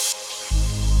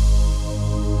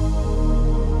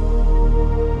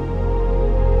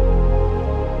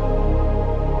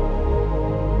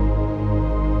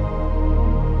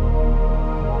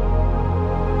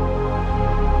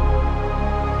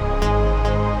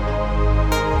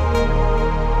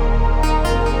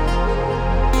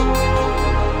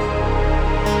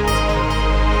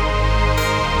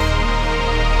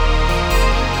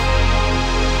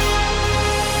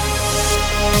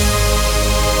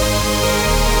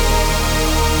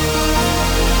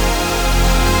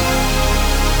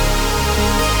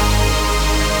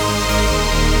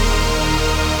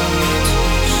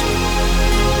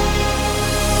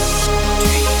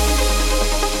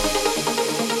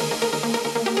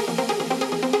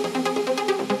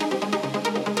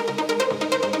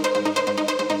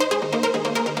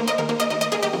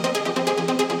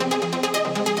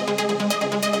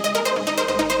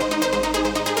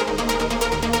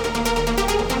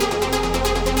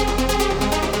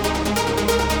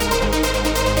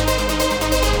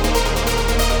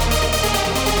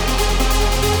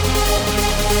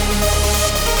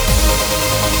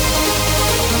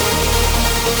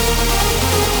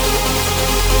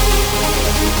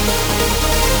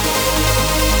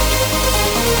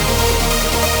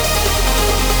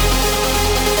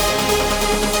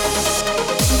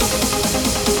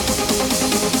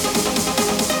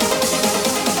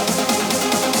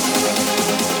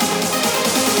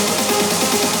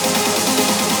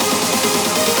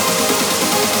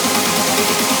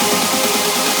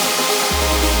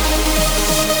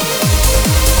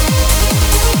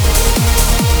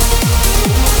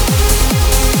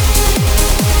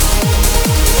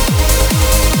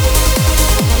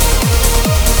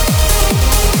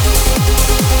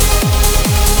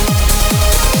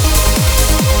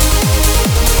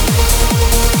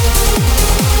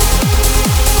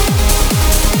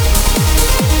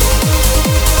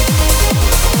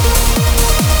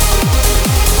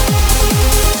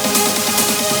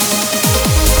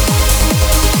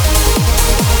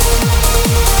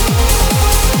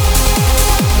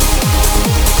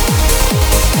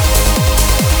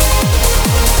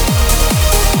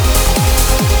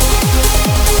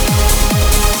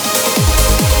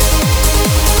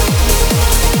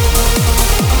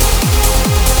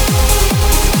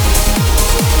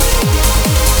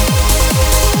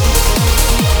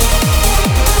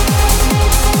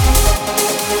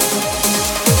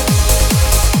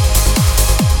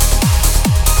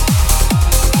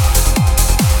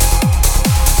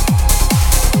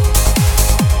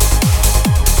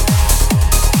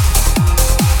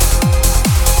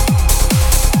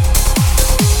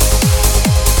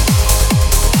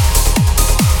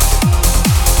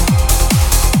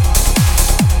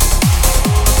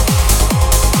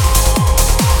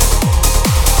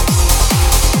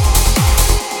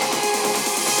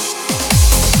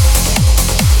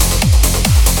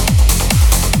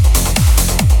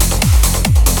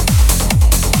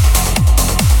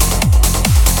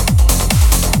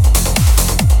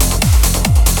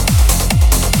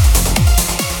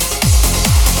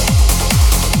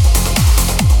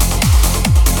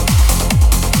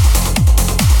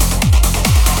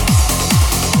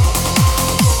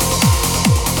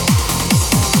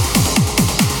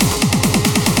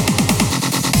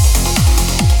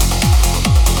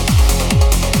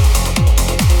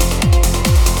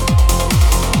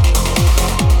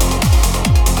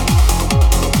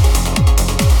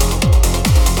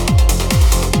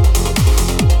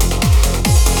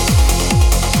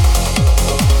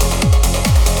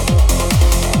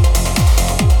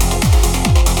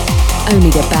 Only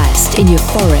the best in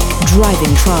euphoric,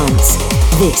 driving trance.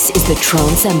 This is the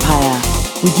Trance Empire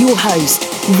with your host,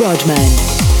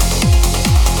 Rodman.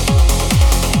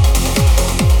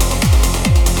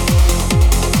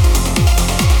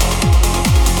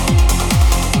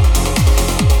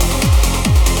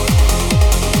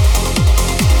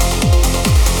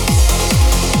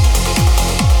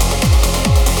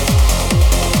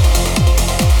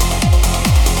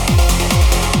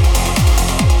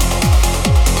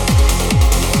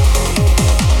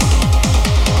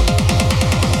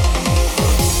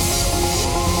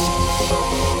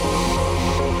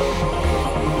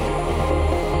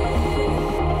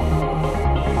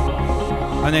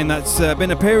 A name that's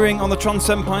been appearing on the Trance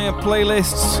Empire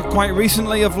playlists quite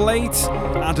recently of late,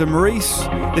 Adam Rees.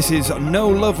 This is No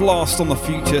Love Lost on the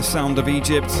Future Sound of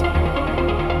Egypt.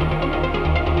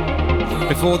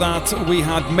 Before that, we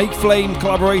had Make Flame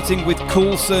collaborating with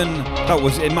Coulson. That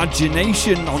was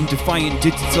Imagination on Defiant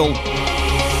Digital.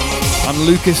 and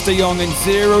Lucas de Jong and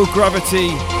Zero Gravity,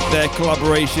 their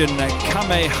collaboration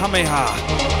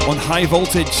Kamehameha on High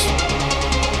Voltage.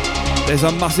 There's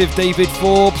a massive David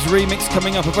Forbes remix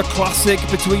coming up of a classic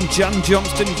between Jan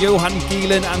Johnston, Johan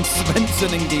Gielen and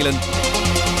Svensson and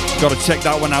Gielen. Gotta check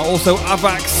that one out. Also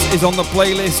Avax is on the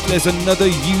playlist. There's another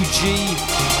UG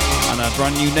and a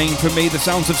brand new name for me, the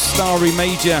sounds of Starry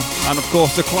Major, and of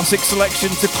course the classic selection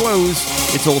to close,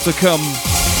 It's All to Come.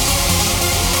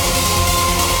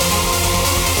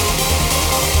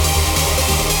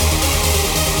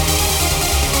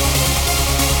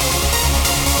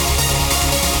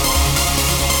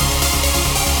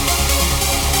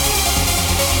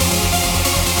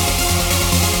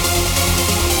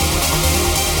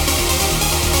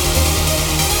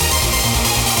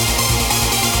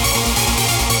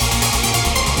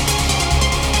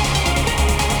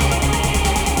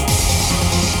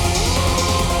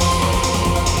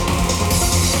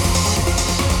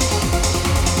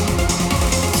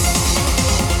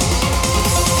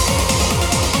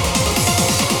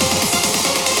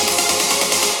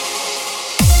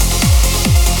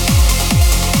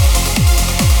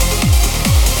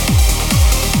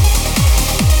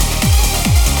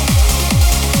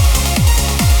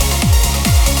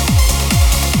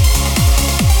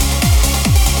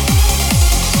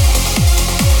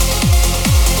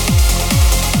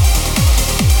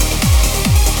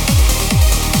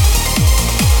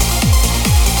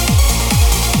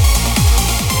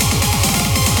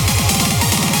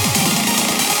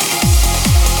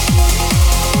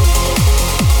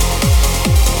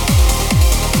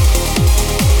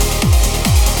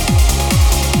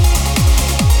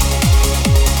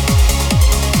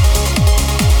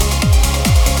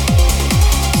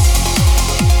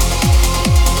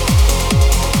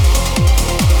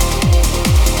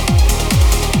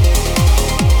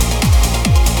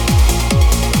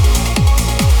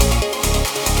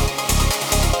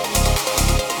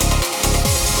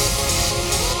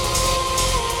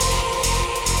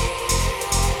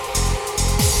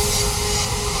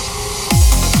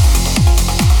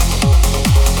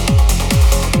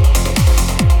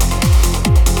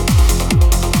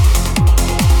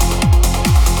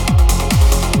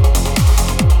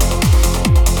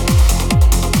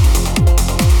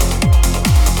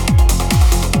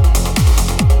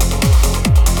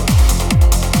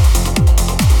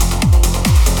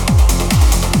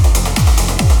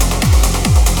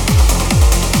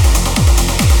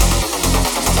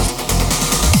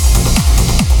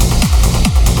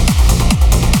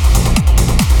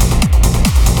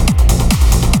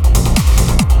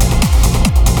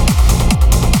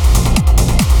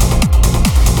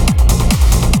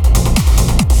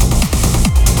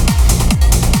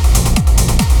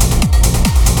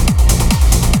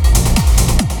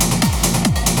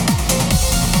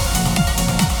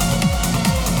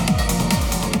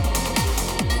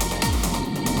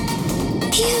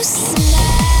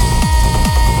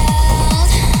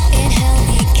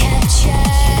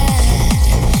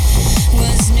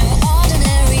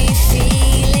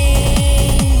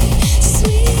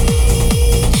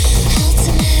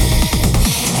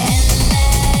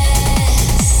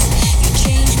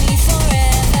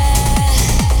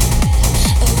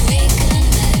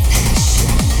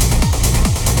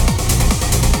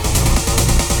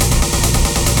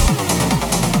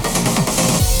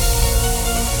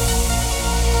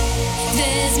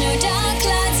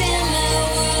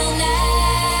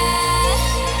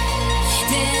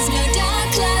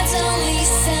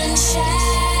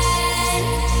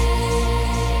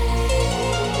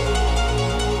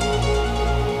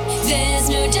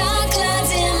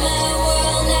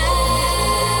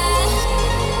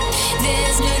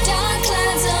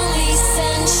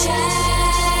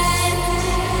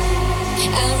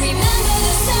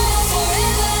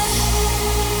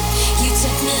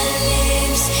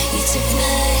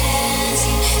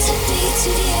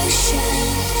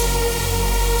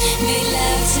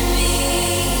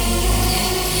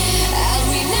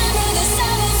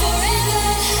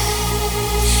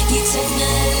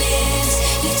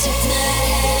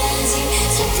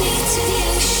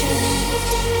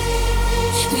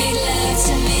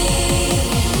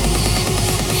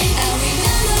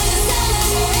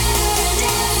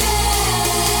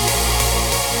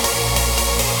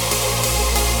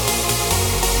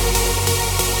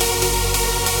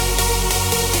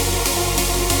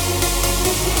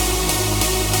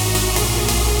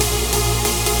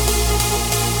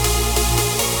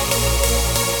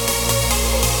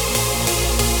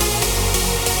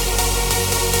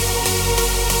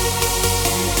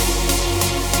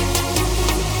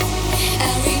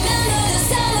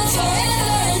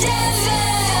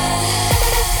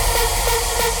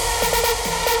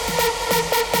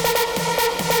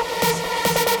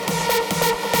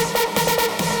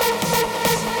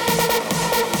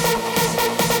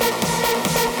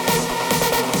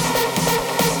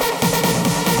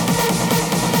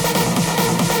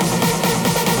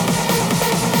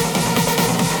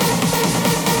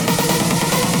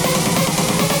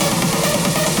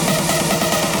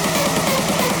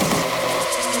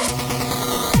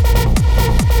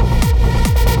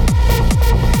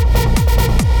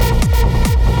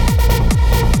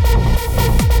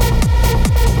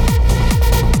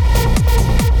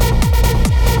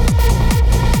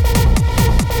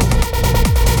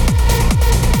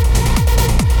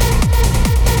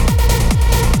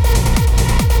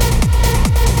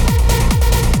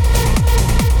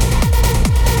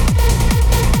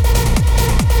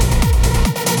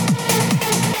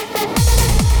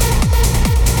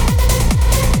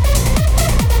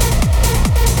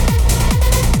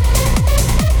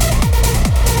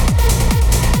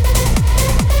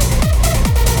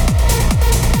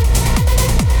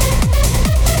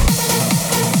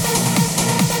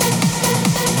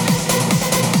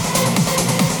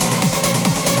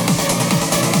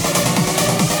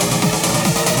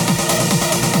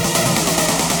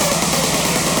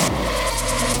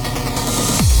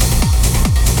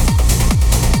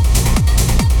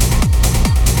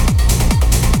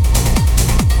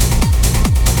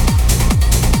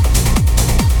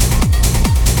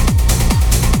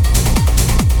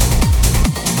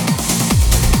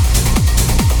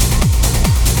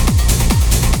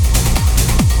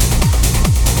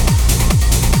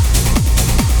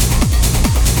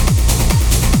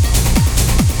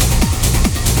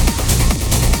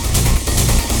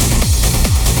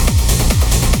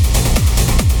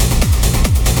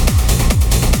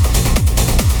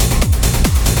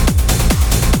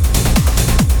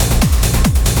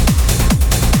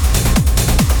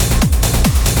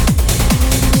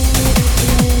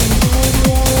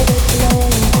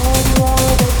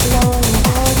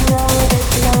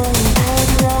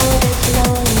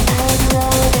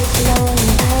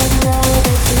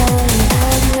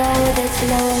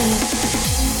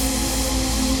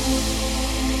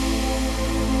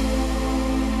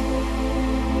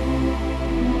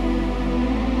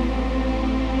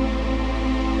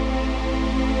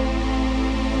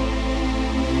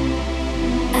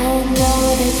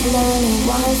 you only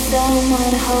want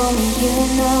someone, homie, you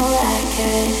know I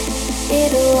could be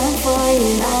the one for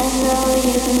you. I know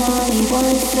you can only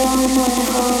want someone,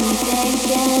 homie,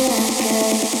 thinking I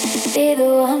could be the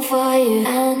one for you.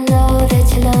 I know that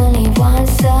you only want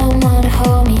someone,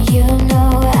 homie, you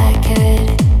know I could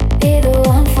be the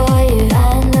one for you.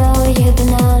 I know you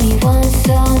can only want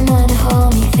someone,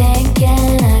 homie,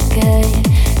 thinking I could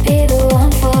be the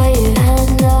one for you. I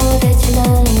know that you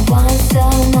only want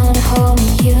someone, homie,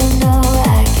 you know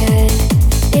I could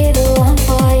be the one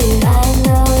for you. I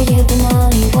know you can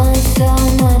only want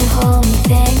someone, homie,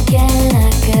 thinking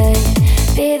I could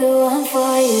be the one for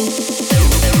you.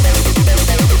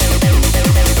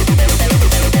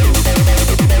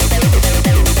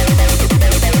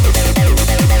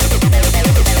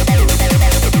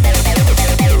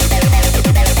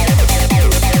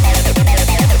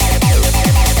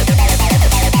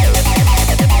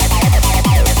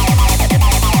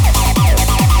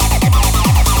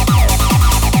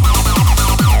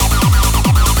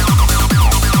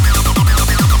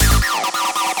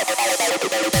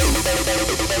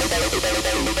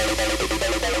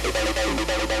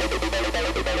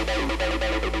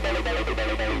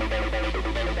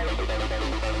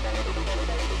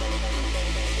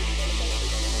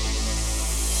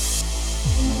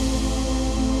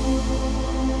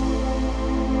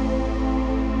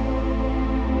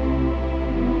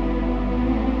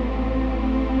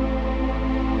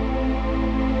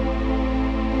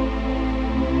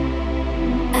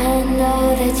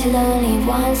 You'll only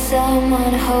want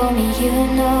someone, homie, you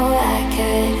know I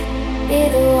could be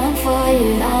the one for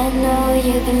you. I know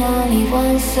you can only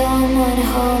want someone,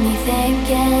 homie,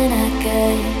 thinking I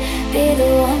could be the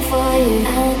one for you.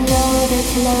 I know that you'll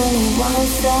only want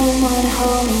someone,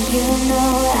 homie, you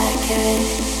know I could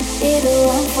be the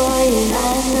one for you. I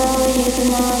know you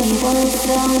can only want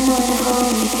someone,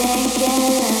 homie,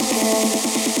 thinking I could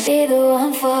be the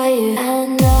one for you. I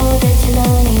know that you'll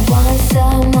only want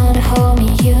someone,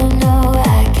 homie, you know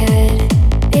I could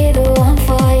be the one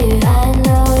for you. I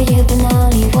know you can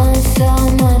only want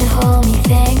someone, homie,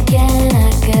 thinking I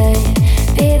could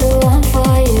be the one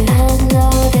for you. I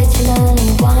know that you'll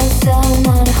only want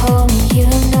someone, homie, you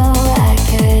know I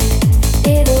could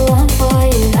be the one for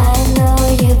you. I know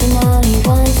you can only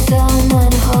want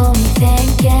someone, homie,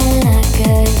 thinking I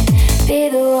could be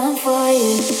the one for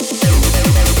you.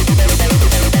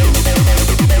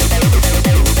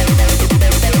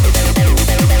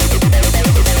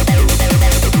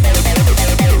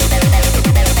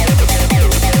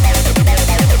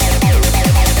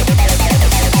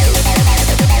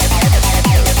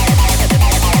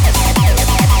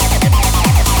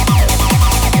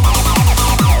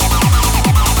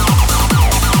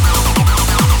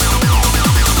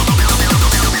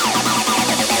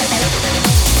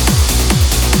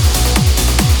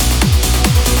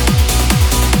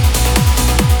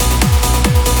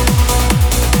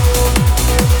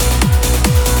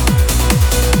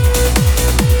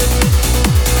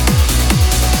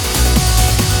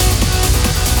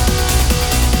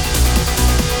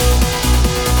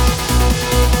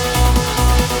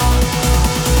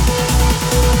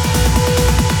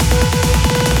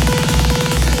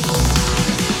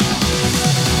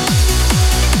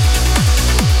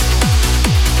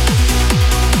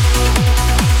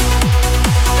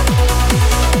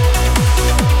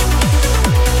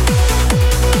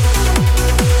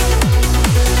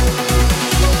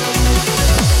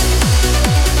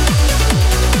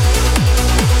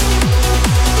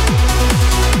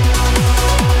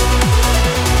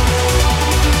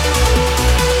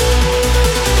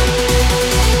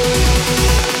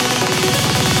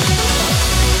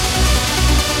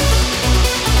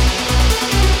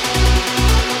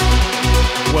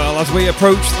 As we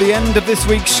approach the end of this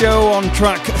week's show on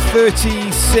track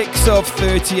 36 of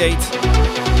 38,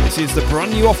 this is the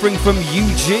brand new offering from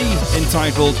UG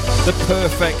entitled The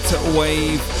Perfect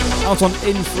Wave, out on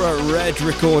Infrared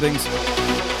Recordings.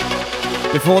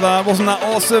 Before that, wasn't that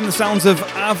awesome? The sounds of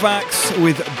Avax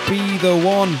with Be The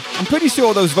One. I'm pretty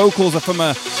sure those vocals are from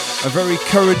a very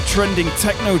current trending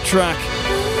techno track.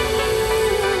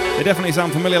 They definitely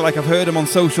sound familiar, like I've heard them on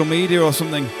social media or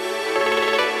something.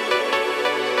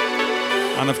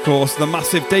 And of course, the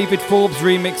massive David Forbes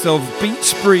remix of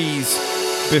Beach Breeze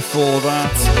before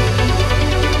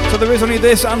that. So there is only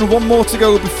this and one more to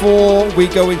go before we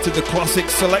go into the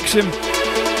classic selection.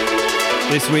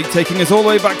 This week taking us all the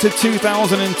way back to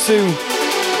 2002.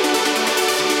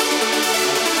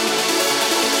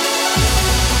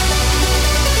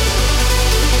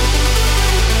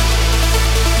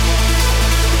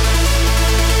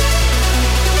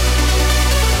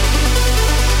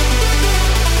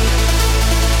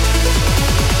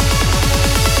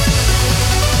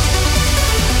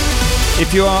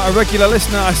 if you are a regular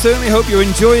listener, I certainly hope you're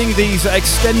enjoying these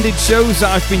extended shows that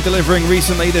I've been delivering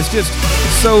recently. There's just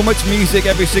so much music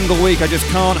every single week, I just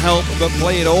can't help but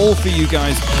play it all for you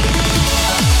guys.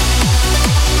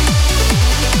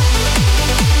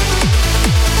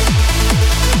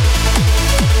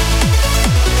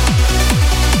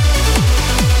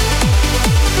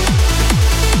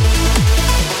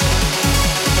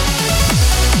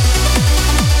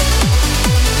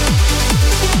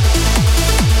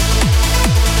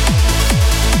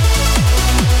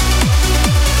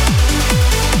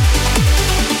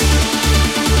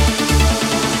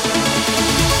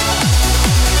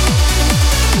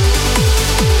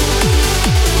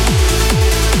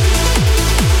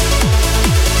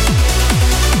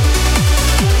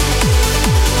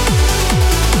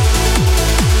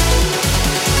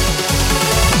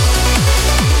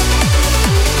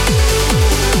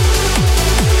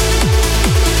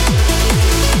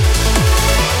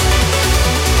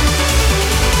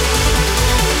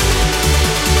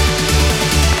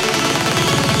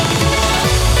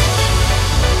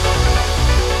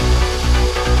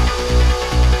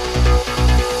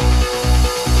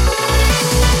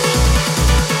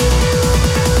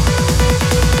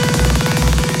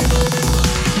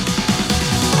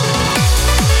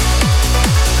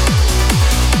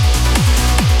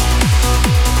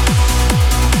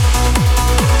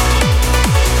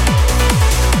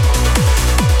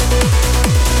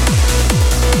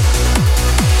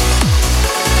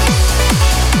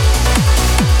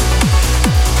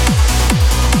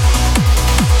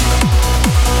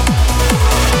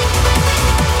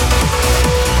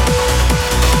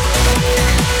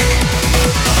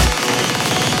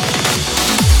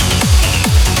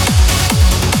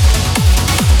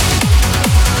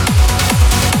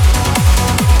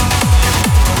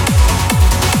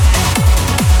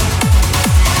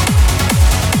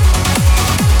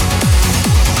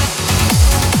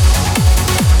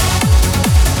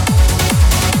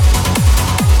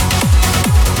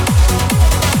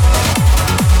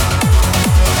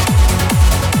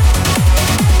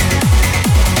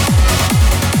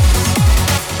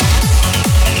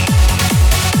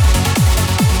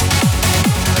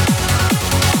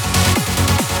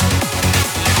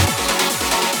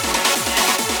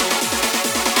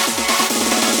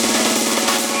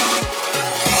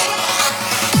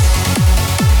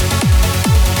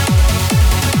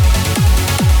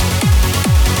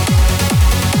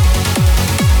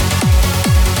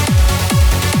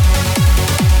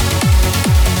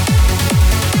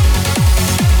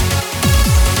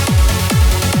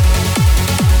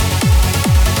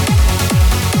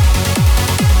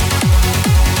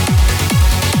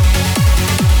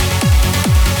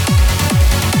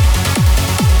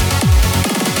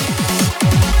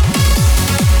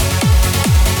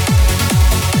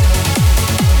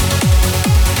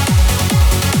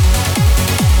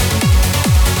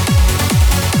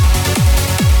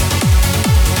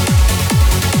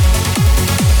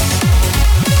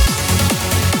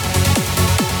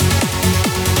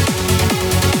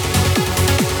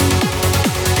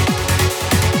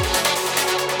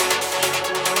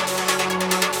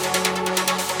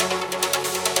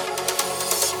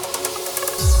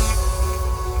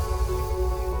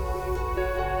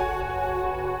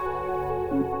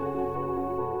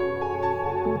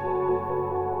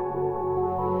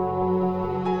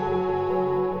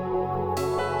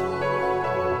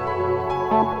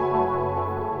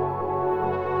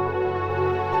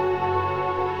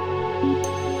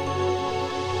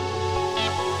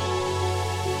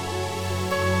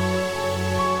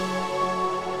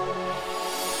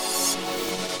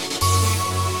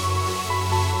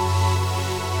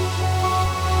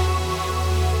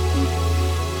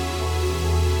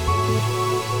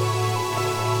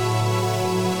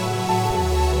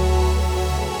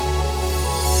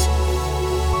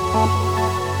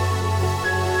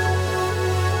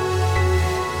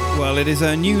 Well, it is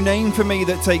a new name for me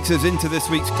that takes us into this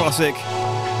week's classic.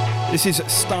 This is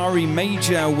Starry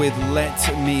Major with Let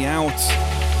Me Out.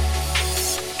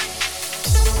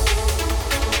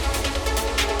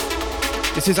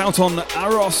 This is out on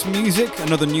Aros Music,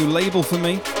 another new label for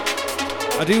me.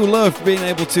 I do love being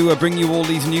able to bring you all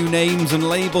these new names and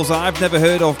labels that I've never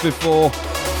heard of before.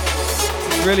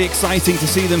 It's really exciting to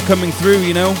see them coming through,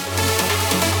 you know.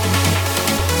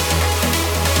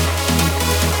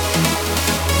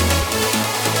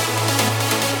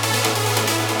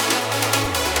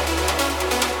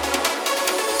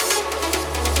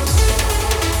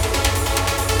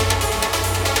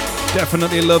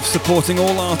 Definitely love supporting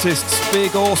all artists,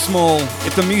 big or small.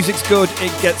 If the music's good,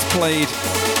 it gets played.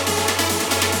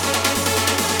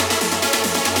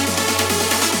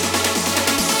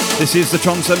 This is the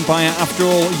Trance Empire, after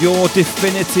all, your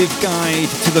definitive guide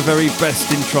to the very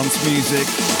best in trance music.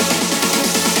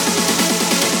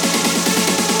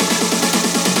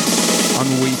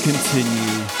 And we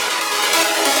continue.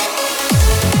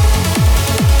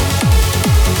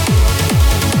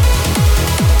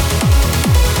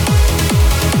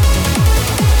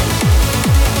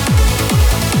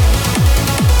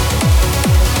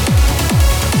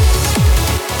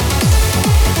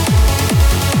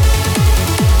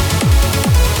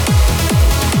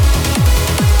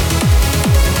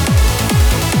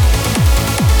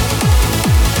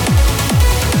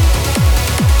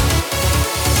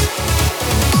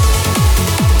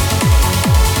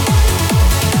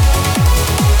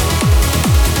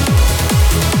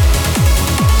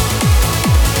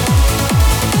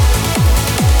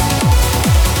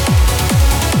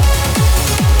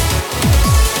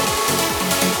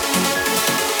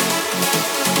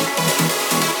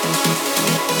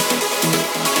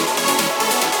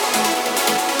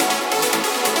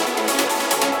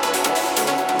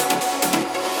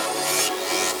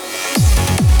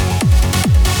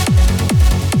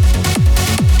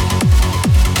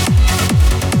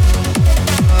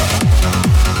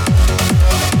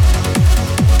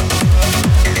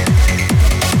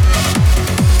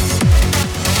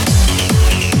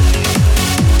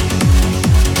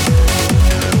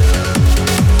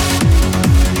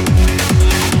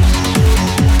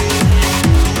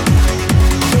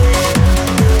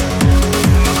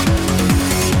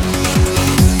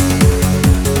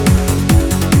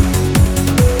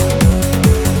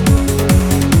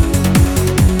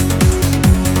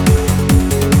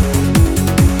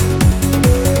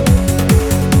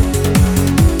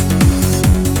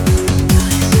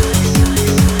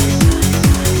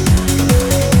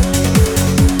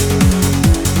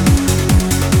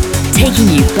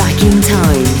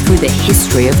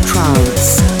 History of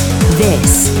trance.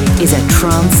 This is a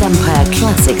Trance Empire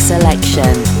Classic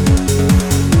Selection.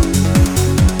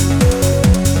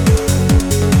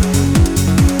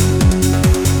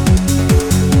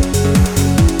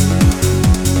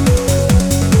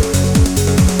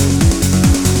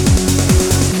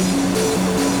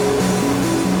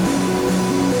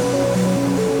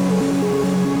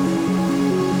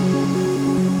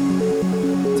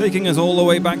 Taking us all the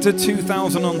way back to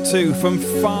 2002 from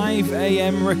 5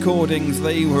 AM recordings.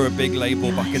 They were a big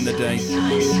label back in the day.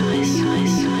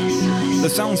 The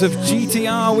sounds of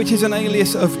GTR, which is an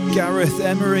alias of Gareth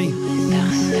Emery,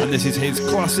 and this is his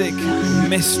classic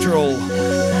Mistral.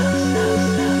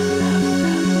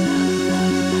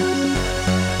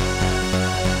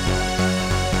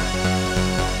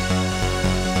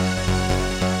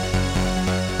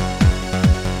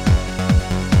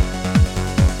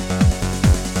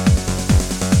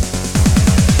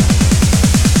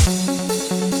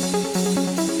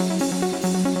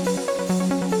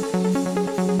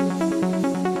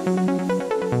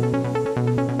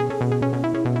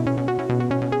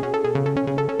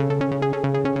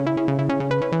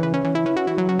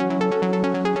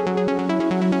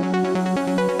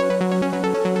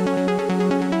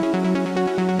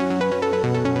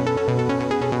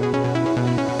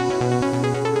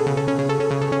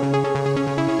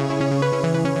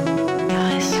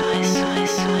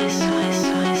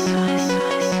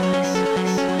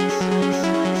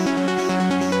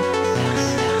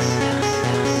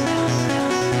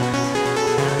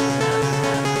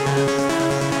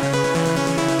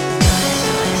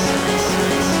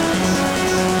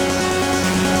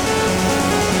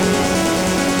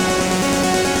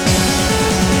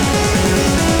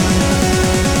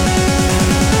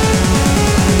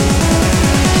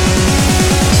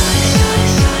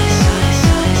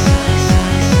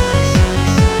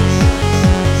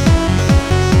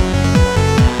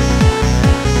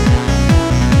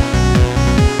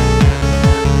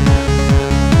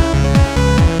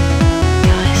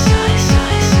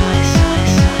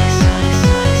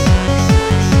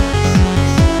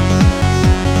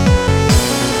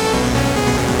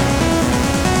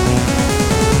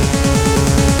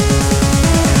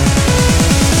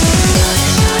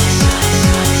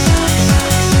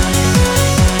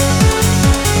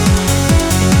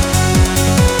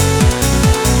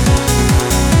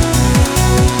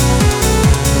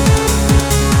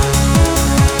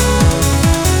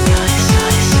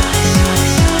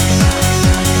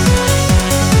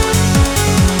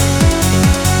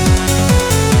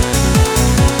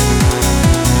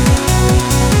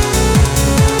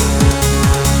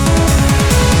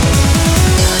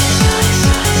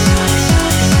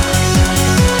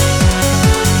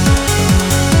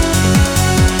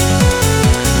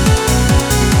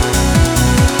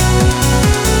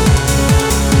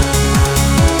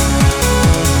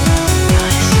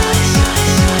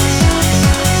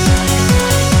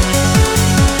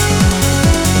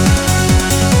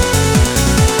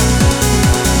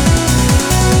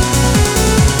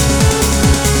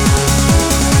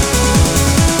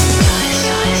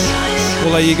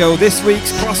 Well, there you go. This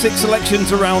week's classic selection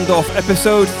to round off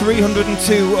episode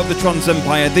 302 of the Trance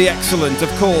Empire. The excellent, of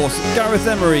course, Gareth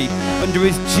Emery under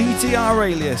his GTR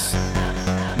alias,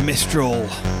 Mistral.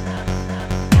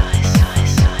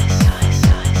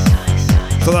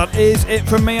 So that is it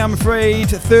from me, I'm afraid.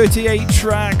 38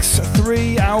 tracks,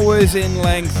 3 hours in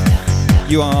length.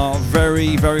 You are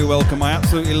very, very welcome. I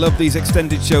absolutely love these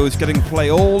extended shows, getting to play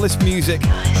all this music.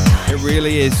 It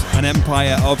really is an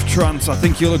empire of trance, I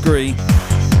think you'll agree.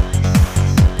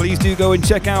 Please do go and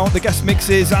check out the guest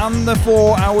mixes and the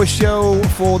 4-hour show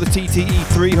for the TTE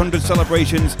 300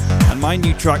 celebrations. And my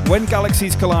new track, When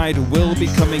Galaxies Collide, will be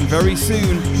coming very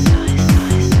soon.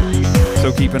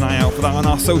 So keep an eye out for that on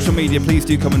our social media. Please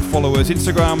do come and follow us.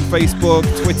 Instagram, Facebook,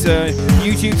 Twitter,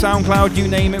 YouTube, SoundCloud, you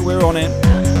name it, we're on it.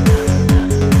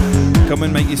 Come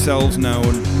and make yourselves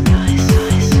known.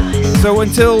 So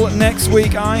until next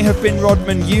week, I have been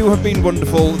Rodman, you have been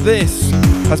wonderful. This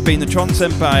has been the Trance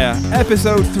Empire,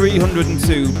 episode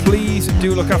 302. Please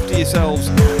do look after yourselves,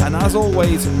 and as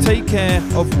always, take care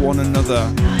of one another.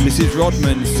 This is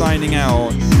Rodman signing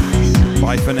out.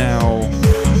 Bye for now.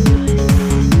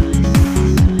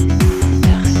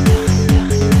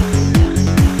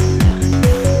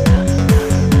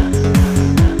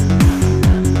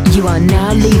 You are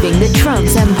now leaving the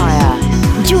Trance Empire.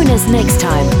 Join us next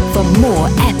time for more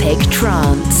epic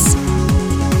trance.